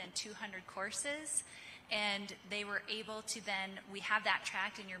 100 and 200 courses. And they were able to then, we have that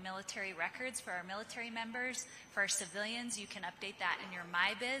tracked in your military records for our military members. For our civilians, you can update that in your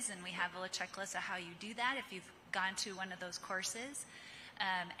MyBiz, and we have a checklist of how you do that if you've gone to one of those courses.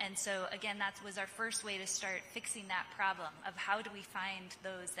 And so, again, that was our first way to start fixing that problem of how do we find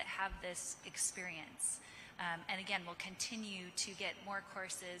those that have this experience. And again, we'll continue to get more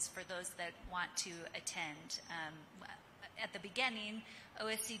courses for those that want to attend. At the beginning,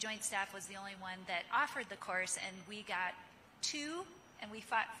 OSC Joint Staff was the only one that offered the course, and we got 2, and we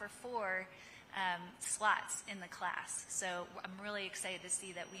fought for 4 slots in the class. So I'm really excited to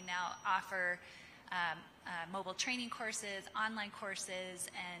see that we now offer mobile training courses, online courses,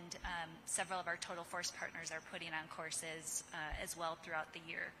 and several of our Total Force partners are putting on courses as well throughout the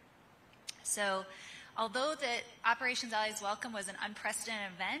year. So although the Operations Allies Welcome was an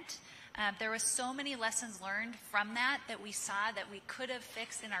unprecedented event, there was so many lessons learned from that we saw that we could have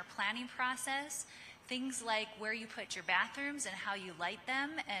fixed in our planning process. Things like where you put your bathrooms and how you light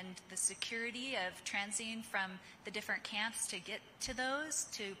them, and the security of transiting from the different camps to get to those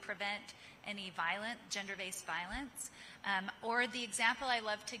to prevent any violent, gender-based violence. Or the example I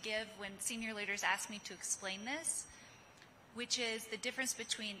love to give when senior leaders ask me to explain this, which is the difference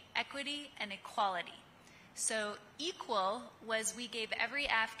between equity and equality. So equal was we gave every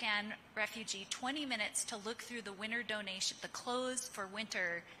Afghan refugee 20 minutes to look through the winter donation, the clothes for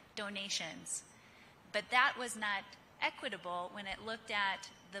winter donations. But that was not equitable when it looked at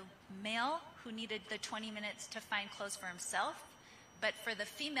the male who needed the 20 minutes to find clothes for himself, but for the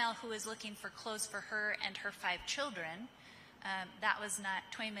female who was looking for clothes for her and her 5 children, that was not,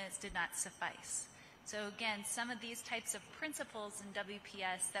 20 minutes did not suffice. So again, some of these types of principles in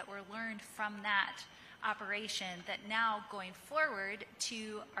WPS that were learned from that operation that now going forward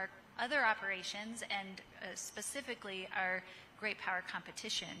to our other operations and specifically our great power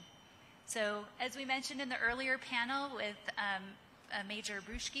competition. So as we mentioned in the earlier panel with Major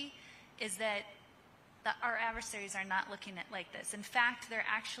Bruschke, is that our adversaries are not looking at like this. In fact, they're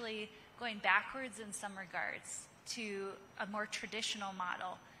actually going backwards in some regards to a more traditional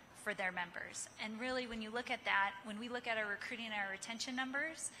model for their members. And really, when you look at that, when we look at our recruiting and our retention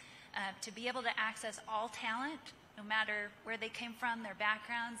numbers, to be able to access all talent, no matter where they came from, their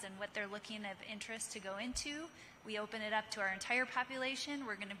backgrounds, and what they're looking of interest to go into, we open it up to our entire population,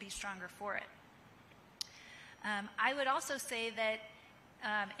 we're going to be stronger for it. I would also say that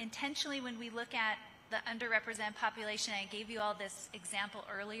intentionally when we look at the underrepresented population, I gave you all this example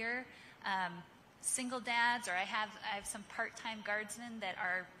earlier, single dads, or I have some part-time guardsmen that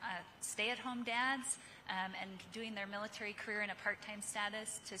are stay-at-home dads and doing their military career in a part-time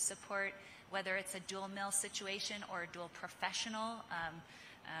status to support whether it's a dual male situation or a dual professional.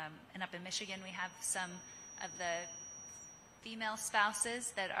 And up in Michigan, we have some of the female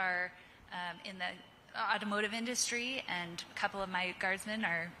spouses that are in the automotive industry, and a couple of my guardsmen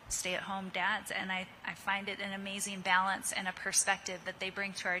are stay-at-home dads, and I find it an amazing balance and a perspective that they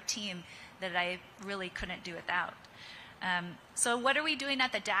bring to our team that I really couldn't do without. So what are we doing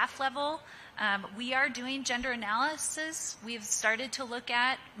at the DAF level? We are doing gender analysis. We've started to look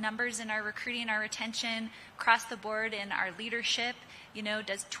at numbers in our recruiting, our retention, across the board in our leadership. You know,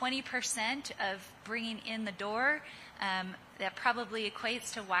 does 20% of bringing in the door, that probably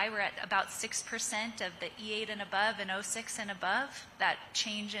equates to why we're at about 6% of the E8 and above and 06 and above, that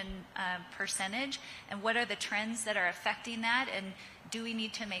change in percentage, and what are the trends that are affecting that, and do we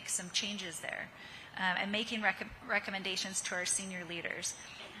need to make some changes there, and making recommendations to our senior leaders.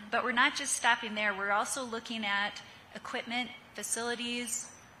 But we're not just stopping there. We're also looking at equipment, facilities,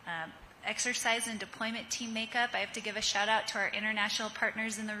 exercise and deployment team makeup. I have to give a shout out to our international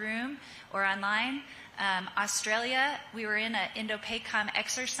partners in the room or online. Australia, we were in an Indo-PACOM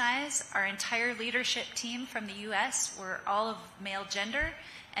exercise. Our entire leadership team from the U.S. were all of male gender,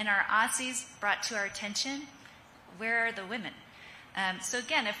 and our Aussies brought to our attention, where are the women? So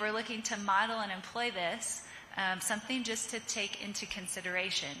again, if we're looking to model and employ this, something just to take into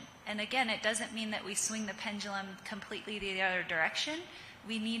consideration. And again, it doesn't mean that we swing the pendulum completely the other direction.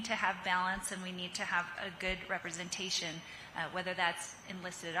 We need to have balance, and we need to have a good representation, whether that's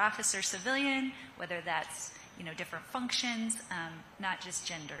enlisted officer, civilian, whether that's, you know, different functions, not just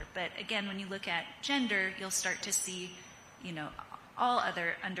gender. But again, when you look at gender, you'll start to see, you know, all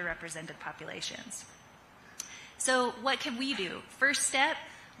other underrepresented populations. So what can we do? First step,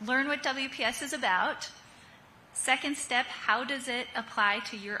 learn what WPS is about. Second step, how does it apply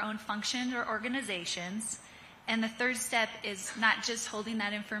to your own function or organizations? And the third step is not just holding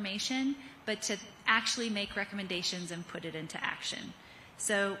that information, but to actually make recommendations and put it into action.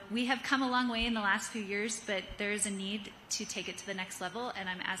 So we have come a long way in the last few years, but there is a need to take it to the next level, and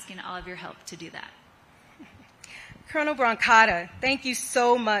I'm asking all of your help to do that. Colonel Brancata, thank you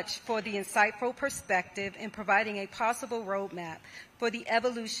so much for the insightful perspective in providing a possible roadmap for the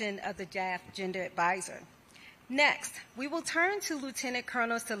evolution of the DAF Gender Advisor. Next, we will turn to Lieutenant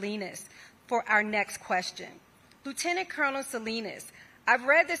Colonel Salinas for our next question. Lieutenant Colonel Salinas, I've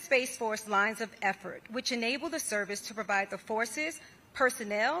read the Space Force lines of effort, which enable the service to provide the forces,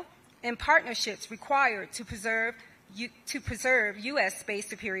 personnel, and partnerships required to preserve U.S. space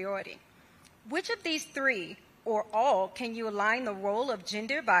superiority. Which of these three, or all, can you align the role of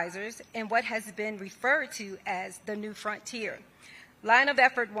gender advisors in what has been referred to as the new frontier? Line of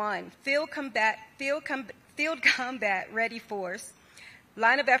effort 1, field combat ready force.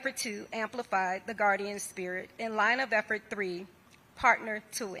 Line of effort 2, amplify the guardian spirit. And line of effort 3, partner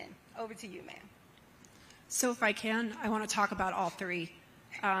to win. Over to you, ma'am. So if I can, I want to talk about all three.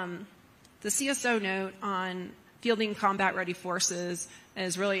 The CSO note on fielding combat-ready forces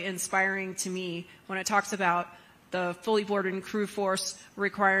is really inspiring to me when it talks about the fully boarded and crew force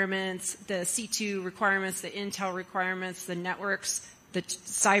requirements, the C2 requirements, the intel requirements, the networks, the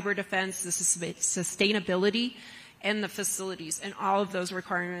cyber defense, the sustainability, and the facilities, and all of those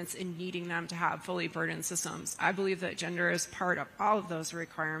requirements in needing them to have fully burdened systems. I believe that gender is part of all of those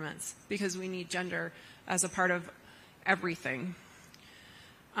requirements because we need gender as a part of everything.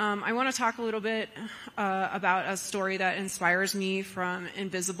 I want to talk a little bit about a story that inspires me from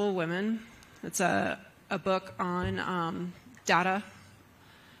Invisible Women. It's a book on data.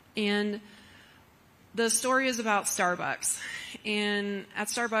 And the story is about Starbucks. And at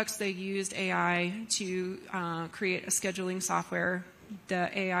Starbucks, they used AI to create a scheduling software. The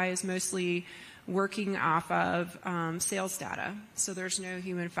AI is mostly working off of sales data, so there's no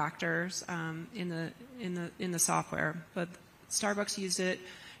human factors in the software. But Starbucks used it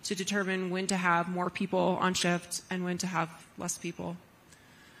to determine when to have more people on shift and when to have less people.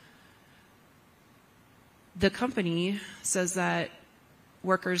 The company says that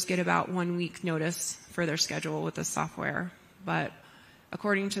workers get about 1 week notice for their schedule with the software, but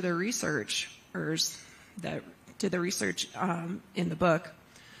according to the researchers that did the research in the book,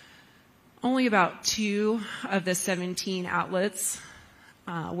 only about 2 of the 17 outlets,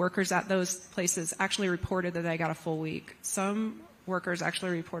 workers at those places actually reported that they got a full week. Some workers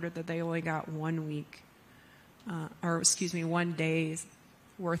actually reported that they only got 1 week, 1 day's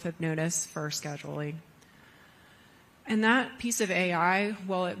worth of notice for scheduling. And that piece of AI,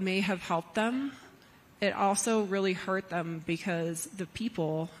 while it may have helped them, it also really hurt them because the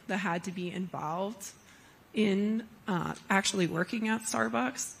people that had to be involved in actually working at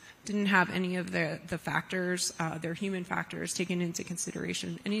Starbucks didn't have any of the factors, their human factors taken into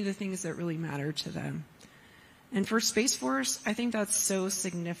consideration, any of the things that really mattered to them. And for Space Force, I think that's so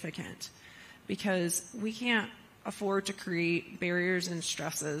significant because we can't afford to create barriers and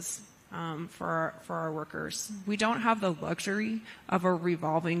stresses for our workers. We don't have the luxury of a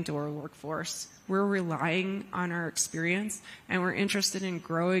revolving door workforce. We're relying on our experience, and we're interested in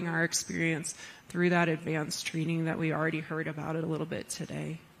growing our experience through that advanced training that we already heard about it a little bit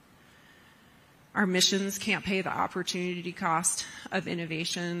today. Our missions can't pay the opportunity cost of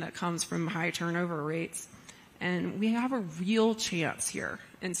innovation that comes from high turnover rates. And we have a real chance here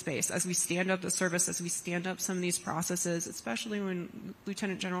in space as we stand up the service, as we stand up some of these processes, especially when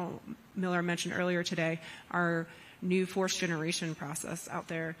Lieutenant General Miller mentioned earlier today, our new fourth generation process out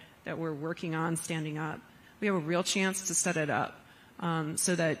there that we're working on standing up. We have a real chance to set it up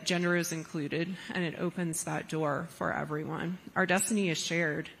so that gender is included and it opens that door for everyone. Our destiny is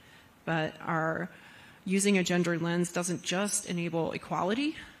shared, but our using a gender lens doesn't just enable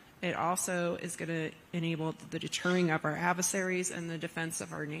equality, it also is going to enable the deterring of our adversaries and the defense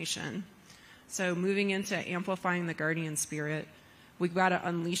of our nation. So moving into amplifying the guardian spirit, we've got to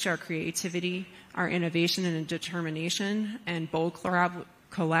unleash our creativity, our innovation and determination, and bold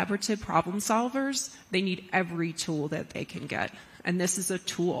collaborative problem solvers. They need every tool that they can get. And this is a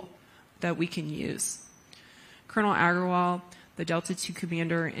tool that we can use. Colonel Agarwal, the Delta II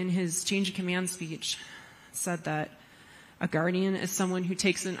commander, in his change of command speech said that a guardian is someone who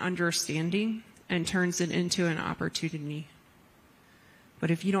takes an understanding and turns it into an opportunity.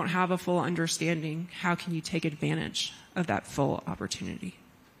 But if you don't have a full understanding, how can you take advantage of that full opportunity?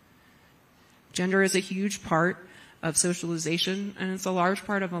 Gender is a huge part of socialization, and it's a large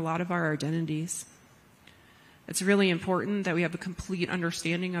part of a lot of our identities. It's really important that we have a complete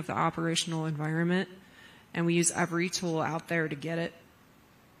understanding of the operational environment, and we use every tool out there to get it.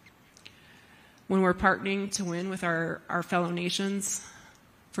 When we're partnering to win with our fellow nations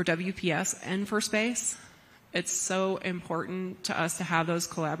for WPS and for space, it's so important to us to have those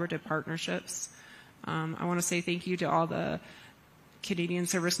collaborative partnerships. I want to say thank you to all the Canadian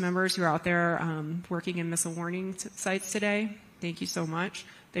service members who are out there working in missile warning sites today. Thank you so much.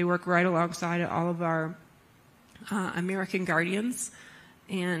 They work right alongside all of our American Guardians,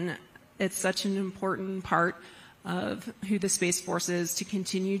 and it's such an important part of who the Space Force is to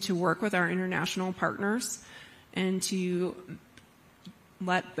continue to work with our international partners and to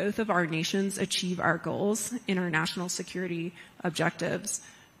let both of our nations achieve our goals, international security objectives,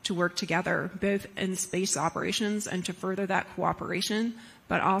 to work together, both in space operations and to further that cooperation,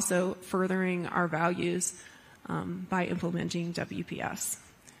 but also furthering our values by implementing WPS.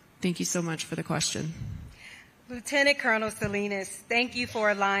 Thank you so much for the question. Lieutenant Colonel Salinas, thank you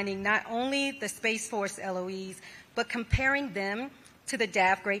for aligning not only the Space Force LOEs, but comparing them to the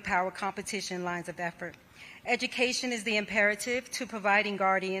DAF Great Power Competition lines of effort. Education is the imperative to providing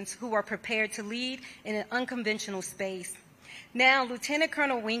guardians who are prepared to lead in an unconventional space. Now, Lieutenant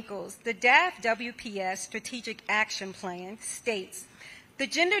Colonel Winkles, the DAF WPS Strategic Action Plan states, the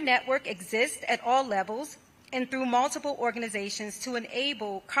gender network exists at all levels and through multiple organizations to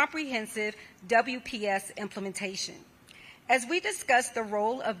enable comprehensive WPS implementation. As we discuss the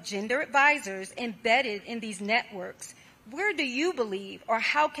role of gender advisors embedded in these networks, where do you believe or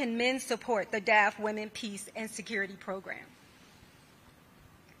how can men support the DAF Women, Peace, and Security program?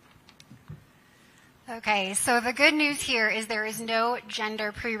 Okay, so the good news here is there is no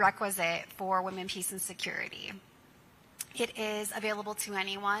gender prerequisite for Women, Peace, and Security. It is available to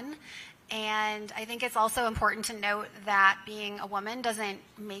anyone. And I think it's also important to note that being a woman doesn't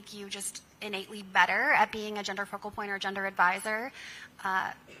make you just innately better at being a gender focal point or gender advisor,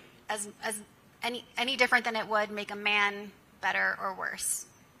 as any different than it would make a man better or worse.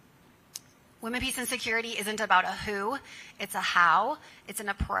 Women, peace, and security isn't about a who, it's a how, it's an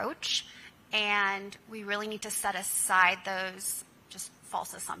approach, and we really need to set aside those just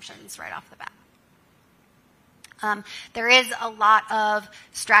false assumptions right off the bat. There is a lot of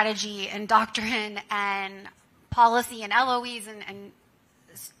strategy and doctrine and policy and LOEs and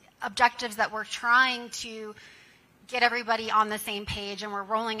objectives that we're trying to get everybody on the same page, and we're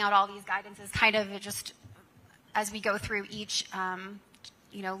rolling out all these guidances kind of just as we go through each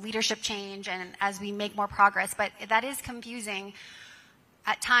leadership change and as we make more progress. But that is confusing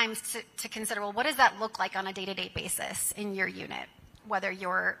at times to consider, well, what does that look like on a day-to-day basis in your unit? Whether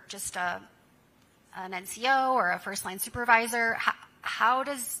you're just an NCO or a first-line supervisor, how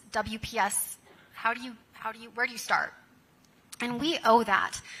does WPS, where do you start? And we owe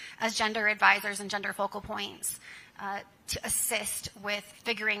that as gender advisors and gender focal points to assist with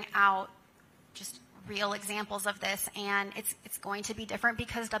figuring out just real examples of this. And it's going to be different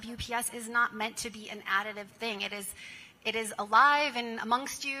because WPS is not meant to be an additive thing. It is alive and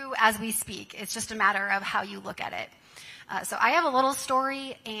amongst you as we speak. It's just a matter of how you look at it. So I have a little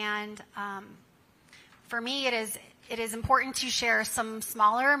story, and for me it is important to share some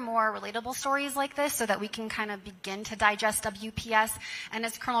smaller, more relatable stories like this so that we can kind of begin to digest WPS. And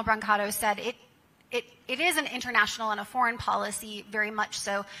as Colonel Brancato said, it is an international and a foreign policy, very much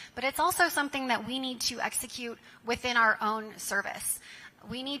so, but it's also something that we need to execute within our own service.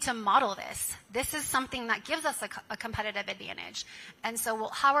 We need to model this. This is something that gives us a competitive advantage. And so, well,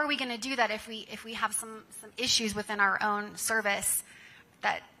 how are we going to do that if we have some issues within our own service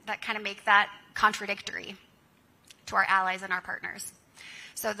that kind of make that contradictory to our allies and our partners?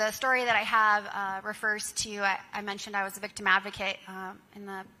 So the story that I have refers to, I mentioned I was a victim advocate in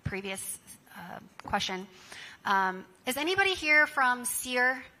the previous question. Is anybody here from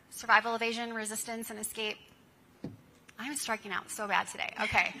SEER, Survival, Evasion, Resistance, and Escape? I'm striking out so bad today.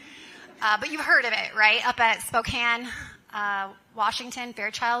 Okay. But you've heard of it, right? Up at Spokane, Washington,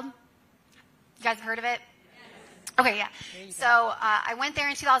 Fairchild. You guys have heard of it? Okay, yeah. So I went there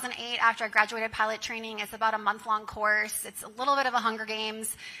in 2008 after I graduated pilot training. It's about a month-long course. It's a little bit of a Hunger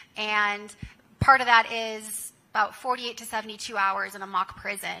Games, and part of that is about 48 to 72 hours in a mock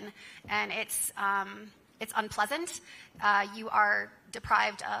prison, and it's unpleasant. You are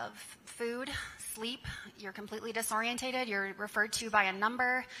deprived of food, sleep. You're completely disorientated. You're referred to by a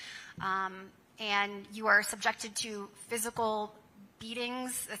number, and you are subjected to physical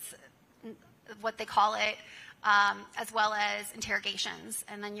beatings. It's what they call it. As well as interrogations,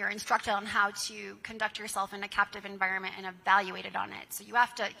 and then you're instructed on how to conduct yourself in a captive environment and evaluated on it. So you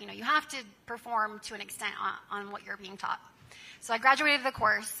have to perform to an extent on what you're being taught. So I graduated the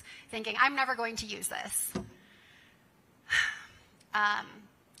course thinking I'm never going to use this,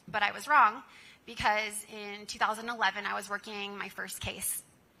 but I was wrong, because in 2011 I was working my first case,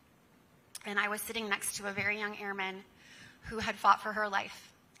 and I was sitting next to a very young airman who had fought for her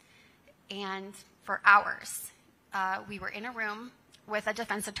life, and for hours. We were in a room with a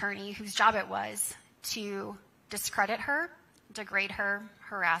defense attorney whose job it was to discredit her, degrade her,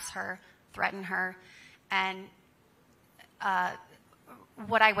 harass her, threaten her, and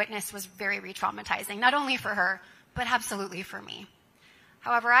what I witnessed was very re-traumatizing, not only for her, but absolutely for me.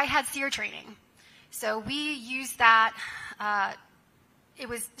 However, I had SEER training, so we used that. It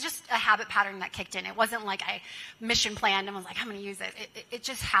was just a habit pattern that kicked in. It wasn't like I mission planned and was like, I'm going to use it. It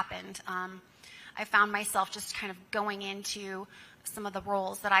just happened. I found myself just kind of going into some of the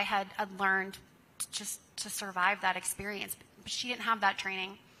roles that I had learned just to survive that experience. But she didn't have that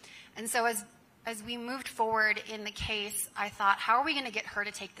training. And so as we moved forward in the case, I thought, how are we going to get her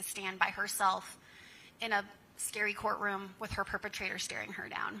to take the stand by herself in a scary courtroom with her perpetrator staring her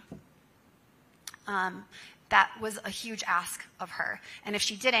down? That was a huge ask of her. And if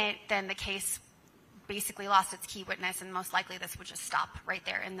she didn't, then the case basically lost its key witness, and most likely this would just stop right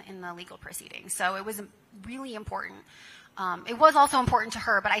there in the legal proceedings. So it was really important. It was also important to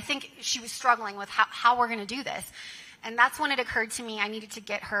her, but I think she was struggling with how we're going to do this. And that's when it occurred to me I needed to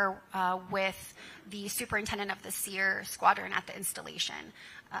get her with the superintendent of the SEER squadron at the installation.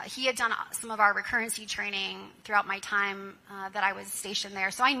 He had done some of our recurrency training throughout my time that I was stationed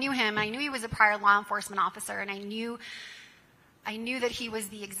there. So I knew him. I knew he was a prior law enforcement officer, and I knew that he was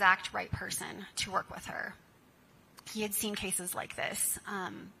the exact right person to work with her. He had seen cases like this.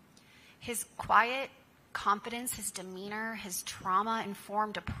 His quiet confidence, his demeanor, his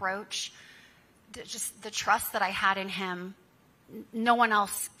trauma-informed approach, just the trust that I had in him no one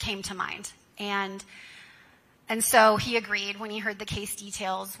else came to mind. And so he agreed when he heard the case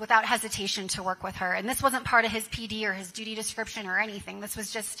details without hesitation to work with her. And this wasn't part of his PD or his duty description or anything. This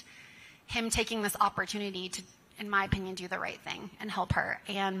was just him taking this opportunity to, in my opinion, do the right thing and help her.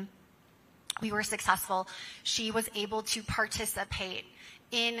 And we were successful. She was able to participate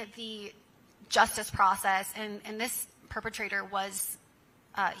in the justice process, and this perpetrator was,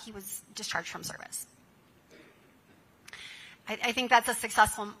 he was discharged from service. I think that's a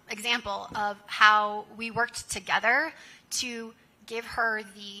successful example of how we worked together to give her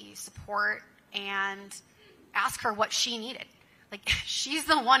the support and ask her what she needed. Like, she's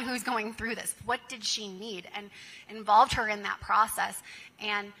the one who's going through this. What did she need? And involved her in that process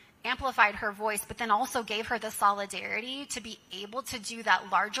and amplified her voice, but then also gave her the solidarity to be able to do that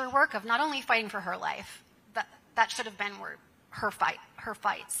larger work of not only fighting for her life, that should have been where her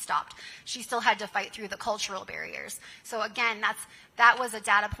fight stopped. She still had to fight through the cultural barriers. So again, that was a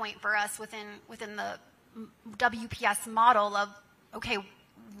data point for us within the WPS model of, okay,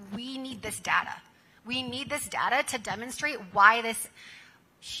 we need this data. We need this data to demonstrate why this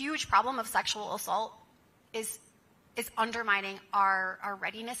huge problem of sexual assault is undermining our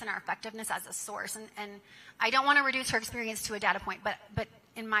readiness and our effectiveness as a source. And I don't want to reduce her experience to a data point, but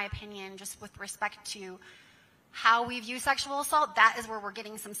in my opinion, just with respect to how we view sexual assault, that is where we're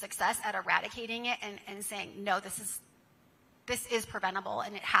getting some success at eradicating it and saying, no, this is preventable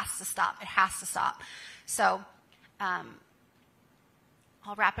and it has to stop. It has to stop. So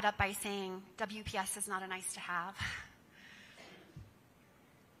I'll wrap it up by saying WPS is not a nice to have.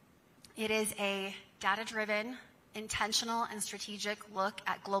 It is a data-driven, intentional, and strategic look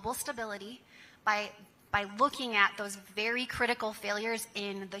at global stability by looking at those very critical failures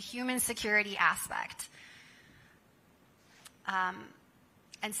in the human security aspect.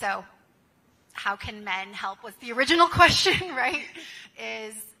 And so how can men help was the original question, right?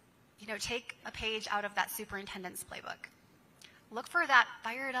 Is, take a page out of that superintendent's playbook. Look for that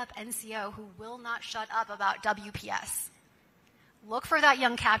fired up NCO who will not shut up about WPS. Look for that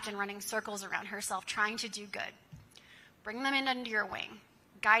young captain running circles around herself trying to do good. Bring them in under your wing.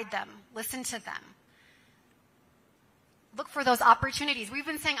 Guide them. Listen to them. Look for those opportunities. We've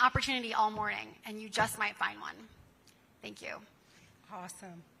been saying opportunity all morning, and you just might find one. Thank you.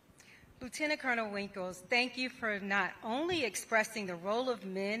 Awesome. Lieutenant Colonel Winkles, thank you for not only expressing the role of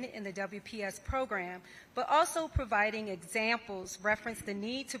men in the WPS program, but also providing examples reference the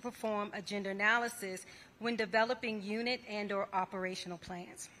need to perform a gender analysis when developing unit and/or operational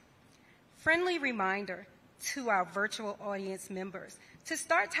plans. Friendly reminder to our virtual audience members to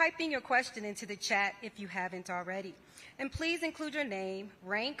start typing your question into the chat if you haven't already. And please include your name,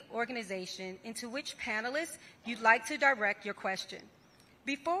 rank, organization, and to which panelist you'd like to direct your question.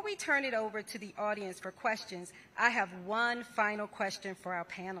 Before we turn it over to the audience for questions, I have one final question for our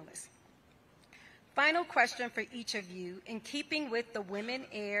panelists. Final question for each of you, in keeping with the Women,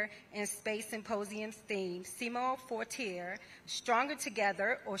 Air, and Space Symposium's theme, Simul Fortior, Stronger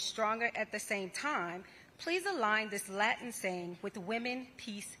Together or Stronger at the Same Time, please align this Latin saying with women,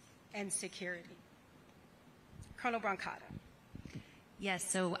 peace, and security. Colonel Brancata. Yes,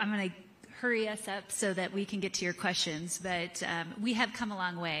 so I'm going to hurry us up so that we can get to your questions, but we have come a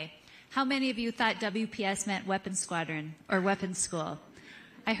long way. How many of you thought WPS meant weapons squadron or weapons school?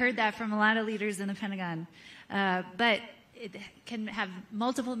 I heard that from a lot of leaders in the Pentagon, but it can have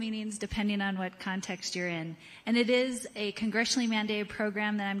multiple meanings depending on what context you're in. And it is a congressionally mandated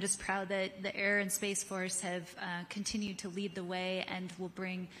program that I'm just proud that the Air and Space Force have continued to lead the way and will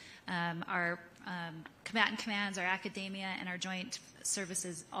bring our combatant commands, our academia, and our joint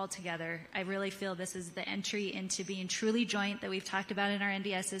services all together. I really feel this is the entry into being truly joint that we've talked about in our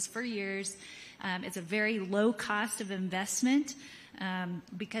NDSs for years. It's a very low cost of investment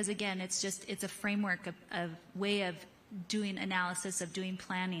because, again, it's a framework, a way of doing analysis, of doing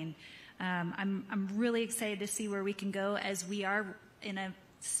planning. I'm really excited to see where we can go as we are in a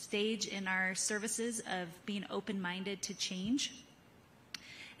stage in our services of being open-minded to change.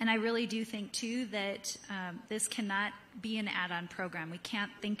 And I really do think, too, that this cannot be an add-on program. We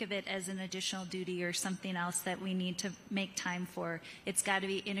can't think of it as an additional duty or something else that we need to make time for. It's got to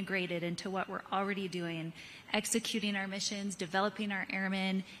be integrated into what we're already doing, executing our missions, developing our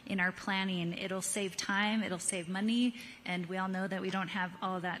airmen in our planning. It'll save time, it'll save money, and we all know that we don't have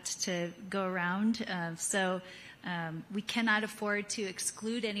all of that to go around. We cannot afford to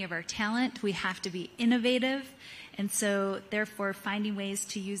exclude any of our talent. We have to be innovative. And so, therefore, finding ways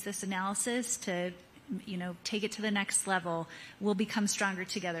to use this analysis to, take it to the next level, we'll become stronger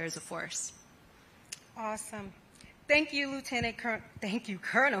together as a force. Awesome. Thank you,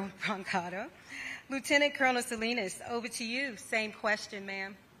 Colonel Brancata. Lieutenant Colonel Salinas, over to you. Same question,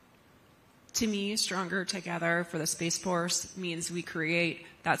 ma'am. To me, stronger together for the Space Force means we create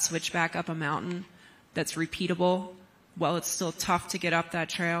that switchback up a mountain that's repeatable. While it's still tough to get up that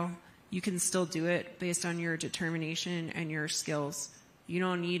trail, you can still do it based on your determination and your skills. You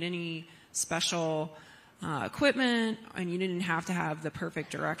don't need any special equipment, and you didn't have to have the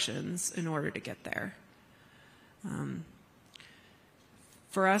perfect directions in order to get there.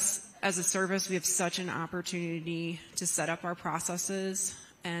 For us as a service, we have such an opportunity to set up our processes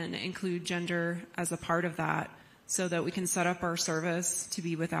and include gender as a part of that so that we can set up our service to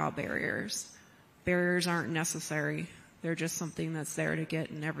be without barriers. Barriers aren't necessary. They're just something that's there to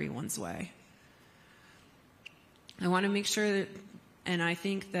get in everyone's way. I want to make sure that, and I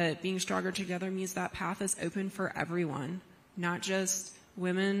think that being stronger together means that path is open for everyone, not just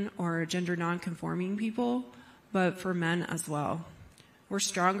women or gender non-conforming people, but for men as well. We're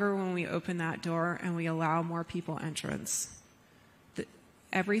stronger when we open that door and we allow more people entrance.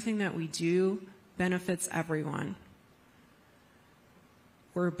 Everything that we do benefits everyone.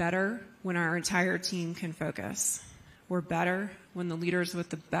 We're better when our entire team can focus. We're better when the leaders with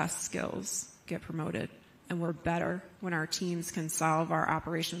the best skills get promoted. And we're better when our teams can solve our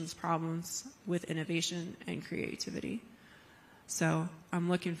operations problems with innovation and creativity. So I'm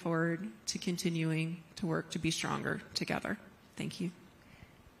looking forward to continuing to work to be stronger together. Thank you.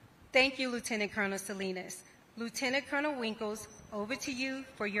 Thank you, Lieutenant Colonel Salinas. Lieutenant Colonel Winkles, over to you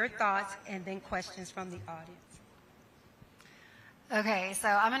for your thoughts and then questions from the audience. Okay, so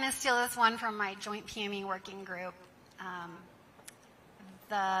I'm going to steal this one from my joint PME working group.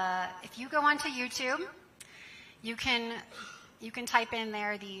 If you go onto YouTube, you can type in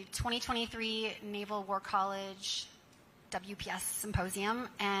there the 2023 Naval War College WPS Symposium,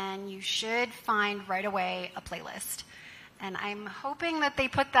 and you should find right away a playlist. And I'm hoping that they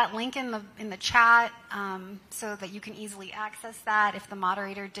put that link in the chat so that you can easily access that. If the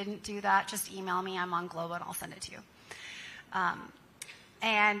moderator didn't do that, just email me. I'm on Globo and I'll send it to you.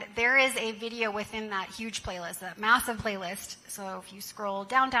 And there is a video within that huge playlist, that massive playlist. So if you scroll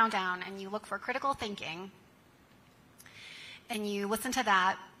down, down, down, and you look for critical thinking, and you listen to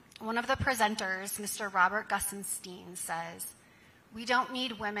that, one of the presenters, Mr. Robert Gussenstein, says, "We don't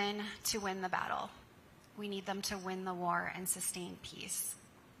need women to win the battle. We need them to win the war and sustain peace."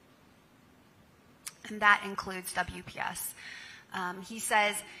 And that includes WPS. He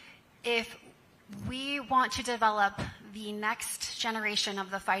says, if we want to develop the next generation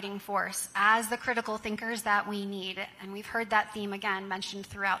of the fighting force as the critical thinkers that we need, and we've heard that theme again mentioned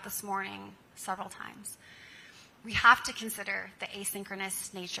throughout this morning several times, we have to consider the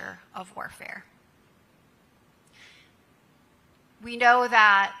asynchronous nature of warfare. We know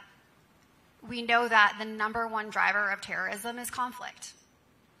that the number one driver of terrorism is conflict.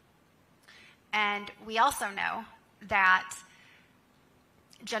 And we also know that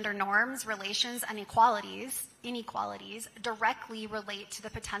gender norms, relations, and inequalities directly relate to the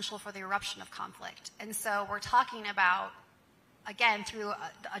potential for the eruption of conflict. And so we're talking about, again, through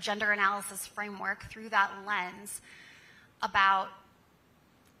a gender analysis framework, through that lens, about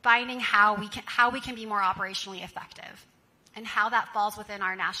finding how we can be more operationally effective and how that falls within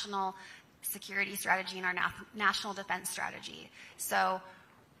our national security strategy and our national defense strategy. So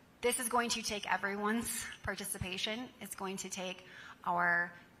this is going to take everyone's participation. It's going to take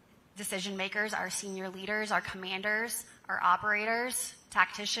our decision makers, our senior leaders, our commanders, our operators,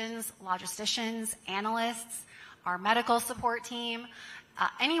 tacticians, logisticians, analysts, our medical support team,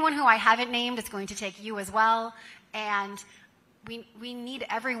 anyone who I haven't named. It's going to take you as well. And we need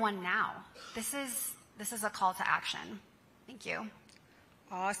everyone now. This is a call to action. Thank you.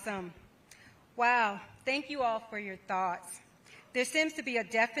 Awesome. Wow. Thank you all for your thoughts. There seems to be a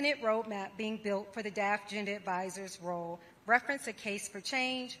definite roadmap being built for the DAF Gender Advisor's role. Reference a case for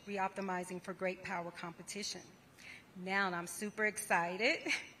change, re-optimizing for great power competition. Now I'm super excited.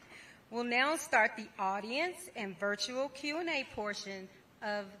 We'll now start the audience and virtual Q&A portion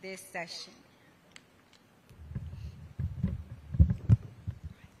of this session.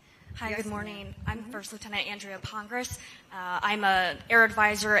 Hi, good morning. I'm First Lieutenant Andrea Pongras. I'm an air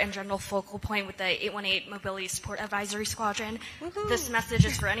advisor and general focal point with the 818 Mobility Support Advisory Squadron. Woohoo. This message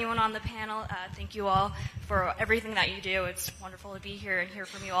is for anyone on the panel. Thank you all for everything that you do. It's wonderful to be here and hear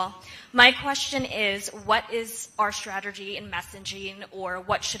from you all. My question is, what is our strategy in messaging, or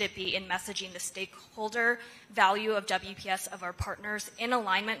what should it be in messaging the stakeholder value of WPS of our partners in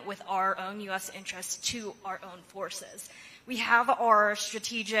alignment with our own U.S. interests to our own forces? We have our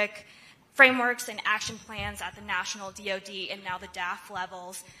strategic frameworks and action plans at the national DoD and now the DAF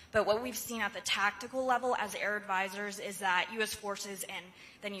levels. But what we've seen at the tactical level as air advisors is that U.S. forces, and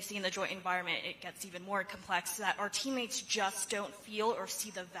then you see in the joint environment, it gets even more complex, that our teammates just don't feel or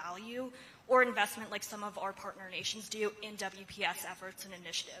see the value or investment like some of our partner nations do in WPS efforts and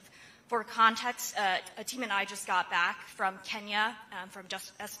initiative. For context, a team and I just got back from Kenya from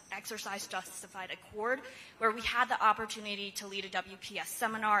Exercise Justified Accord, where we had the opportunity to lead a WPS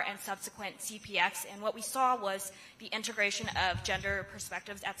seminar and subsequent CPX, and what we saw was the integration of gender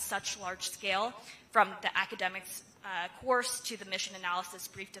perspectives at such large scale, from the academics course to the mission analysis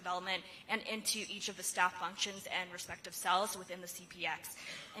brief development and into each of the staff functions and respective cells within the CPX.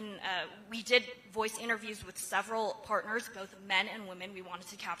 And we did voice interviews with several partners, both men and women. We wanted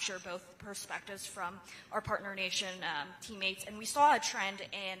to capture both perspectives from our partner nation teammates, and we saw a trend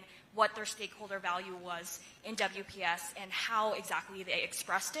in what their stakeholder value was in WPS and how exactly they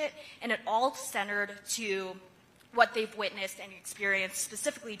expressed it, and it all centered to what they've witnessed and experienced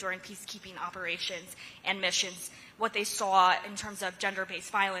specifically during peacekeeping operations and missions, what they saw in terms of gender-based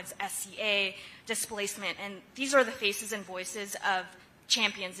violence, SCA, displacement, and these are the faces and voices of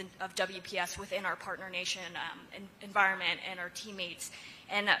champions of WPS within our partner nation environment and our teammates.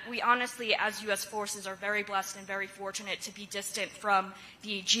 And we honestly, as U.S. forces, are very blessed and very fortunate to be distant from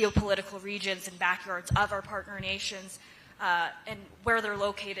the geopolitical regions and backyards of our partner nations, and where they're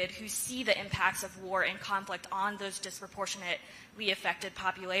located, who see the impacts of war and conflict on those disproportionately affected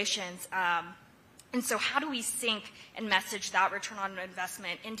populations. And so how do we sync and message that return on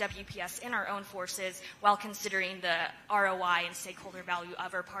investment in WPS in our own forces while considering the ROI and stakeholder value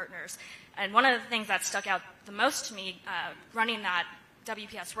of our partners? And one of the things that stuck out the most to me running that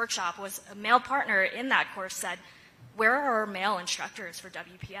WPS workshop was a male partner in that course said, "Where are our male instructors for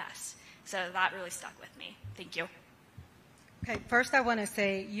WPS?" So that really stuck with me. Thank you. Okay, first I want to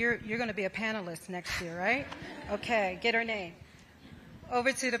say you're going to be a panelist next year, right? Okay, get her name.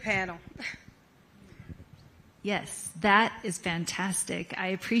 Over to the panel. Yes, that is fantastic. I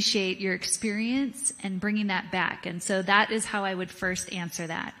appreciate your experience and bringing that back. And so that is how I would first answer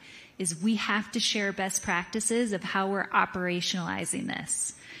that, is we have to share best practices of how we're operationalizing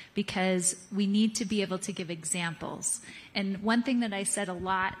this, because we need to be able to give examples. And one thing that I said a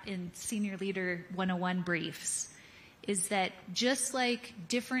lot in Senior Leader 101 briefs is that just like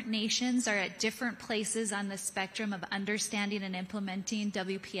different nations are at different places on the spectrum of understanding and implementing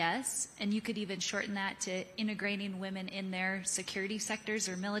WPS, and you could even shorten that to integrating women in their security sectors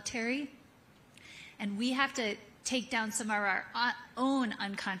or military, and we have to take down some of our own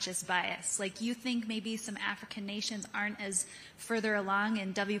unconscious bias. Like you think maybe some African nations aren't as further along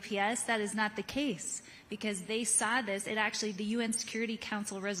in WPS. That is not the case, because they saw this. It actually, the UN Security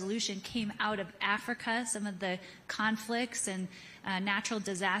Council resolution came out of Africa, some of the conflicts and natural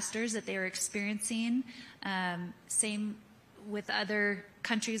disasters that they were experiencing. Same with other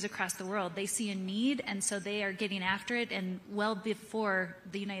countries across the world. They see a need, and so they are getting after it, and well before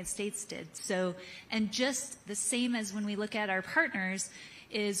the United States did. So, and just the same as when we look at our partners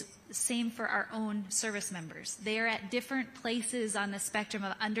is the same for our own service members. They are at different places on the spectrum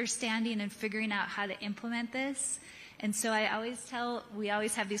of understanding and figuring out how to implement this. And so I always tell, we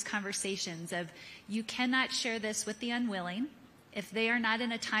always have these conversations of, you cannot share this with the unwilling. If they are not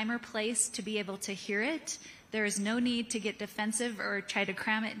in a time or place to be able to hear it, there is no need to get defensive or try to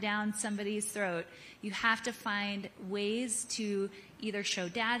cram it down somebody's throat. You have to find ways to either show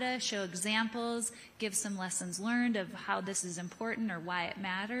data, show examples, give some lessons learned of how this is important or why it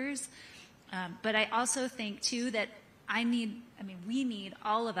matters. But I also think, too, that we need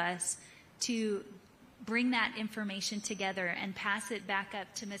all of us to bring that information together and pass it back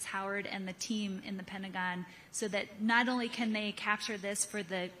up to Ms. Howard and the team in the Pentagon, so that not only can they capture this for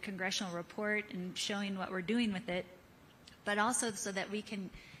the congressional report and showing what we're doing with it, but also so that we can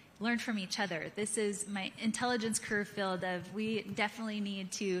learn from each other. This is my intelligence career field of, we definitely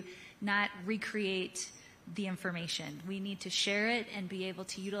need to not recreate the information. We need to share it and be able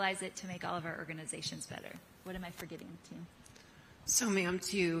to utilize it to make all of our organizations better. What am I forgetting, team? So, ma'am,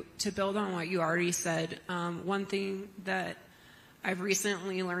 to build on what you already said, one thing that I've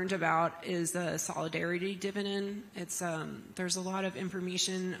recently learned about is the solidarity dividend. It's there's a lot of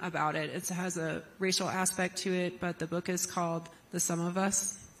information about it. It has a racial aspect to it, but the book is called The Sum of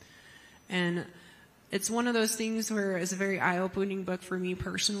Us. And it's one of those things where it's a very eye-opening book for me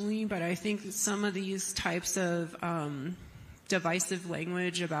personally, but I think some of these types of divisive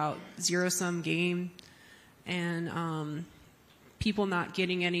language about zero-sum game and people not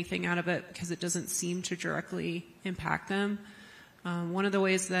getting anything out of it because it doesn't seem to directly impact them. One of the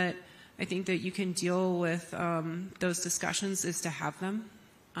ways that I think that you can deal with those discussions is to have them.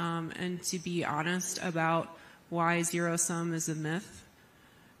 and to be honest about why zero-sum is a myth,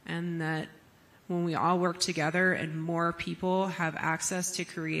 and that when we all work together and more people have access to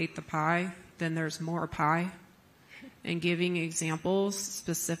create the pie, then there's more pie. And giving examples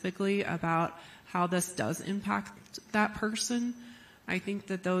specifically about how this does impact that person, I think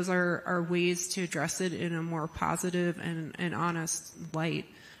that those are ways to address it in a more positive and honest light,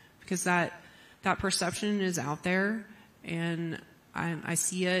 because that perception is out there, and I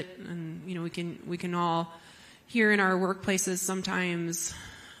see it, and we can all hear in our workplaces sometimes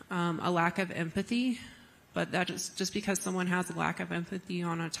a lack of empathy, but that is just because someone has a lack of empathy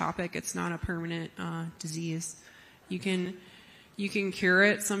on a topic, it's not a permanent disease. You can cure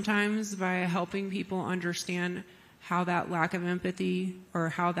it sometimes by helping people understand how that lack of empathy or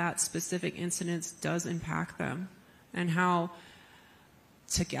how that specific incident does impact them, and how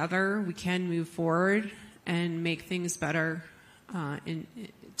together we can move forward and make things better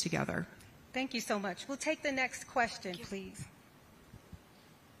together. Thank you so much. We'll take the next question, please.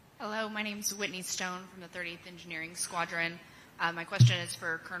 Hello, my name is Whitney Stone from the 30th Engineering Squadron. My question is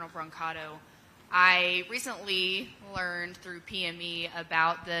for Colonel Brancato. I recently learned through PME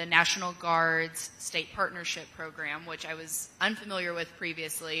about the National Guard's State Partnership Program, which I was unfamiliar with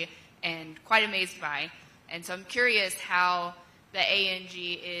previously and quite amazed by. And so I'm curious how the ANG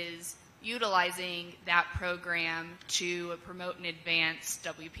is utilizing that program to promote and advance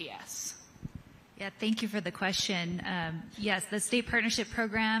WPS. Yeah, thank you for the question. Yes, the State Partnership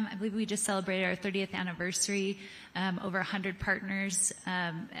Program, I believe we just celebrated our 30th anniversary. Over 100 partners.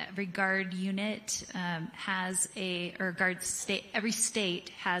 Every Guard unit has every state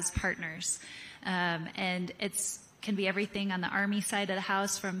has partners. And can be everything on the Army side of the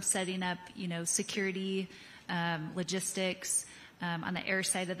house, from setting up, security, logistics, on the air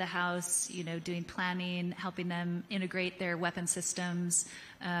side of the house, doing planning, helping them integrate their weapon systems.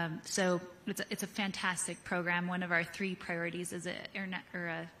 So it's a fantastic program. One of our 3 priorities is a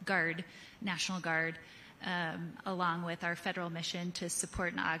Guard, National Guard, along with our federal mission to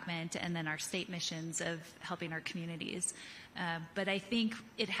support and augment, and then our state missions of helping our communities. But I think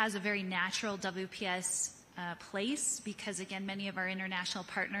it has a very natural WPS place, because again, many of our international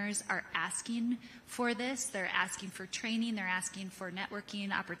partners are asking for this. They're asking for training. They're asking for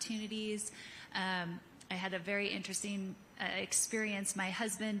networking opportunities. I had a very interesting experience. My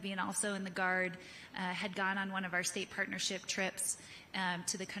husband, being also in the Guard, had gone on one of our state partnership trips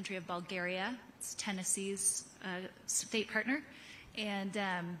to the country of Bulgaria. It's Tennessee's state partner. And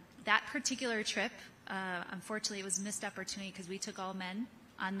that particular trip, unfortunately, it was a missed opportunity because we took all men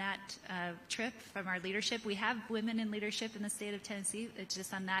on that trip from our leadership. We have women in leadership in the state of Tennessee. It's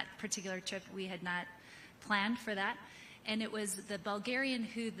just on that particular trip we had not planned for that. And it was the Bulgarian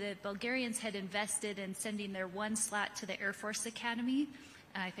who the Bulgarians had invested in sending their one slot to the Air Force Academy,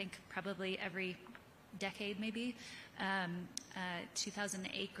 I think probably every decade maybe,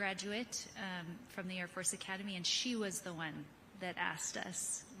 2008 graduate from the Air Force Academy, and she was the one that asked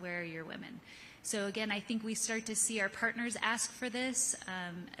us, where are your women? So again, I think we start to see our partners ask for this,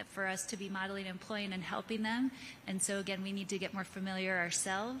 for us to be modeling, employing, and helping them. And so again, we need to get more familiar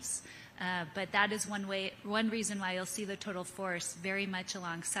ourselves. But that is one reason why you'll see the total force very much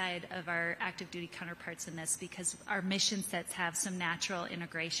alongside of our active duty counterparts in this, because our mission sets have some natural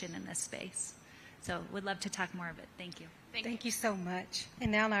integration in this space. So would love to talk more of it. Thank you. Thank you so much.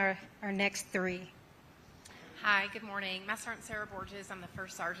 And now our next 3. Hi, good morning. Master Sergeant Sarah Borges. I'm the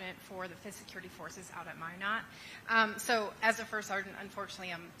First Sergeant for the 5th Security Forces out at Minot. So as a First Sergeant,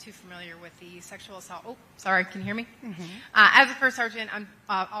 unfortunately, I'm too familiar with the sexual assault. Oh, sorry, can you hear me? Mm-hmm. As a First Sergeant, I'm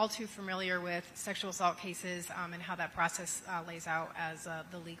all too familiar with sexual assault cases and how that process lays out as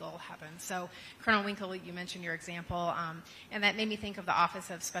the legal happens. So Colonel Winkle, you mentioned your example, and that made me think of the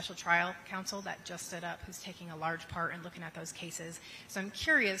Office of Special Trial Counsel that just stood up, who's taking a large part in looking at those cases. So I'm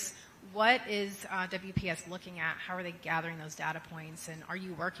curious, what is WPS looking at? How are they gathering those data points? And are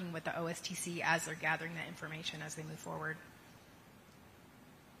you working with the OSTC as they're gathering that information as they move forward?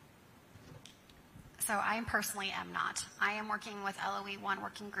 So I personally am not. I am working with LOE 1,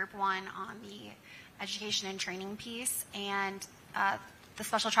 Working Group 1 on the education and training piece. And the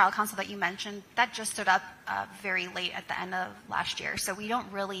Special Trial Counsel that you mentioned, that just stood up very late at the end of last year. So we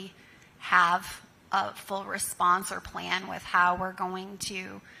don't really have a full response or plan with how we're going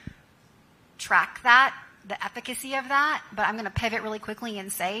to track that, the efficacy of that, but I'm going to pivot really quickly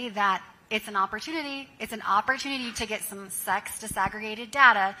and say that it's an opportunity. It's an opportunity to get some sex disaggregated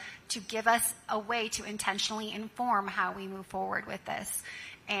data to give us a way to intentionally inform how we move forward with this.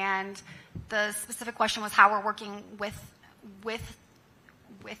 And the specific question was how we're working with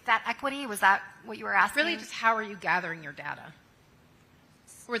that equity. Was that what you were asking? Really, just how are you gathering your data?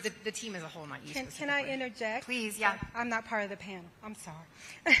 or the team as a whole, not you Can specifically. I interject? Please, yeah. I'm not part of the panel. I'm sorry.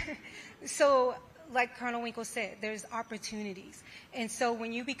 So, like Colonel Winkle said, there's opportunities. And so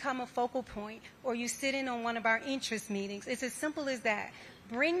when you become a focal point or you sit in on one of our interest meetings, it's as simple as that.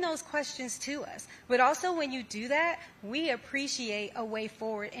 Bring those questions to us. But also when you do that, we appreciate a way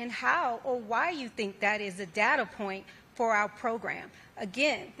forward and how or why you think that is a data point for our program.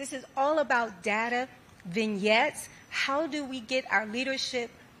 Again, this is all about data, vignettes. How do we get our leadership,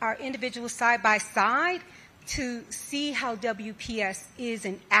 our individuals side by side to see how WPS is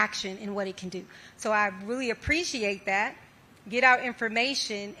in action and what it can do? So I really appreciate that. Get our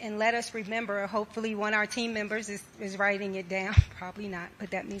information and let us remember. Hopefully one of our team members is writing it down. Probably not, but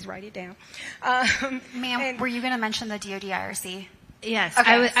that means write it down. Ma'am, were you going to mention the DoD IRC? Yes,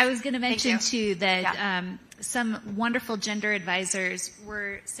 Okay. I was going to mention Thank you. too that Yeah. some wonderful gender advisors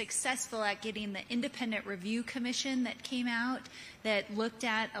were successful at getting the independent review commission that came out that looked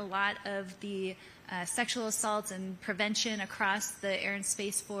at a lot of the sexual assaults and prevention across the Air and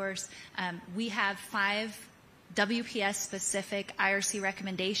Space Force. We have 5 WPS-specific IRC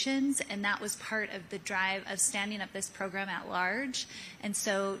recommendations, and that was part of the drive of standing up this program at large. And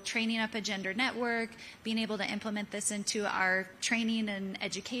so training up a gender network, being able to implement this into our training and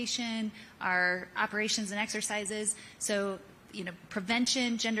education, our operations and exercises. So,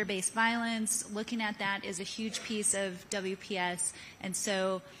 prevention, gender-based violence, looking at that is a huge piece of WPS. And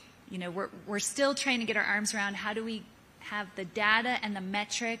so, we're still trying to get our arms around how do we have the data and the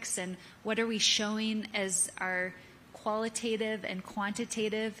metrics and what are we showing as our qualitative and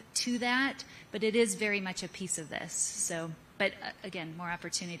quantitative to that, but it is very much a piece of this. So, but again, more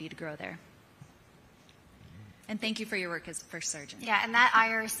opportunity to grow there. And thank you for your work as First Sergeant. Yeah, and that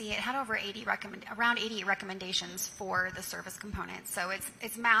IRC, it had over around 80 recommendations for the service component. So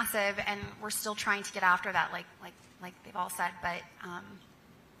it's massive, and we're still trying to get after that, like they've all said. But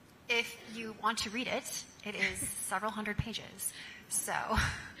if you want to read it, it is several hundred pages. So,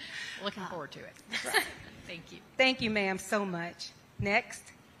 Looking forward to it. Thank you. Thank you, ma'am, so much. Next.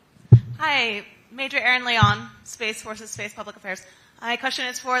 Hi, Major Erin Leon, Space Forces, Space Public Affairs. My question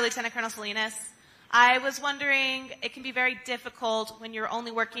is for Lieutenant Colonel Salinas. I was wondering, it can be very difficult when you're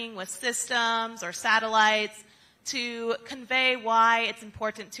only working with systems or satellites to convey why it's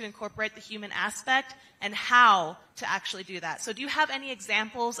important to incorporate the human aspect and how to actually do that. So do you have any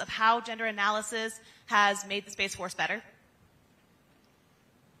examples of how gender analysis has made the Space Force better?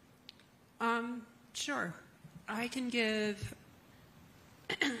 Sure. I can give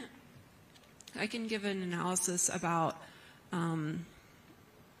an analysis about one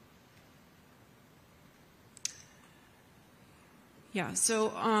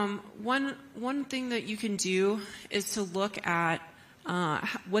thing that you can do is to look at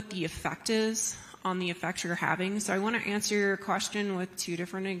what the effect is on the effect you're having. So I want to answer your question with 2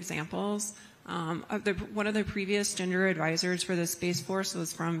 different examples. One of the previous gender advisors for the Space Force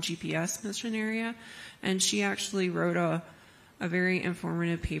was from GPS mission area, and she actually wrote a very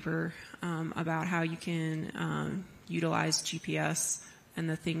informative paper about how you can utilize GPS and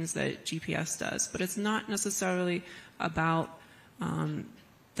the things that GPS does. But it's not necessarily about the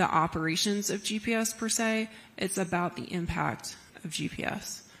operations of GPS per se. It's about the impact of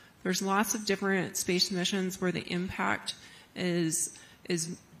GPS. There's lots of different space missions where the impact is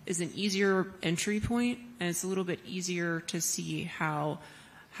an easier entry point, and it's a little bit easier to see how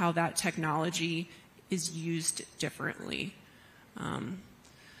that technology is used differently.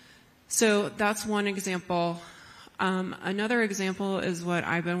 So that's one example. Another example is what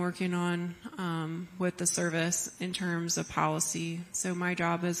I've been working on with the service in terms of policy. So my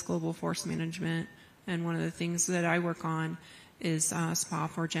job is global force management, and one of the things that I work on is SPA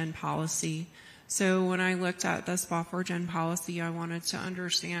for Gen policy. So when I looked at the SPA for Gen policy, I wanted to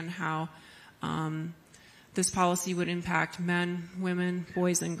understand how this policy would impact men, women,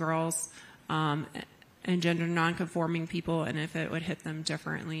 boys, and girls, and gender nonconforming people, and if it would hit them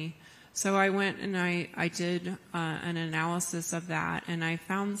differently. So I went and I did an analysis of that, and I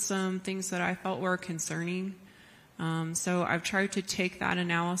found some things that I felt were concerning. So I've tried to take that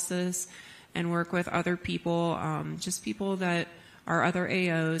analysis and work with other people, just people that are other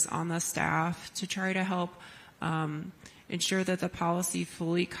AOs on the staff, to try to help ensure that the policy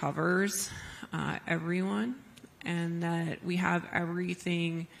fully covers everyone, and that we have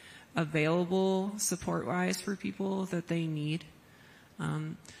everything available support-wise for people that they need.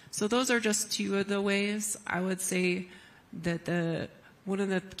 So those are just 2 of the ways. I would say that one of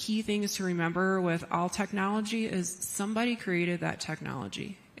the key things to remember with all technology is somebody created that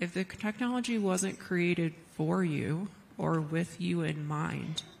technology. If the technology wasn't created for you or with you in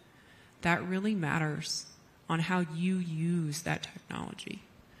mind, that really matters on how you use that technology.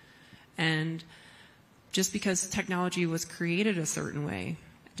 And just because technology was created a certain way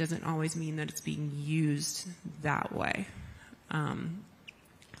doesn't always mean that it's being used that way.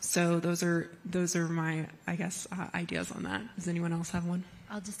 So those are my, I guess, ideas on that. Does anyone else have one?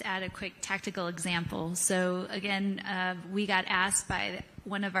 I'll just add a quick tactical example. So again, we got asked by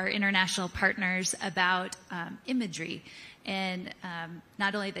one of our international partners about imagery, and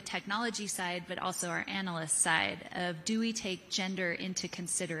not only the technology side, but also our analyst side of, do we take gender into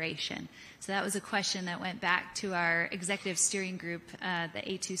consideration? So that was a question that went back to our executive steering group, the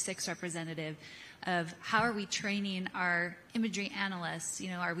A26 representative, of how are we training our imagery analysts? You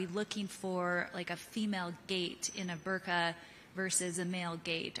know, are we looking for like a female gait in a burqa versus a male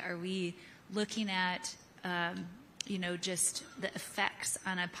gait? Are we looking at, you know, just the effects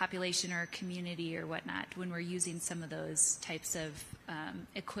on a population or a community or whatnot when we're using some of those types of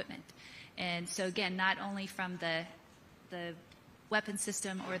equipment? And so again, not only from the weapon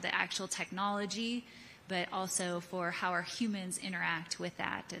system or the actual technology, but also for how our humans interact with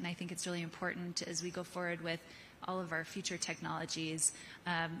that. And I think it's really important as we go forward with all of our future technologies.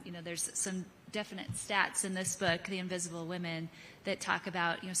 You know, there's some definite stats in this book, The Invisible Women, that talk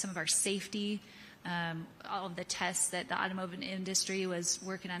about, you know, some of our safety. All of the tests that the automotive industry was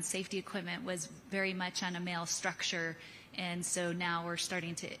working on, safety equipment, was very much on a male structure. And so now we're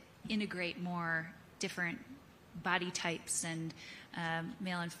starting to integrate more different body types and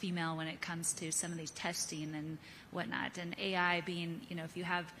male and female when it comes to some of these testing and whatnot. And AI being, you know, if you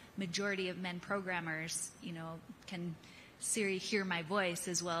have majority of men programmers, you know, can Siri hear my voice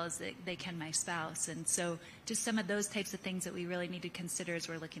as well as they can my spouse. And so just some of those types of things that we really need to consider as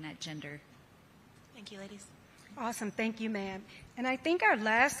we're looking at gender. Thank you, ladies. Awesome. Thank you, ma'am. And I think our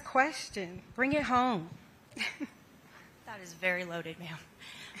last question, bring it home. That is very loaded, ma'am.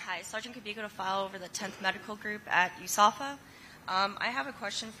 Hi, Sergeant Kabiko to file over the 10th Medical Group at USAFA. I have a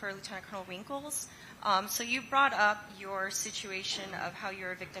question for Lieutenant Colonel Winkles. So you brought up your situation of how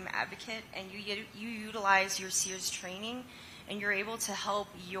you're a victim advocate and you utilize your SEERS training and you're able to help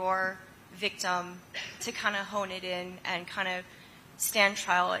your victim to kind of hone it in and kind of stand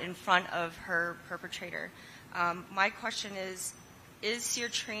trial in front of her perpetrator. My question is SEER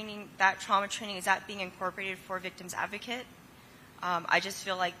training, that trauma training, is that being incorporated for victims advocate? I just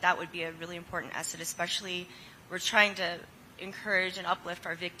feel like that would be a really important asset, especially we're trying to encourage and uplift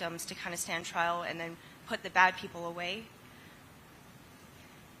our victims to kind of stand trial and then put the bad people away.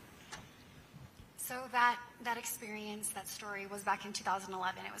 So that experience, that story was back in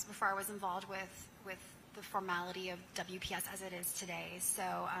 2011. It was before I was involved with the formality of WPS as it is today. So,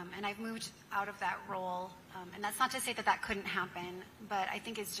 and I've moved out of that role, and that's not to say that that couldn't happen, but I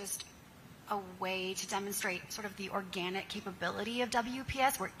think it's just a way to demonstrate sort of the organic capability of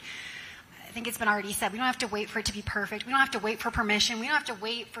WPS. I think it's been already said, we don't have to wait for it to be perfect. We don't have to wait for permission. We don't have to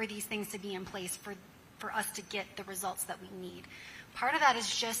wait for these things to be in place for us to get the results that we need. Part of that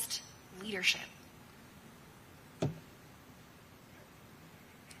is just leadership. I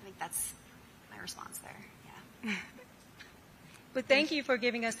think that's my response there. Yeah. But thank you for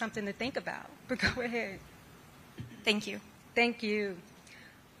giving us something to think about. But go ahead. Thank you. Thank you.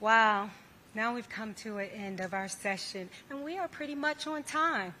 Wow. Now we've come to an end of our session, and we are pretty much on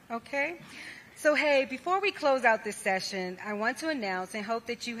time, okay? So, hey, before we close out this session, I want to announce and hope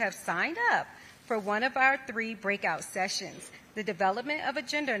that you have signed up for one of our 3 breakout sessions, the development of a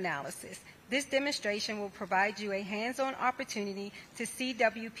gender analysis. This demonstration will provide you a hands-on opportunity to see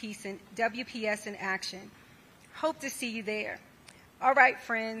WPS in action. Hope to see you there. All right,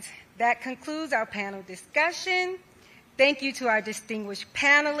 friends, that concludes our panel discussion. Thank you to our distinguished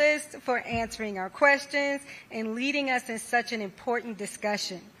panelists for answering our questions and leading us in such an important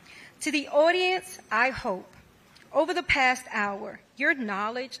discussion. To the audience, I hope, over the past hour, your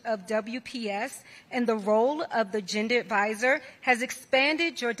knowledge of WPS and the role of the Gender Advisor has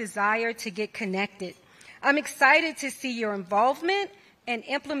expanded your desire to get connected. I'm excited to see your involvement and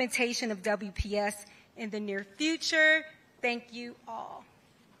implementation of WPS in the near future. Thank you all.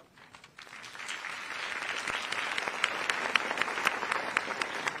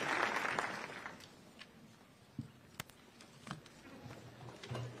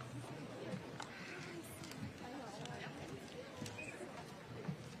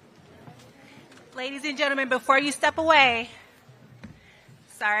 Ladies and gentlemen, before you step away,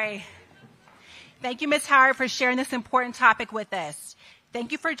 thank you, Ms. Howard, for sharing this important topic with us.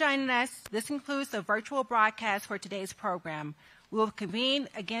 Thank you for joining us. This concludes the virtual broadcast for today's program. We will convene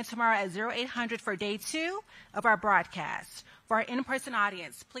again tomorrow at 0800 for day 2 of our broadcast. For our in-person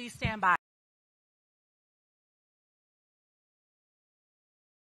audience, please stand by.